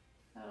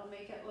 That'll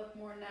make it look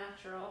more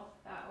natural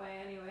that way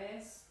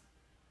anyways.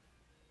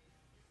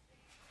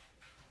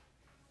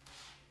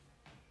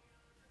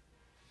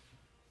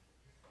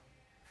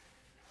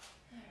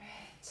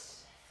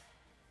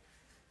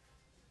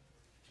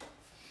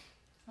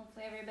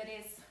 Hopefully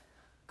everybody's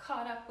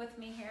caught up with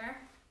me here.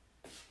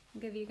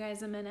 I'll give you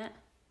guys a minute.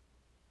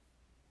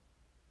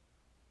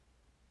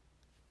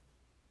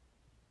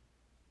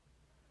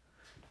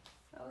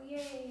 Oh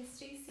yay,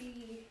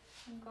 Stacy.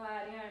 I'm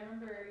glad. Yeah, I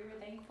remember your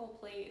thankful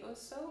plate. It was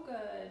so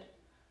good.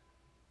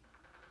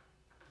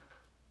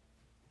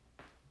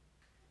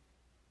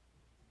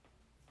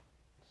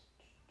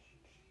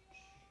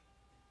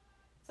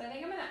 So I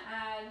think I'm gonna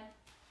add,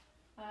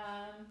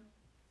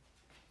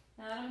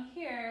 now that I'm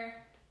here,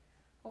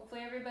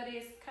 hopefully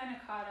everybody's kind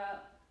of caught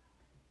up.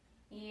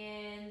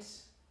 And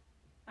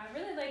I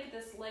really like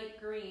this light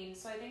green,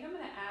 so I think I'm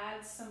gonna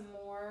add some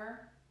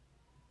more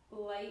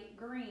light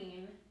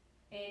green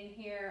in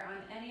here on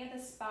any of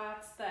the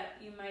spots that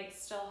you might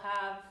still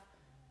have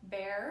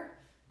bare,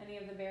 any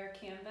of the bare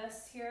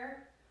canvas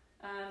here.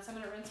 So I'm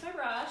gonna rinse my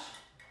brush.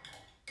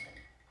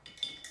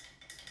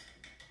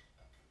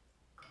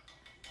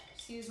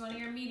 Just use one of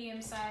your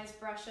medium-sized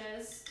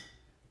brushes.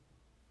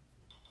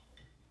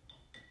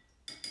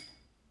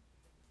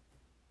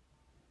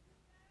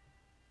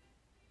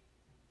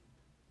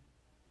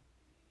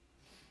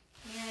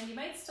 And you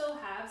might still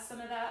have some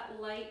of that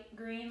light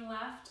green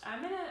left.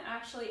 I'm gonna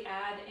actually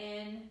add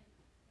in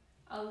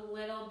a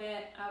little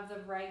bit of the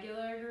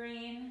regular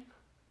green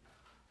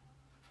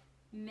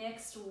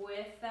mixed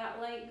with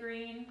that light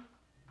green.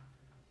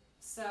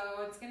 So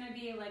it's gonna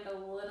be like a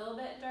little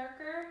bit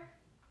darker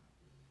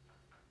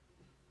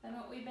than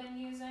what we've been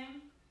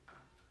using.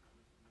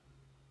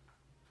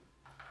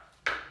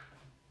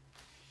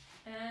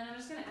 And I'm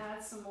just gonna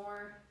add some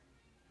more,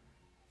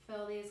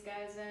 fill these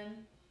guys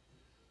in.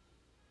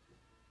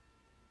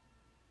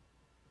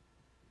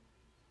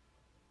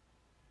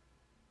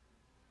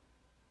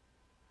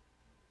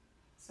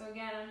 So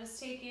again, I'm just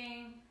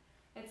taking,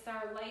 it's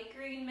our light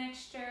green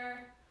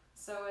mixture,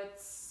 so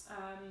it's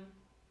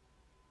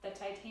the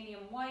titanium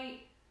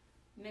white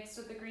mixed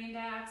with the green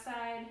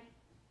dioxide.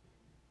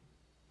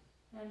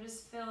 And I'm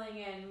just filling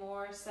in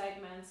more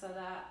segments of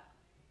that,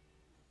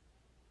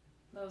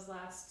 those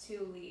last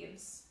two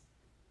leaves.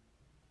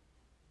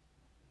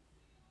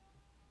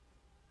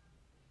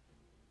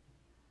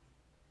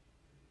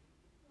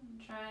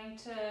 I'm trying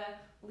to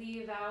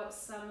leave out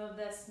some of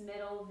this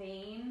middle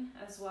vein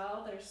as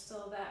well. There's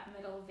still that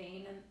middle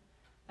vein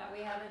that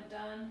we haven't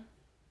done.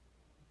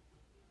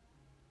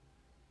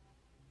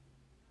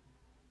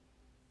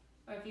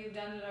 Or if you've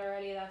done it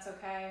already, that's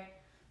okay.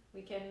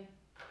 We can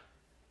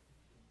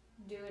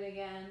do it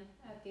again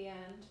at the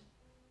end.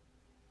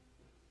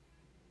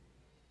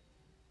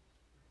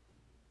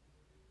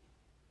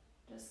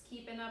 Just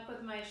keeping up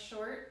with my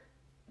short,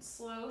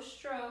 slow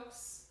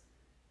strokes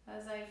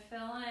as I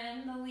fill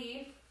in the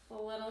leaf a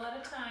little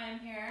at a time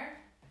here.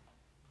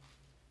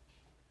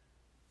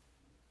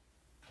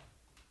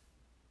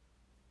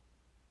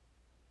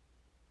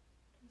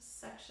 Just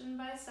section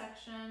by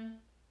section.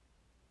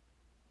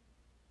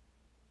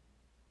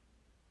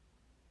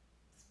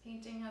 This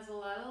painting has a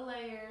lot of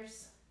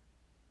layers.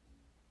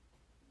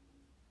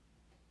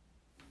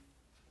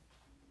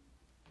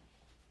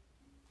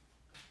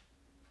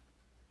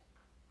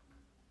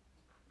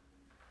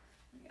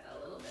 I got a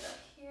little bit up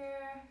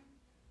here.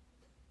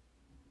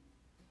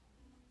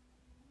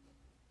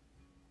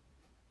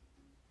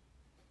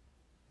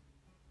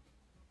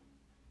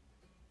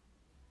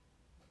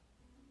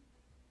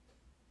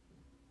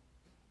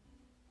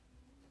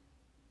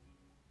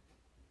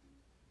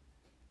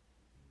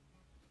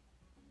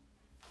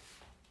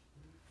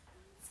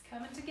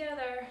 Coming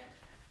together.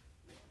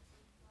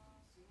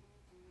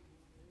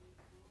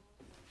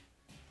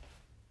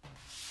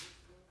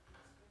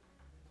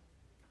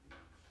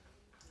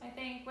 I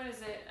think, what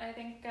is it? I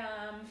think,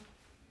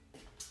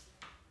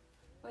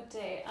 what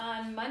day?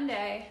 On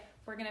Monday,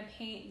 we're gonna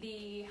paint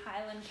the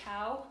Highland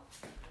Cow.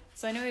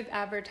 So I know we've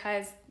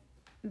advertised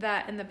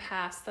that in the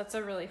past. That's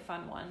a really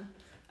fun one.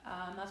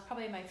 That's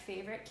probably my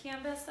favorite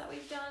canvas that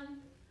we've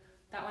done.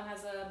 That one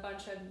has a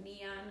bunch of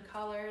neon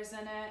colors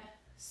in it.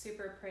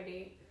 Super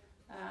pretty.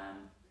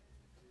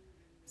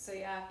 So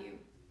yeah, if you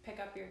pick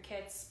up your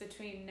kits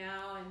between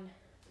now and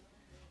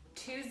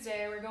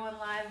Tuesday, we're going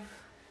live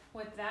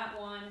with that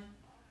one.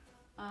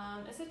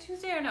 Is it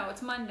Tuesday or no?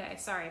 It's Monday.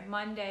 Sorry,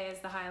 Monday is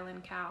the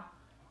Highland Cow.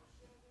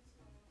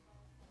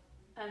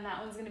 And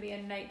that one's gonna be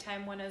a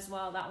nighttime one as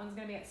well. That one's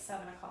gonna be at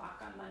 7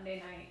 o'clock on Monday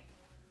night.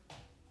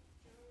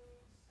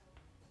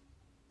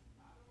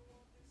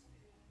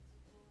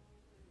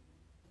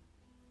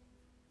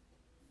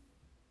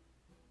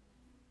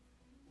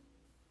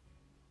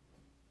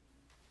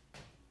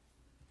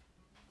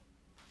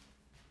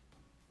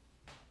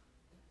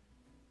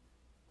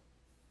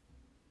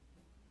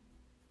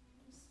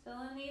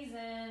 Filling these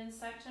in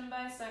section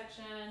by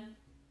section.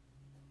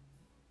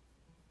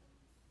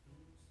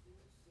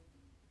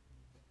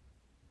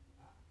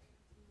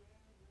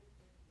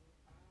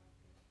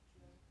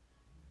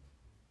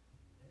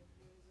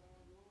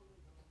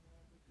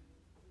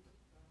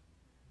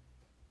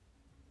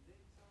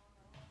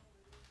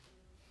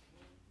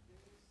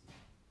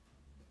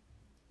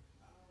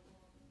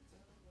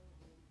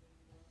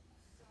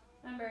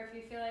 Remember, if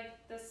you feel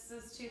like this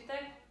is too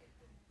thick,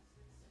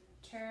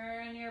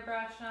 turn your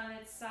brush on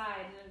its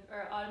side,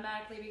 or it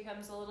automatically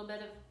becomes a little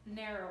bit of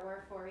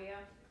narrower for you.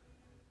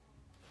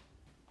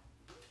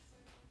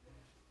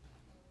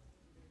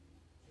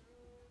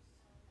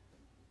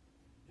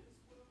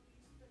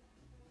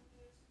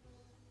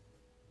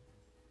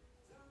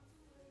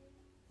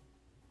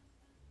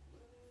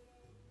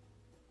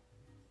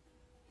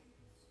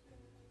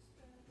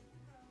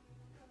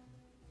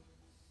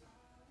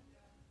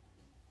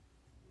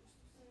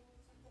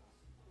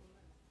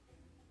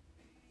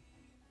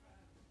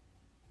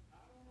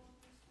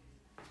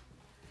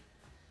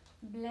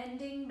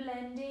 Blending,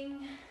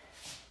 blending.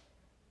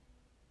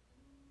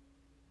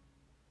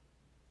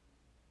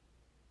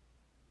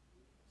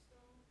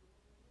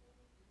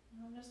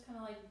 I'm just kind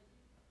of like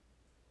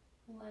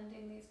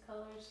blending these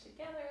colors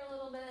together a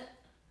little bit.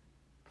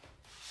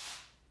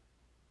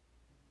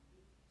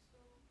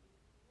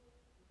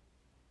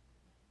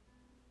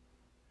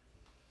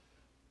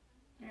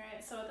 All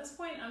right, so at this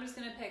point, I'm just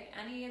gonna pick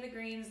any of the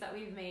greens that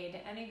we've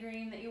made, any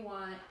green that you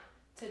want,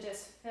 to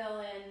just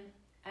fill in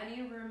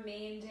any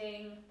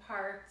remaining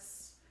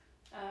parts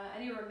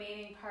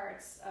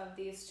of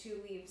these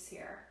two leaves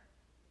here,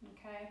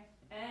 okay?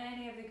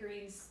 Any of the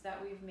greens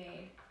that we've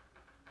made.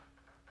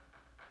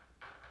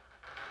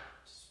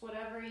 Just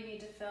whatever you need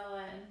to fill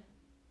in.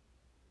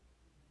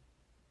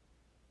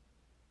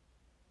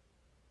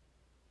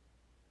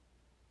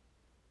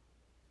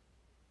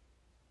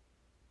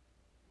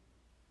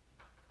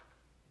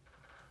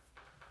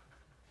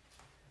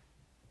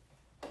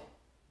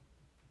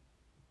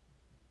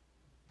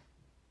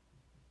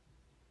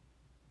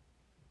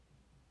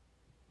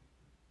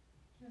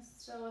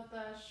 Just still with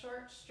the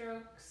short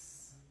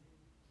strokes.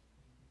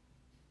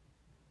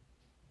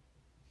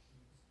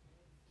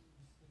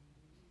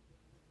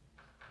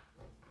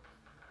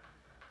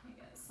 I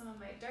get some of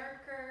my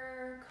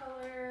darker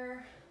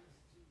color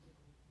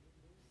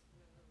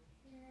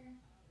here.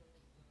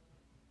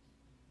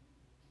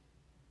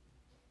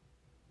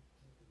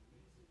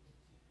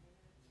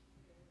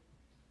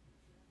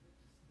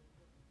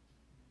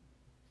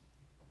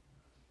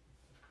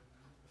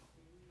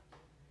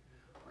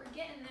 We're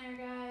getting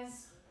there,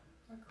 guys.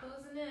 We're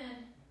closing in.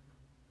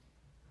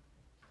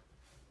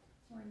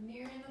 We're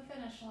nearing the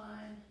finish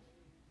line.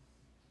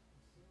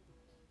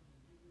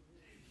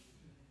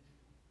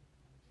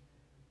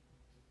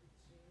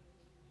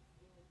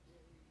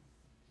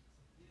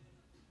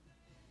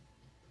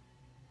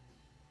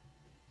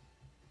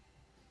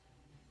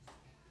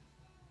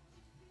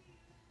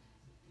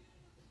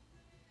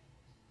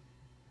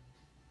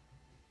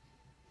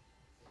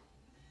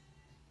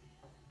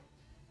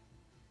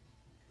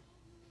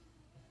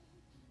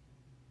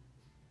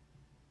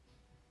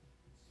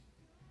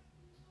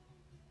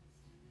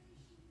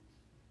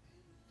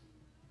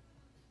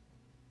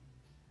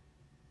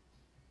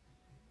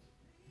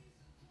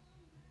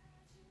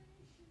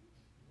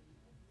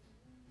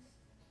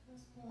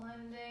 Just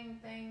blending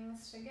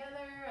things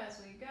together as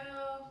we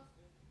go.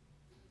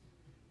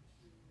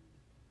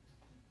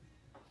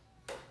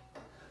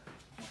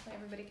 Hopefully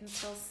everybody can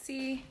still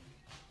see.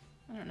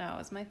 I don't know,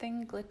 is my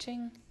thing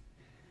glitching?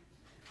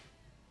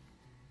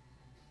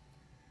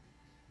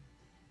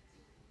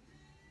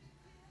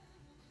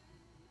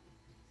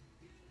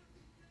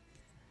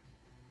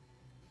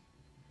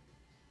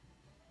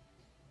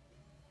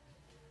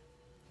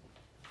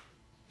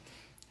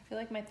 I feel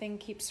like my thing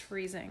keeps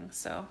freezing,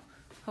 so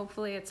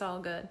hopefully it's all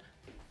good.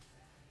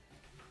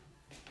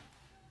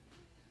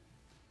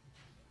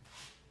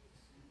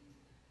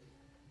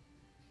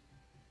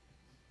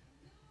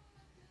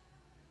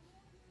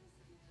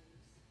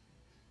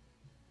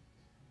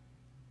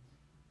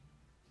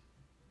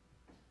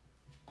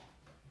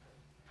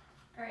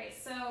 All right,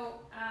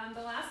 so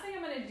the last thing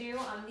I'm going to do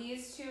on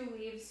these two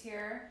leaves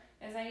here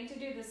is I need to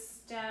do the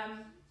stem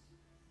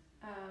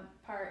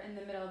part in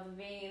the middle of the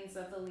veins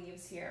of the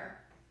leaves here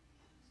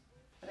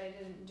that I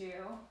didn't do.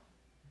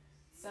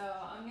 So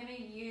I'm going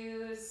to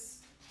use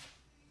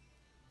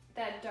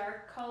that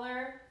dark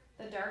color,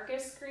 the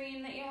darkest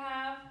green that you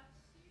have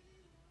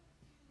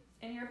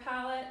in your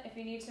palette. If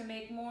you need to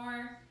make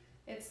more,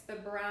 it's the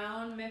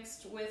brown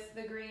mixed with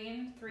the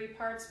green, 3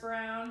 parts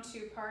brown,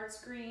 2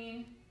 parts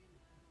green.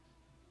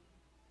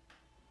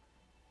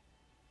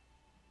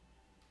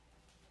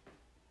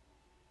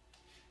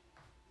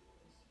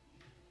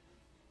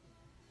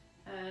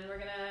 And we're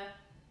gonna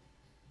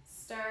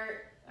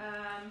start,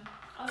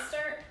 I'll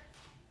start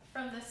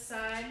from this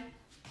side,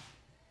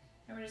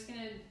 and we're just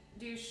gonna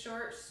do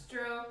short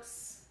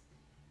strokes.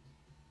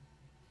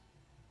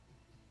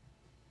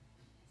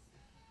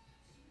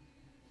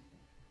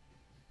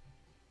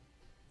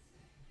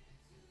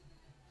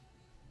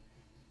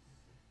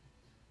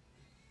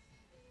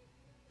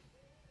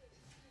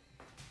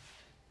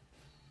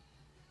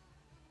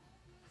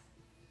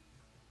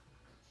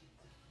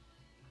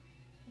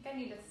 I think I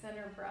need a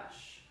thinner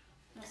brush.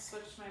 I'll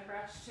switch my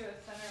brush to a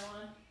thinner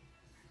one.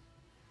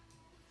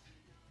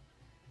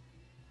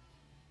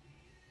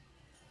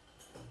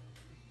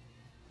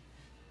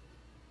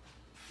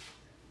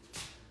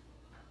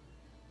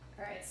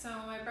 All right, so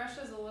my brush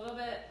is a little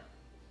bit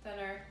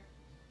thinner.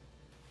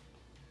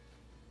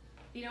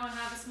 If you don't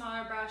have a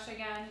smaller brush,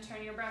 again,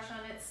 turn your brush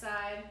on its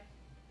side.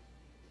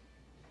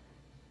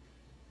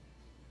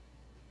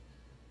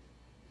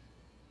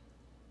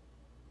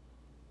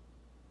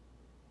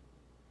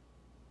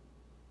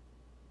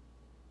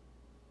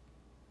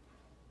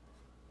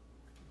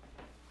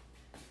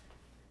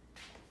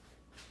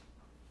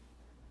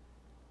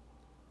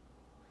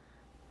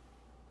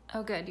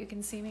 Oh, good. You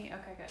can see me?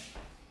 Okay, good.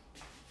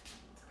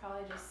 It's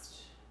probably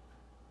just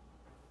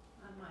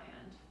on my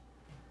end.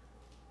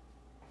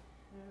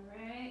 All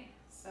right.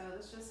 So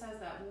this just has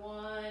that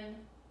one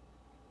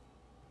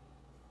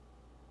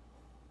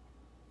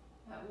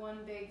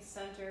big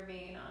center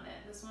vein on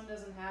it. This one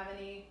doesn't have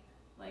any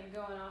like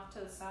going off to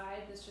the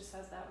side. This just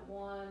has that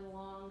one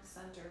long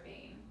center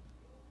vein.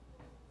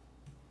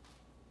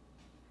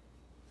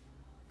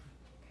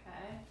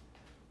 Okay.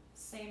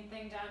 Same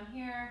thing down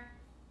here.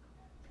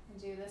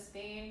 Do this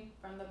vein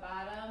from the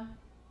bottom,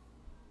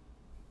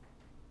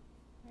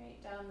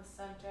 right down the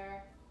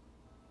center.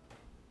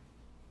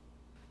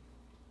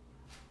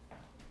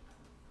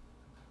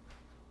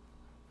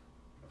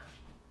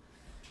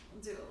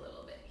 I'll do a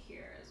little bit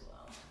here as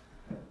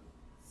well.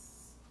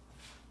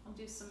 I'll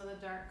do some of the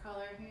dark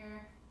color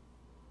here,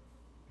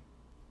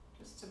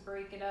 just to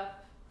break it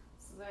up,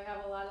 so I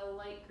have a lot of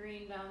light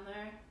green down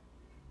there.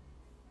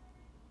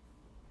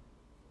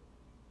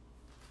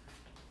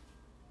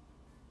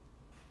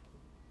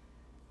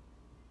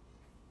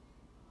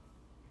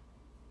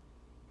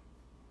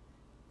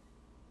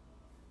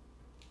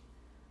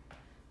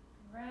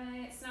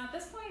 Right, so now at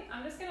this point,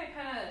 I'm just gonna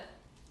kind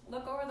of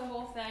look over the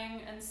whole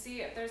thing and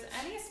see if there's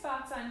any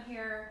spots on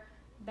here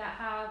that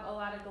have a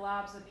lot of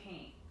globs of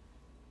paint.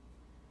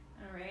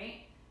 All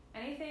right,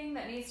 anything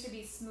that needs to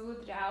be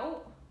smoothed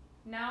out,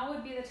 now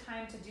would be the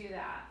time to do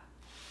that.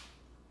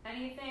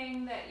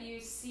 Anything that you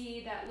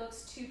see that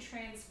looks too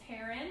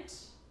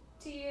transparent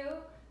to you,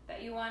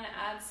 that you wanna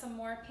add some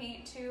more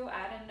paint to,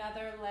 add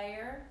another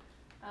layer,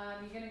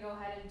 you're gonna go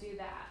ahead and do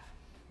that.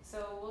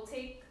 So we'll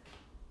take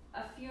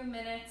a few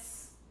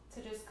minutes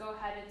to just go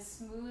ahead and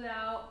smooth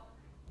out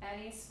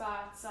any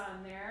spots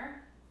on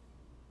there.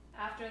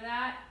 After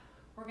that,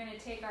 we're gonna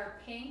take our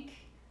pink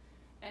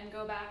and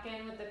go back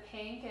in with the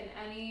pink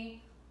and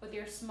with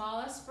your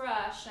smallest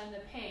brush and the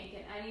pink,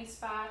 and any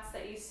spots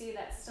that you see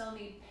that still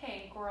need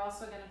pink, we're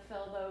also gonna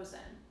fill those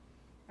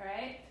in, all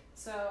right?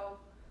 So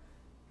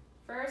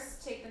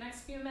first, take the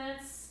next few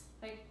minutes,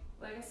 like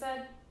I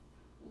said,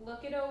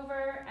 look it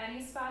over,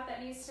 any spot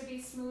that needs to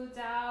be smoothed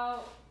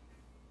out.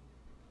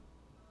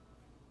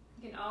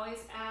 You can always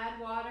add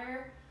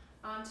water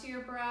onto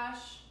your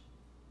brush.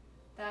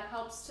 That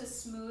helps to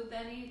smooth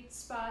any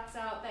spots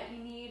out that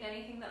you need,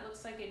 anything that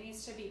looks like it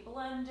needs to be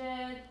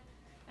blended,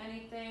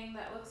 anything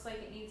that looks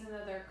like it needs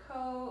another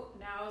coat.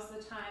 Now is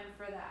the time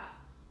for that.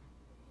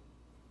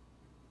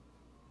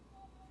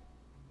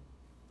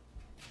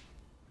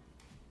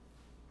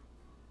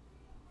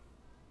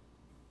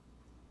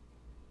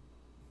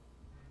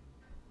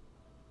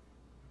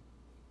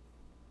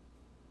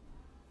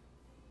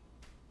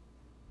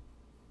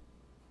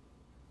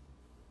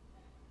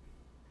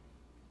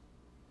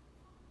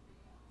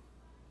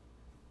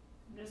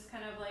 Just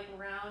kind of like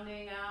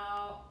rounding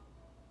out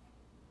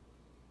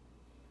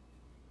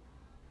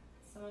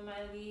some of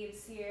my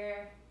leaves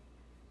here.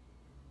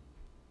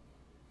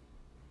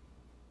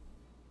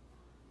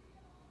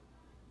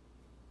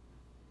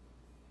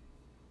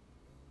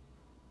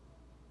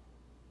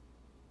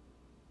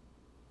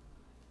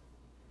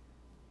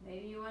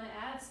 Maybe you want to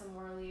add some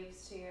more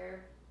leaves to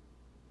your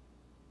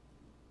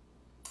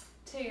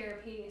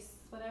piece,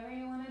 whatever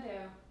you want to do.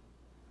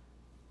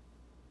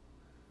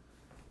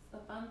 The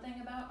fun thing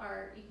about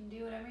art, you can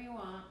do whatever you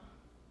want.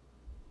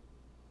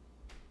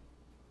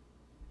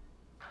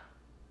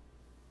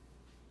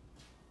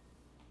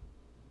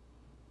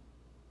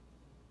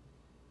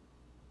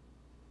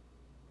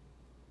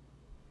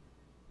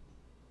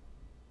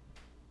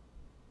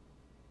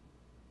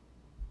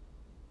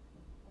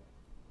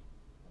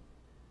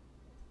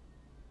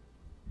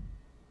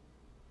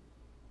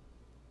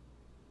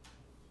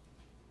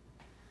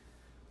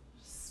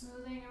 Just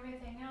smoothing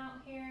everything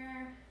out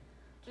here.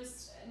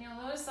 And you'll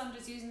notice I'm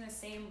just using the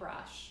same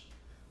brush.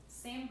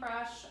 Same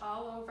brush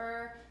all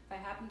over. If I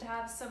happen to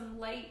have some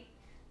light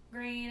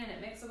green and it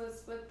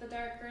mixes with the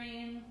dark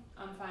green,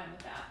 I'm fine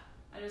with that.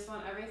 I just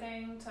want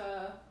everything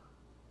to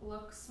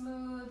look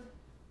smooth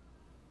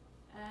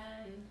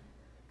and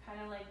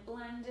kind of like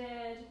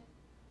blended.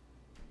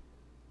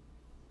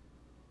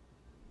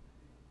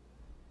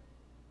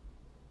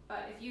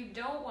 But if you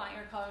don't want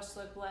your colors to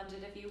look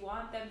blended, if you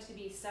want them to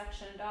be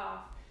sectioned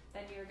off,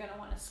 then you're going to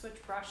want to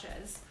switch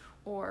brushes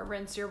or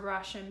rinse your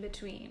brush in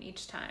between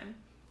each time.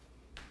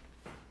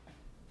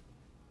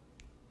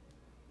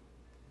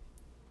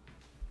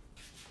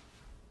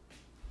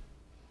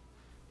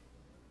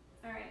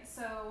 All right,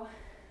 so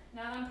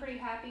now I'm pretty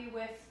happy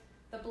with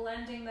the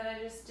blending that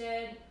I just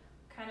did,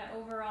 kind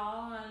of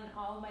overall on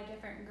all of my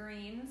different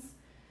greens.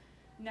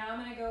 Now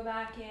I'm going to go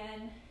back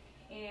in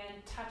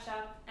and touch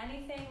up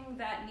anything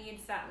that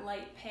needs that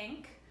light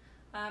pink.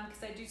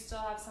 because I do still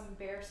have some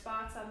bare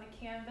spots on the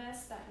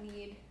canvas that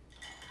need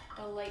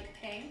a light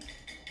pink.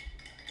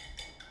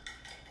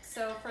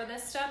 So for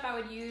this step, I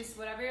would use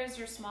whatever is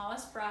your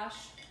smallest brush.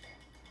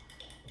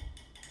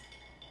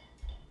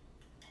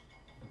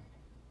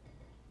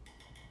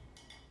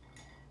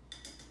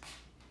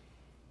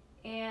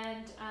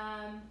 And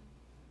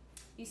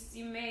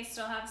you may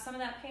still have some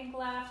of that pink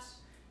left.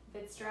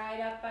 If it's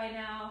dried up by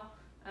now,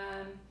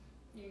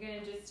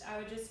 I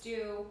would just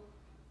do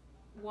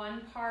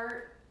 1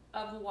 part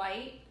of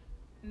white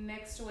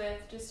mixed with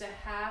just a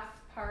half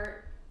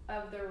part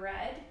of the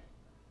red.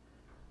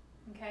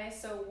 Okay,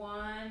 so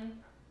 1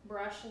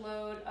 brush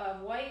load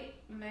of white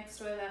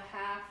mixed with a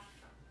half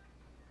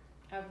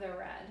of the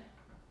red.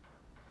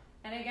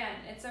 And again,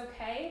 it's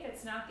okay if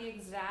it's not the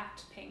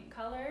exact pink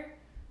color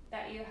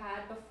that you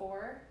had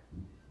before.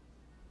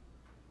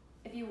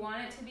 If you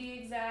want it to be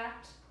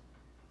exact,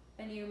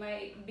 then you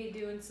might be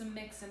doing some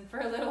mixing for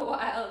a little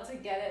while to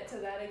get it to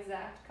that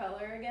exact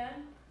color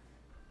again.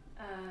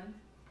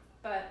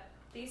 But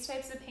these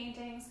types of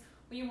paintings,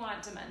 we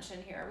want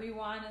dimension here. We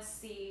want to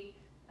see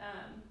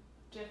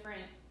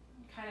different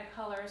kind of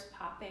colors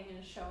popping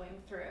and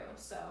showing through.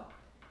 So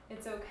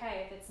it's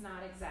okay if it's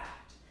not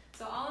exact.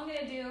 So all I'm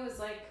gonna do is,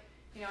 like,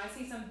 I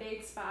see some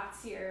big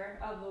spots here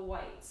of the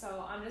white.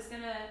 So I'm just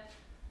gonna,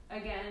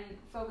 again,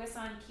 focus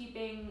on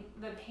keeping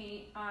the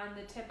paint on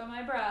the tip of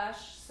my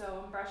brush.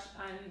 So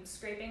I'm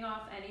scraping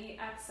off any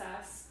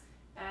excess,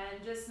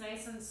 and just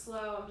nice and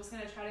slow, I'm just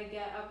gonna try to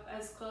get up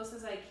as close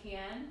as I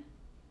can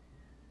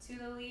to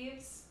the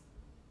leaves.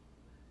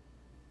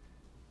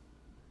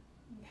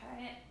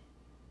 Okay.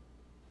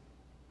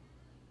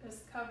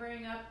 Just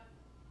covering up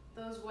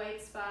those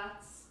white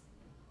spots.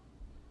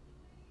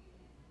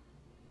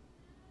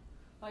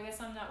 Well, I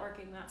guess I'm not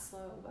working that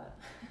slow, but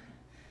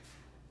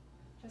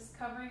just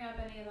covering up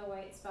any of the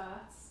white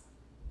spots.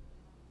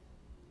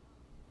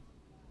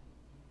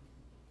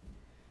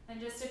 And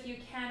just, if you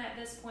can at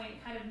this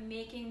point, kind of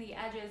making the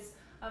edges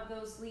of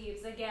those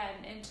leaves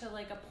again into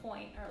like a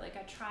point or like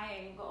a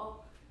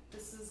triangle.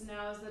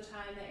 Now is the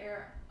time that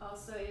you're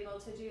also able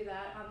to do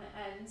that on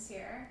the ends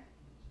here.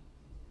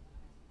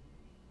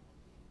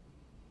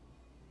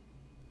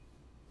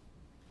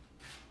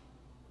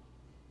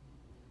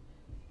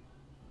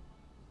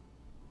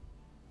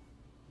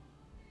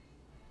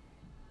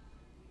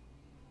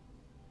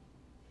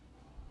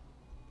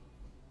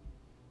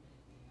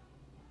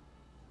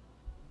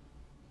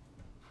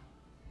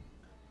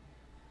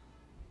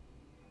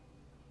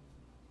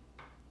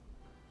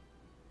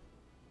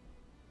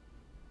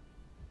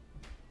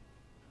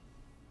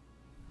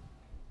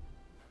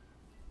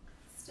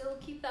 Still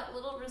keep that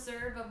little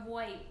reserve of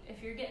white.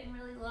 If you're getting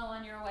really low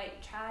on your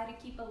white, try to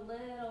keep a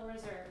little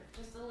reserve,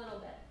 just a little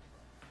bit.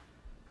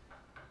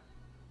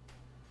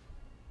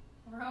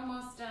 We're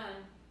almost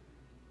done.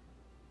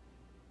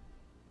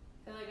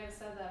 I feel like I've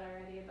said that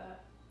already,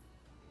 but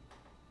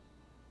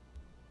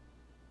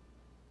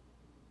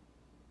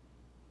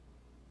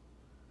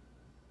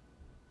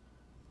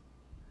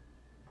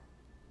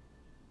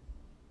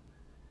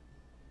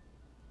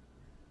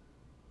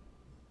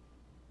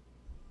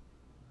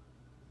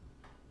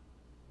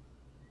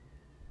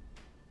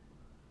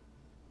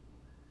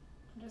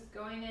I'm just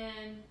going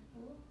in.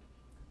 Ooh.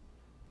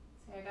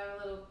 See, I got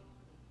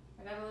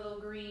a little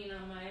green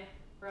on my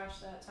brush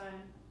that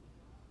time.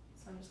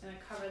 So I'm just gonna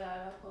cover that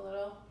up a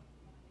little.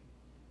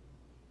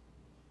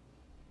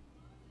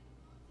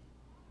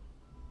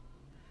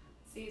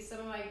 See, some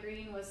of my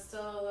green was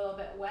still a little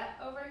bit wet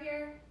over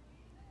here,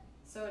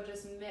 so it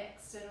just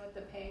mixed in with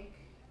the pink.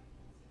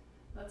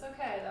 That's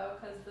okay though,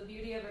 because the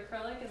beauty of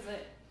acrylic is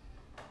that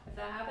if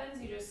that happens,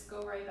 you just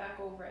go right back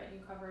over it and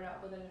you cover it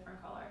up with a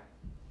different color.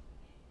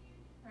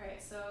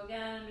 Alright, so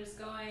again, I'm just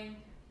going,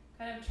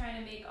 kind of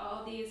trying to make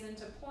all these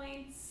into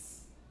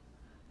points,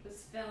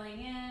 just filling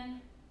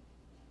in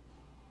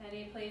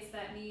any place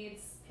that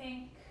needs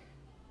pink.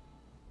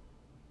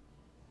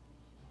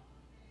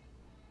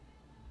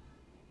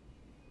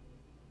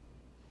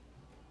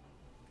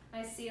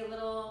 I see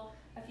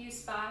a few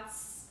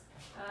spots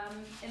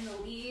in the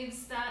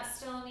leaves that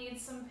still need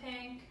some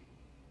pink.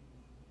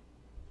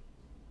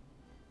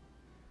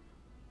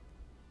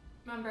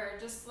 Remember,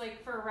 just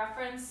like for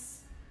reference,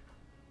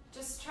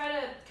 just try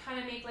to kind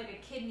of make like a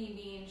kidney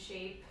bean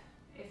shape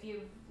if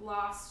you've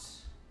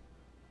lost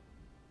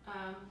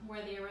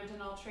where the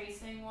original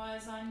tracing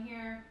was on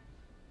here.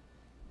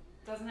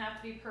 Doesn't have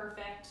to be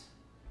perfect.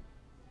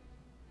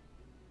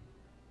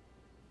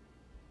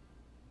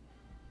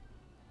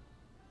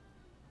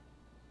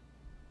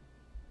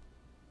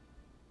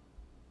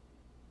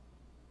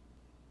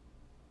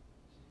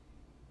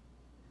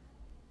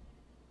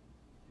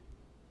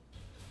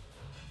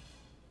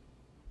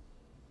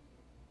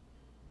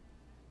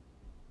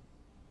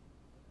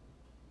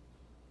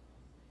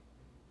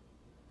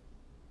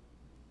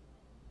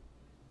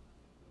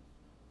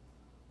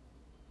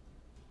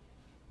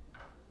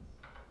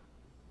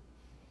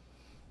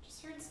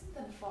 Heard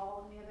something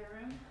fall in the other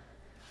room.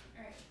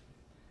 Alright.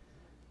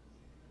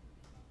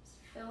 Just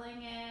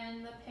filling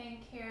in the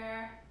pink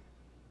here.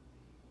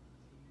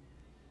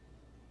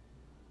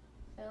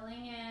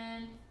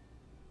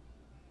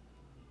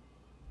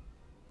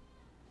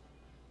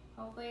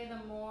 Hopefully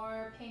the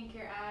more pink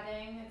you're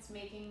adding, it's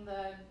making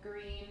the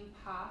green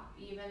pop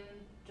even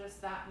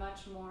just that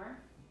much more.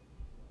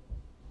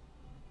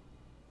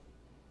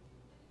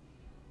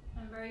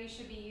 Remember, you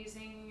should be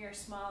using your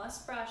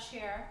smallest brush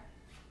here.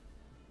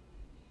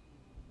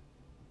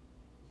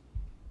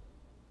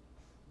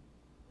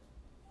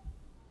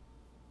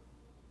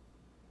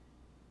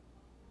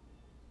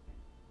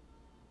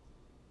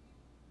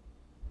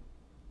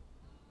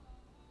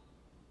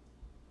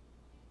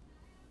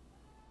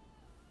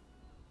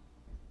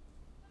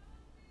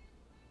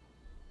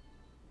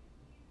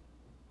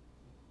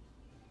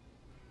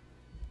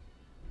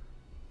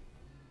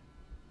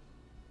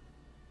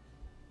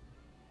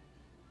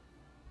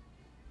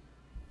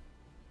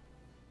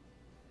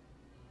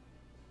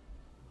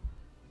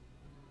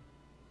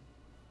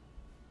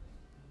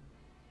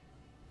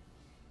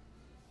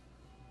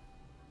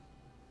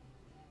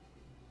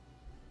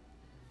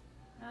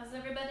 How's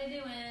everybody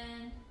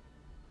doing?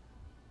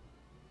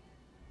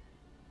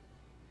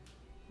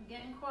 I'm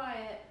getting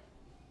quiet.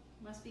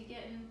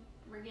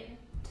 We're getting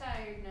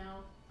tired now.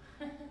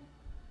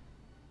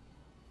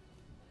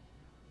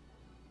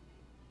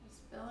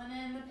 Just filling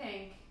in the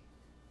pink.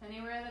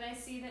 Anywhere that I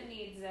see that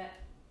needs it.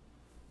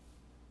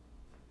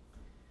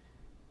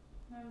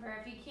 Remember,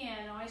 if you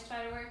can, always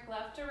try to work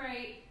left to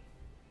right.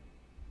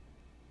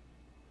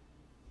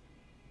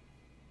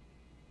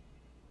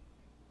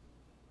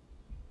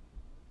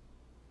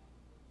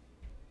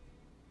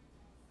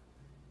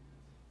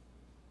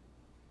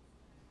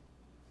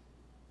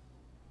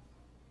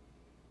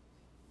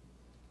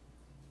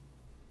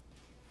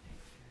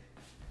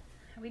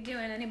 How we doing?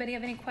 Anybody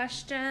have any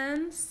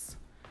questions?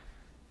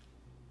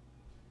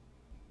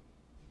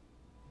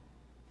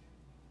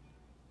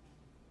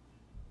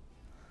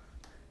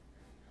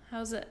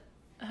 How's it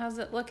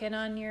looking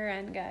on your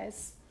end,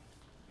 guys?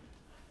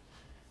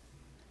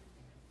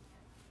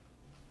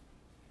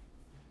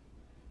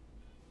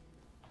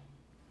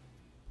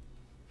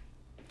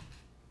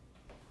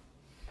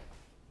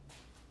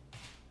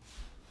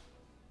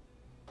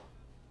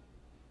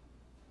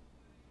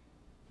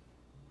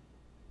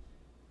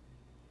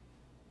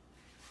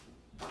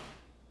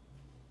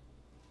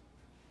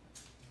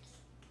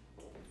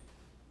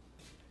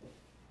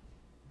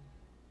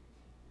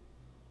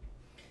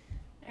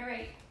 All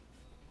right.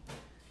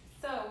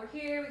 So we're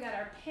here, we got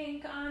our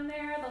pink on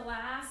there. The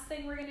last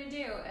thing we're gonna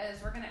do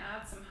is we're gonna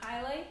add some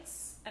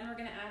highlights and we're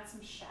gonna add some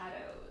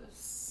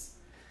shadows.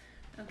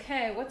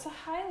 Okay, what's a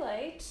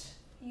highlight,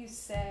 you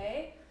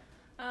say?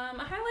 A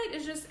highlight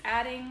is just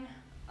adding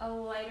a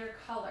lighter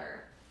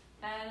color,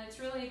 and it's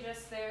really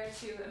just there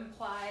to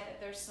imply that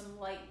there's some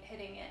light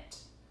hitting it,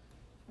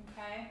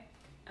 okay?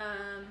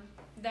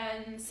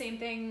 Then same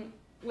thing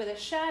with a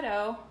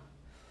shadow.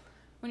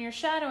 When you're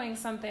shadowing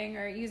something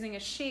or using a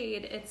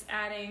shade, it's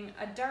adding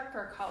a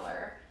darker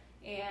color,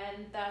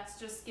 and that's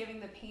just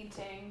giving the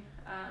painting,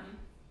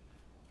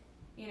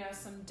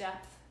 some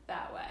depth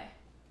that way.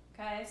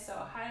 Okay, so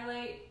a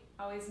highlight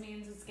always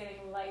means it's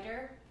getting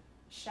lighter.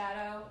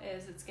 Shadow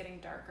is it's getting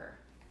darker.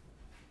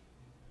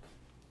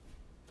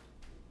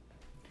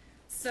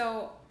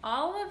 So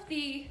all of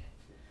the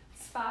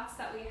spots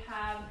that we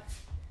have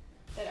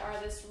that are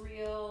this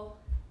real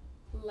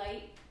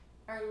light,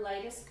 our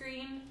lightest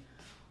green,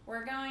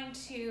 we're going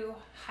to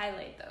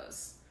highlight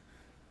those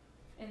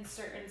in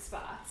certain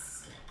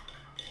spots.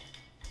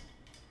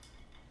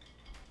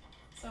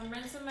 So I'm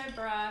rinsing my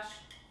brush.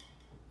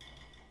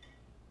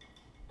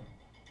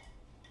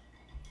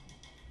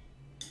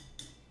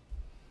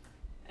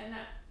 And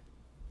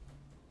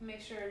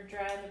make sure to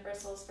dry the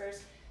bristles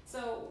first.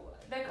 So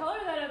the color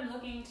that I'm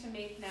looking to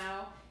make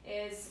now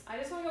is, I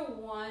just want to go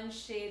one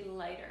shade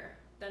lighter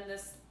than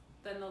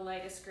the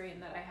lightest green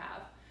that I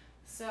have.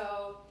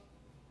 So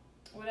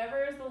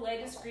whatever is the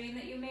lightest green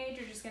that you made,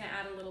 you're just going to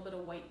add a little bit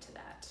of white to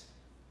that.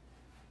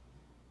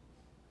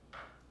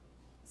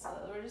 So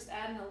we're just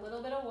adding a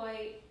little bit of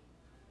white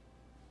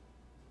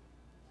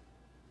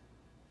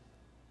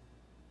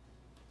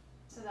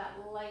to that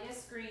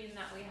lightest green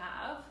that we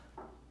have.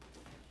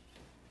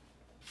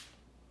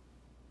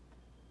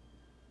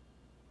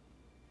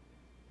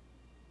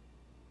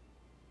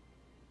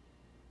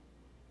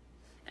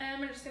 And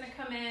we're just going to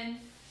come in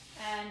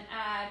and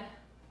add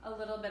a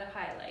little bit of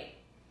highlight.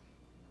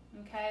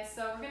 Okay,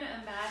 so we're going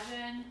to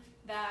imagine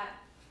that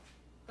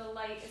the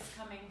light is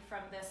coming from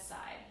this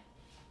side.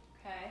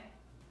 Okay.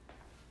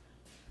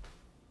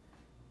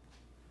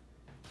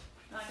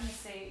 I'm not going to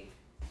say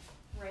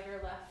right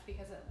or left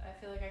because I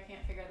feel like I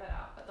can't figure that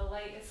out, but the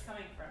light is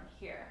coming from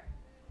here.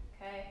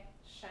 Okay,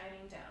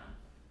 shining down.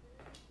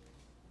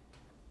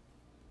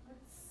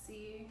 Let's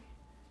see.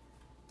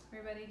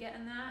 Everybody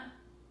getting that?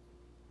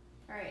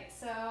 All right,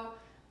 so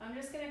I'm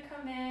just going to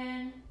come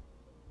in,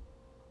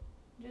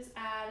 just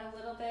add a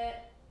little bit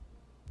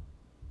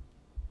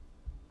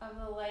of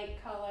the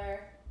light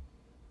color,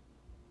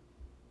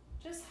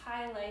 just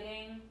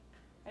highlighting.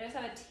 I just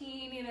have a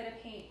teeny bit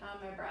of paint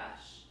on my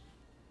brush.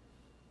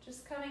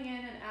 Just coming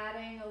in and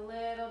adding a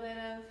little bit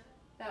of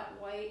that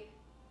white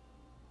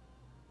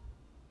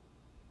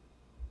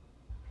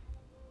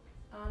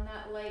on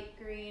that that light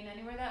green,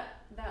 anywhere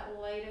that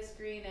lightest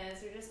green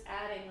is, you're just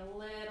adding a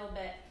little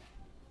bit.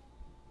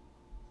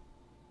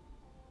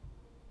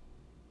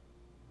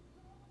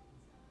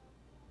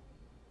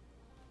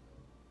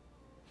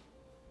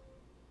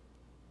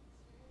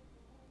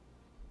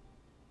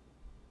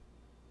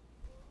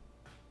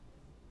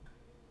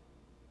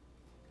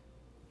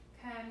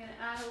 Okay, I'm gonna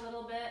add a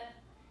little bit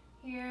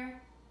here.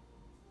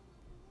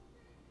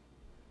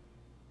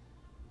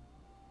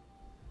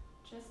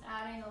 Just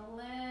adding a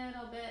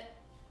little bit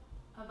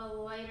of a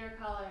lighter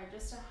color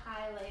just to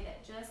highlight it,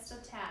 just a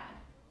tad.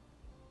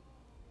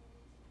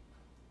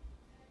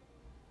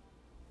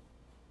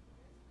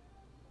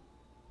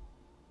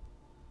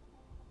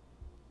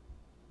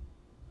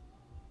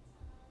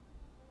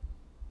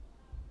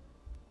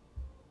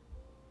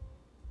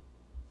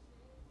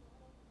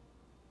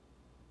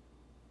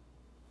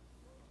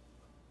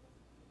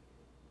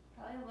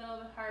 Probably a little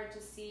bit hard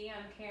to see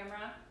on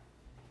camera,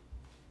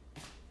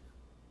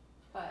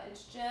 but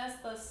it's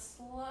just the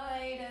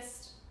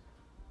slightest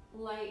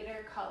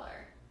lighter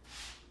color.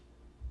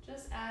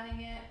 Just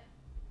adding it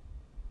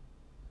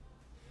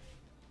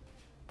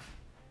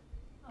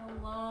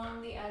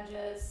along the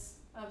edges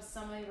of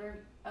some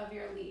of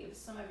your leaves,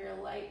 some of your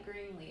light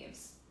green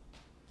leaves.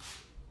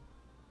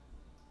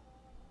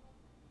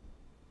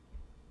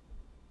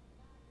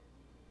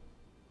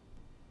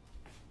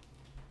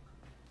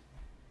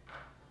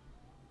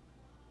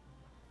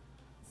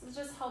 This is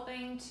just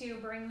helping to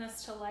bring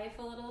this to life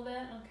a little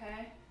bit,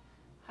 okay?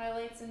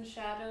 Highlights and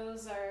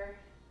shadows are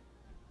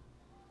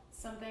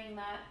something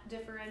that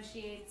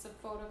differentiates a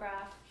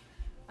photograph,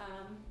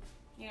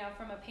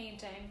 from a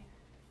painting.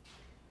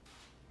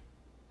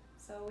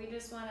 So we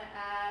just want to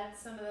add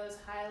some of those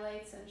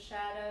highlights and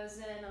shadows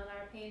in on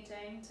our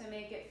painting to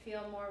make it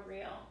feel more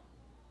real.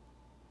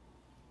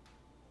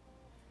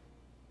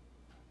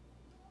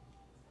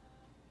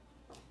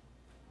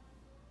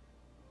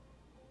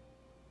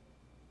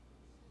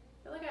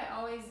 I feel like I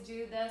always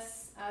do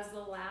this as the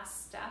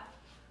last step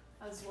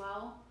as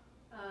well.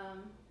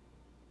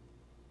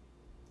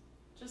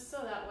 Just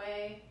so that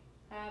way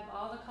I have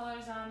all the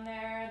colors on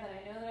there that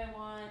I know that I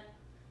want,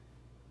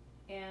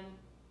 and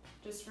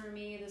just for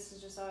me, this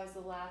is just always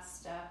the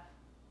last step.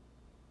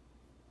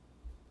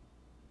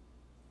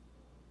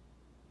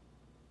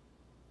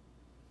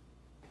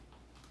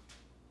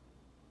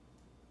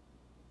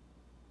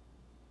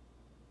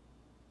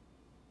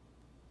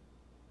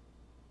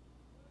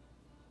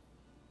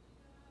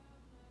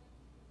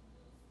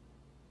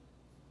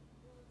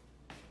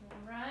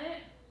 All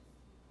right.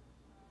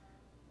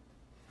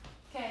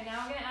 Okay, now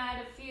I'm going to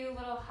add a few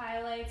little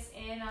highlights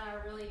in on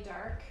our really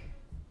dark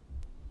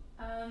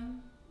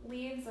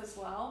leaves as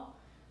well.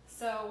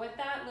 So with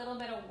that little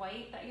bit of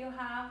white that you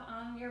have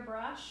on your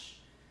brush,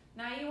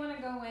 now you want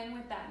to go in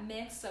with that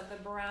mix of the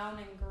brown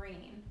and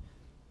green.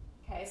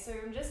 Okay, so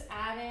I'm just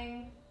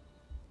adding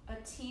a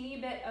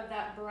teeny bit of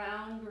that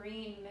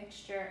brown-green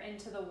mixture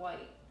into the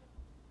white.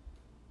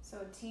 So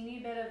a teeny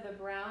bit of the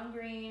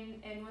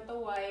brown-green in with the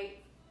white,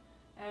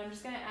 and I'm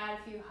just going to add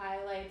a few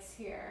highlights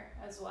here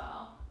as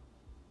well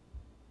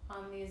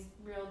on these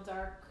real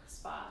dark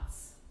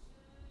spots.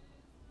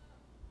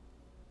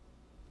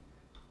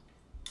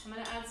 I'm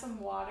going to add some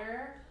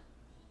water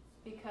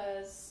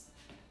because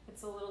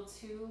it's a little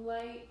too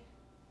light.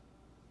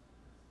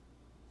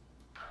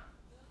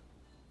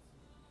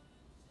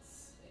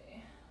 Let's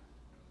see.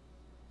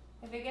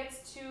 If it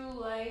gets too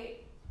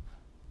light,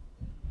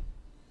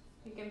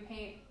 you can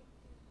paint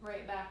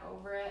right back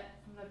over it.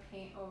 I'm going to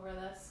paint over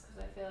this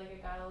because I feel like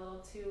it got a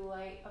little too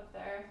light up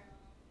there.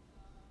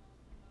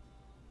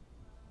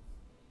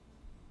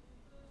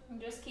 And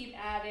just keep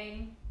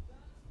adding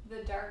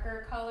the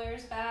darker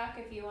colors back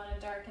if you want to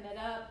darken it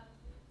up,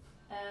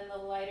 and the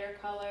lighter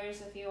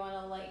colors if you want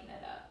to lighten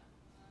it up.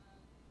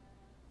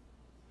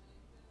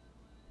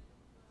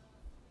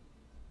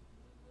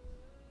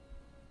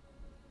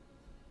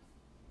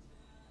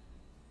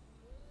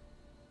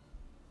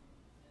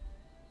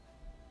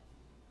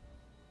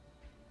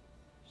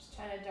 Just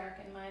try to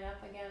darken mine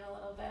up again a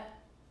little bit.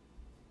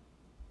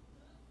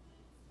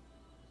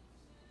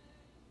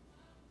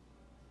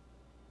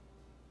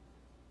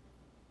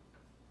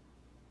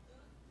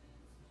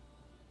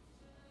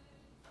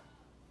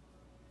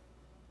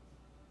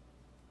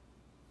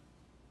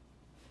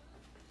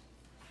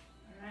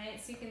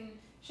 So you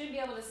should be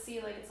able to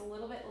see like it's a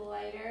little bit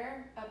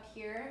lighter up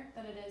here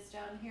than it is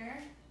down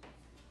here,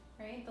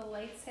 right? The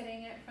light's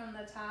hitting it from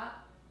the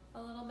top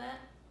a little bit,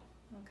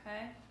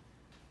 okay?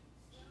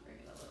 Bring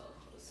it a little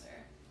closer.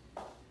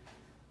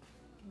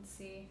 You can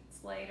see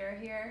it's lighter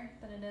here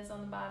than it is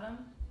on the bottom.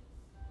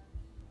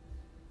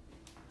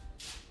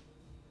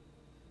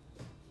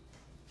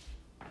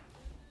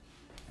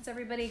 Is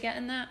everybody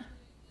getting that?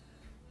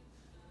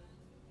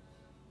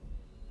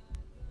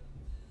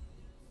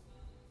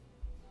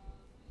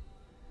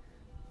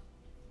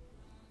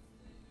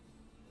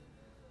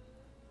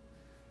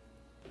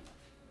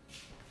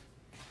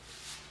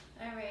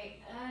 All right,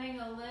 adding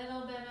a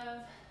little bit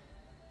of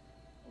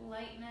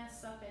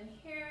lightness up in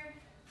here.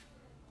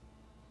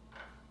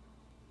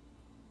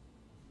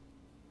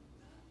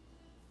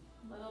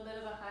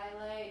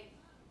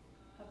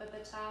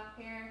 top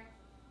here.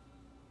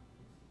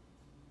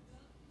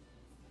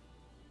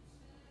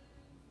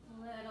 A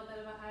little bit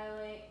of a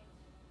highlight.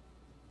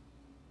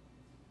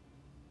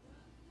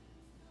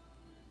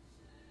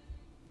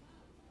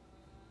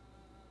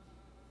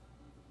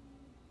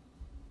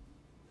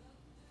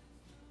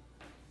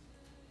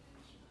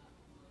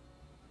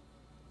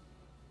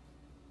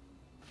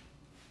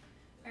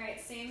 All right,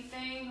 same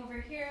thing over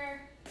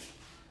here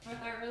with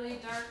our really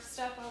dark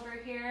stuff over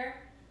here.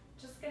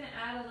 Just gonna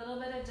add a little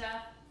bit of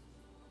depth,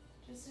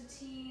 just a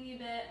teeny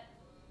bit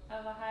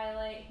of a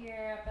highlight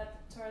here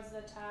up towards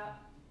the top.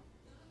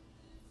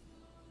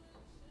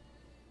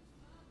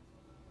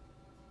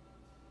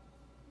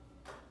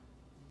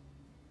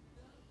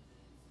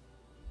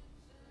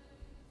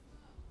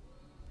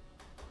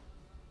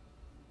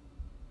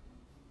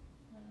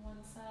 On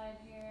one side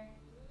here.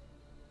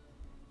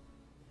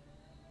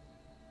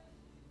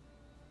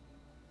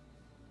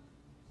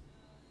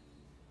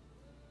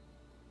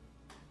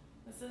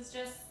 This is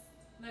just,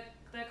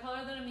 the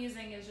color that I'm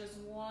using is just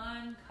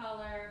one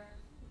color,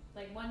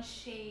 like one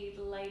shade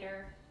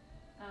lighter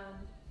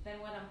than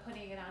what I'm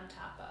putting it on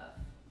top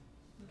of.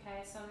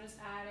 Okay, so I'm just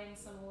adding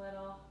some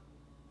little,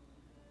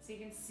 so you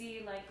can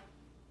see like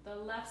the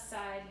left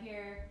side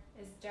here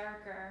is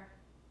darker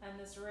and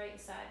this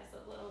right side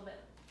is a little bit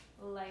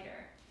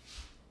lighter.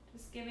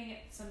 Just giving it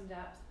some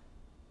depth.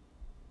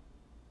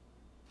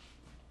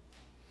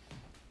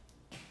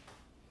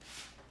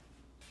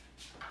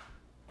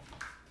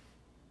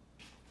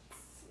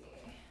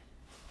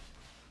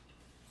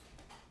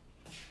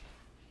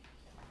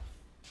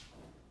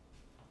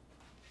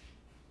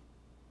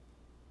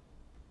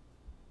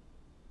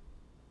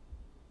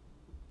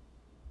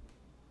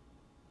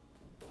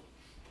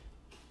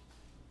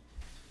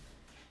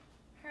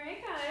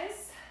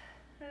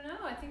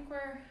 I think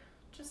we're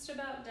just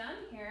about done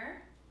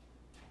here.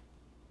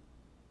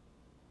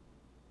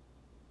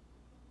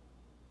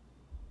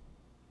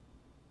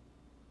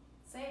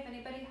 Say if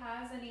anybody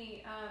has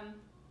any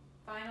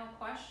final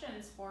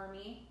questions for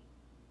me,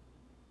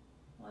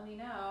 let me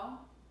know.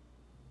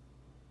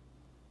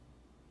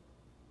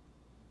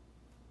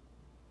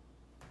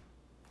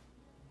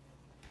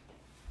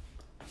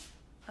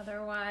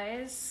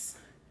 Otherwise,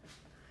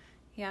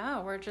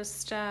 yeah, we're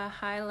just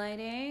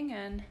highlighting,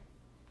 and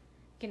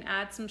you can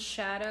add some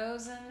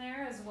shadows in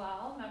there as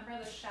well.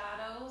 Remember, the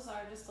shadows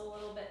are just a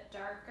little bit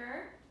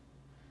darker.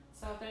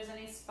 So if there's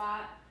any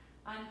spot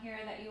on here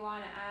that you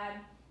want to add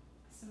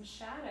some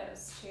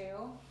shadows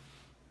to,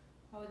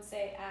 I would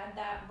say add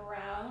that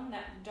brown,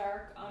 that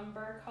dark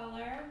umber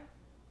color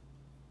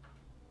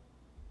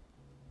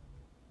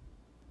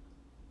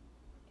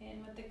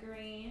in with the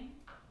green.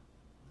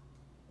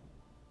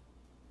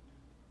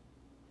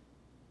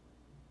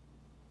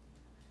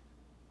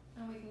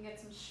 And we can get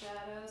some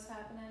shadows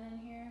happening in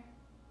here.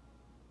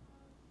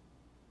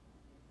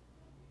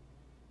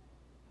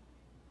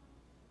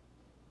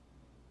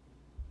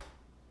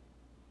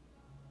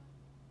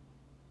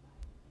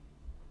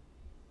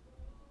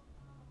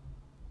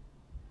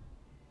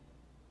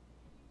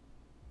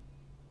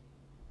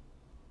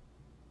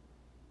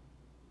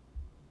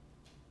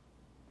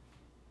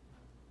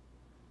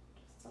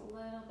 Just a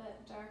little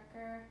bit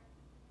darker.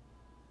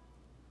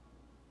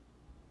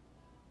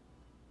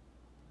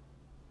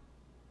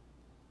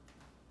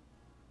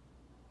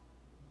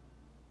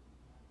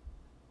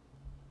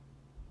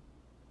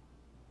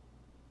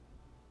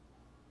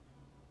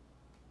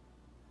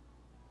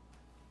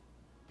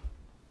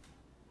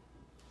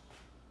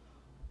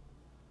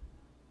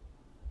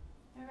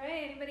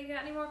 Anybody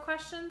got any more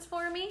questions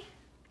for me?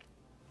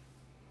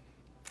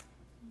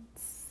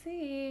 Let's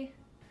see.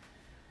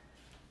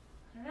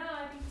 I don't know,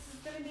 I think this is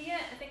gonna be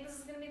it. I think this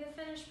is gonna be the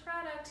finished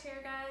product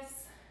here,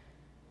 guys.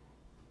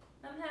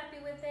 I'm happy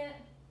with it.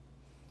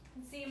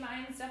 You can see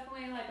mine's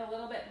definitely like a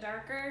little bit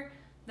darker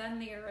than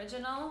the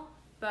original,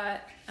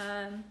 but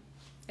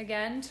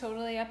again,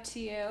 totally up to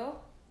you.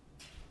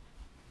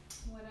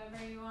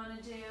 Whatever you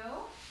wanna do.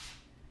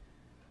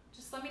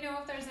 Just let me know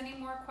if there's any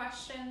more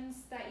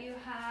questions that you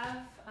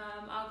have.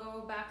 I'll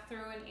go back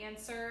through and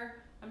answer.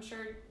 I'm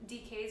sure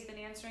DK's been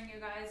answering you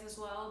guys as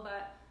well,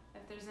 but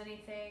if there's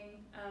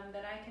anything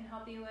that I can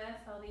help you with,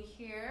 I'll be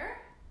here.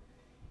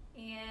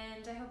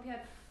 And I hope you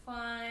had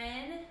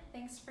fun.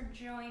 Thanks for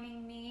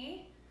joining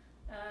me.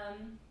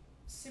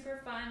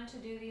 Super fun to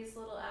do these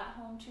little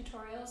at-home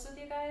tutorials with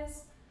you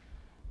guys.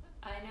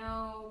 I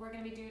know we're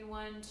gonna be doing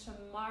one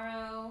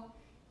tomorrow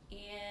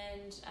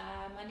and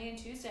Monday and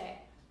Tuesday.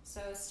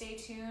 So stay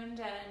tuned,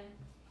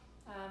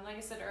 and like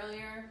I said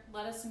earlier,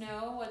 let us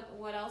know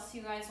what else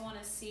you guys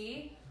want to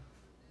see.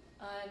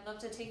 I'd love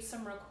to take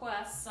some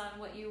requests on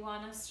what you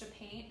want us to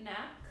paint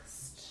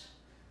next.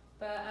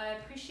 But I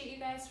appreciate you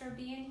guys for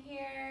being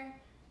here.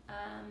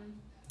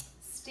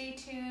 Stay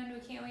tuned. We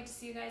can't wait to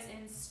see you guys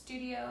in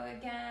studio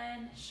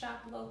again.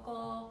 Shop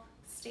local.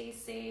 Stay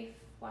safe.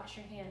 Wash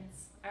your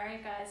hands. All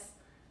right, guys.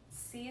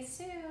 See you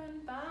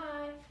soon.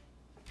 Bye.